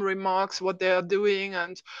some remarks what they are doing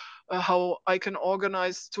and how I can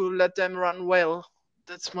organize to let them run well.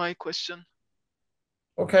 That's my question.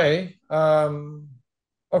 Okay.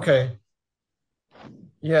 Okay.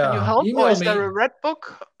 Yeah. Can you help, Email or is me. there a red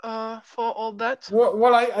book for all that?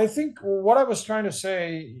 Well, I think what I was trying to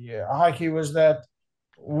say, Heike, was that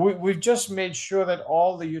we've just made sure that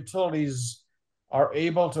all the utilities are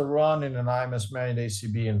able to run in an IMS managed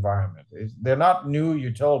ACB environment. They're not new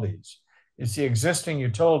utilities. It's the existing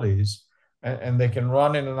utilities, and they can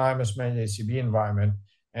run in an IMS managed ACB environment.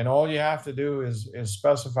 And all you have to do is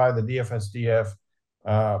specify the DFSDF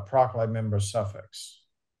proc member suffix.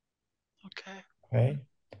 Okay. Okay.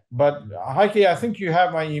 But Heike, I think you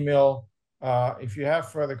have my email. If you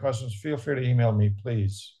have further questions, feel free to email me,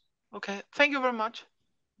 please. Okay. Thank you very much.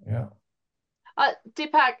 Yeah.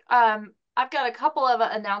 Deepak, I've got a couple of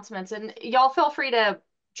announcements, and y'all feel free to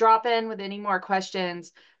drop in with any more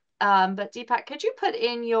questions. But Deepak, could you put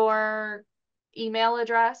in your email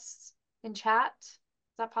address in chat? Is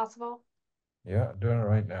that possible? Yeah, doing it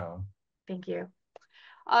right now. Thank you.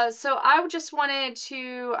 So I just wanted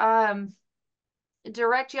to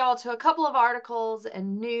direct y'all to a couple of articles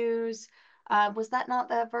and news. Was that not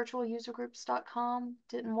that virtualusergroups.com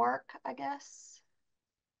didn't work, I guess?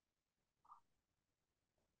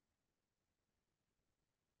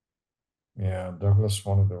 Yeah, Douglas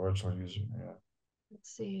wanted the virtual user. Yeah. Let's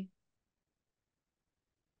see.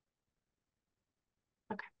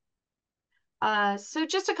 Okay. So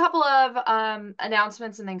just a couple of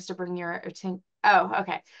announcements and things to bring your attention. Oh,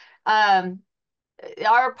 okay.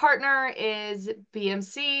 Our partner is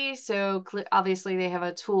BMC, so obviously they have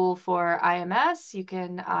a tool for IMS. You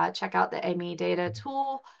can check out the ME data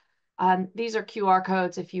tool. These are QR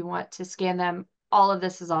codes if you want to scan them. All of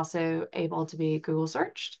this is also able to be Google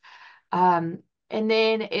searched. And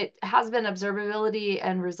then it has been Observability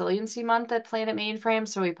and Resiliency Month at Planet Mainframe,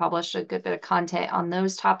 so we published a good bit of content on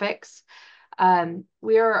those topics.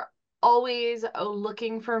 We are always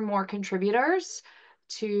looking for more contributors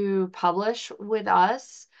to publish with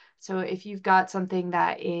us. So if you've got something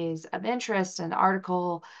that is of interest, an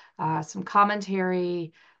article, some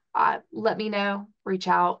commentary, let me know, reach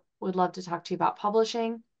out. Would love to talk to you about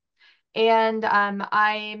publishing. And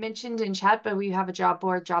I mentioned in chat, but we have a job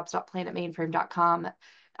board, jobs.planetmainframe.com.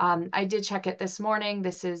 I did check it this morning.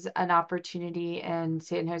 This is an opportunity in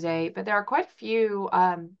San Jose, but there are quite a few,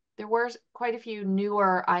 there were quite a few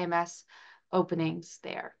newer IMS openings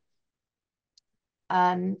there.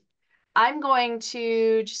 I'm going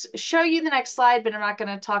to just show you the next slide, but I'm not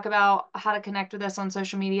going to talk about how to connect with us on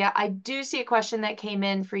social media. I do see a question that came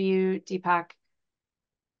in for you, Deepak.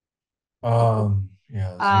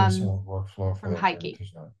 Yeah, ZSM workflow for from the Heike.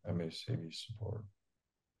 implementation of ACB support.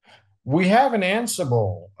 We have an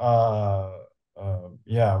Ansible.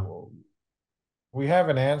 We have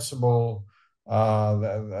an Ansible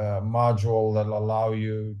module that'll allow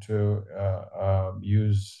you to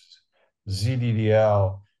use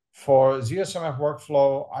ZDDL for ZSMF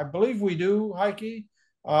workflow. I believe we do, Heike.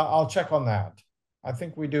 I'll check on that. I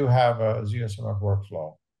think we do have a ZSMF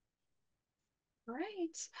workflow.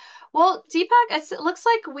 Right. Well, Deepak, it looks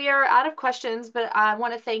like we are out of questions, but I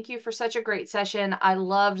want to thank you for such a great session. I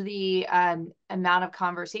loved the amount of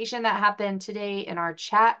conversation that happened today in our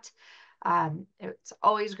chat. It's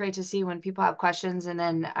always great to see when people have questions, and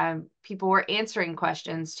then people were answering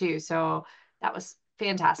questions too. So that was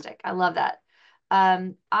fantastic. I love that.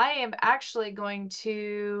 I am actually going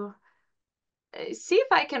to see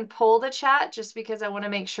if I can pull the chat just because I want to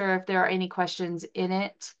make sure if there are any questions in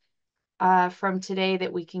it from today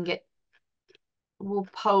that we can get. We'll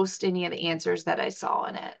post any of the answers that I saw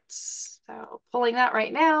in it. So pulling that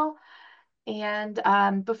right now.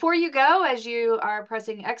 And before you go, as you are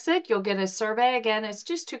pressing exit, you'll get a survey. Again, it's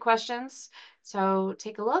just 2 questions. So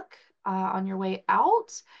take a look on your way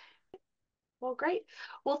out. Well, great.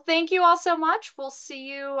 Well, thank you all so much. We'll see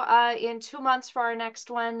you in 2 months for our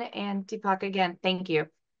next one. And Deepak, again, thank you.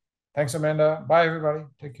 Thanks, Amanda. Bye, everybody.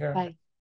 Take care. Bye.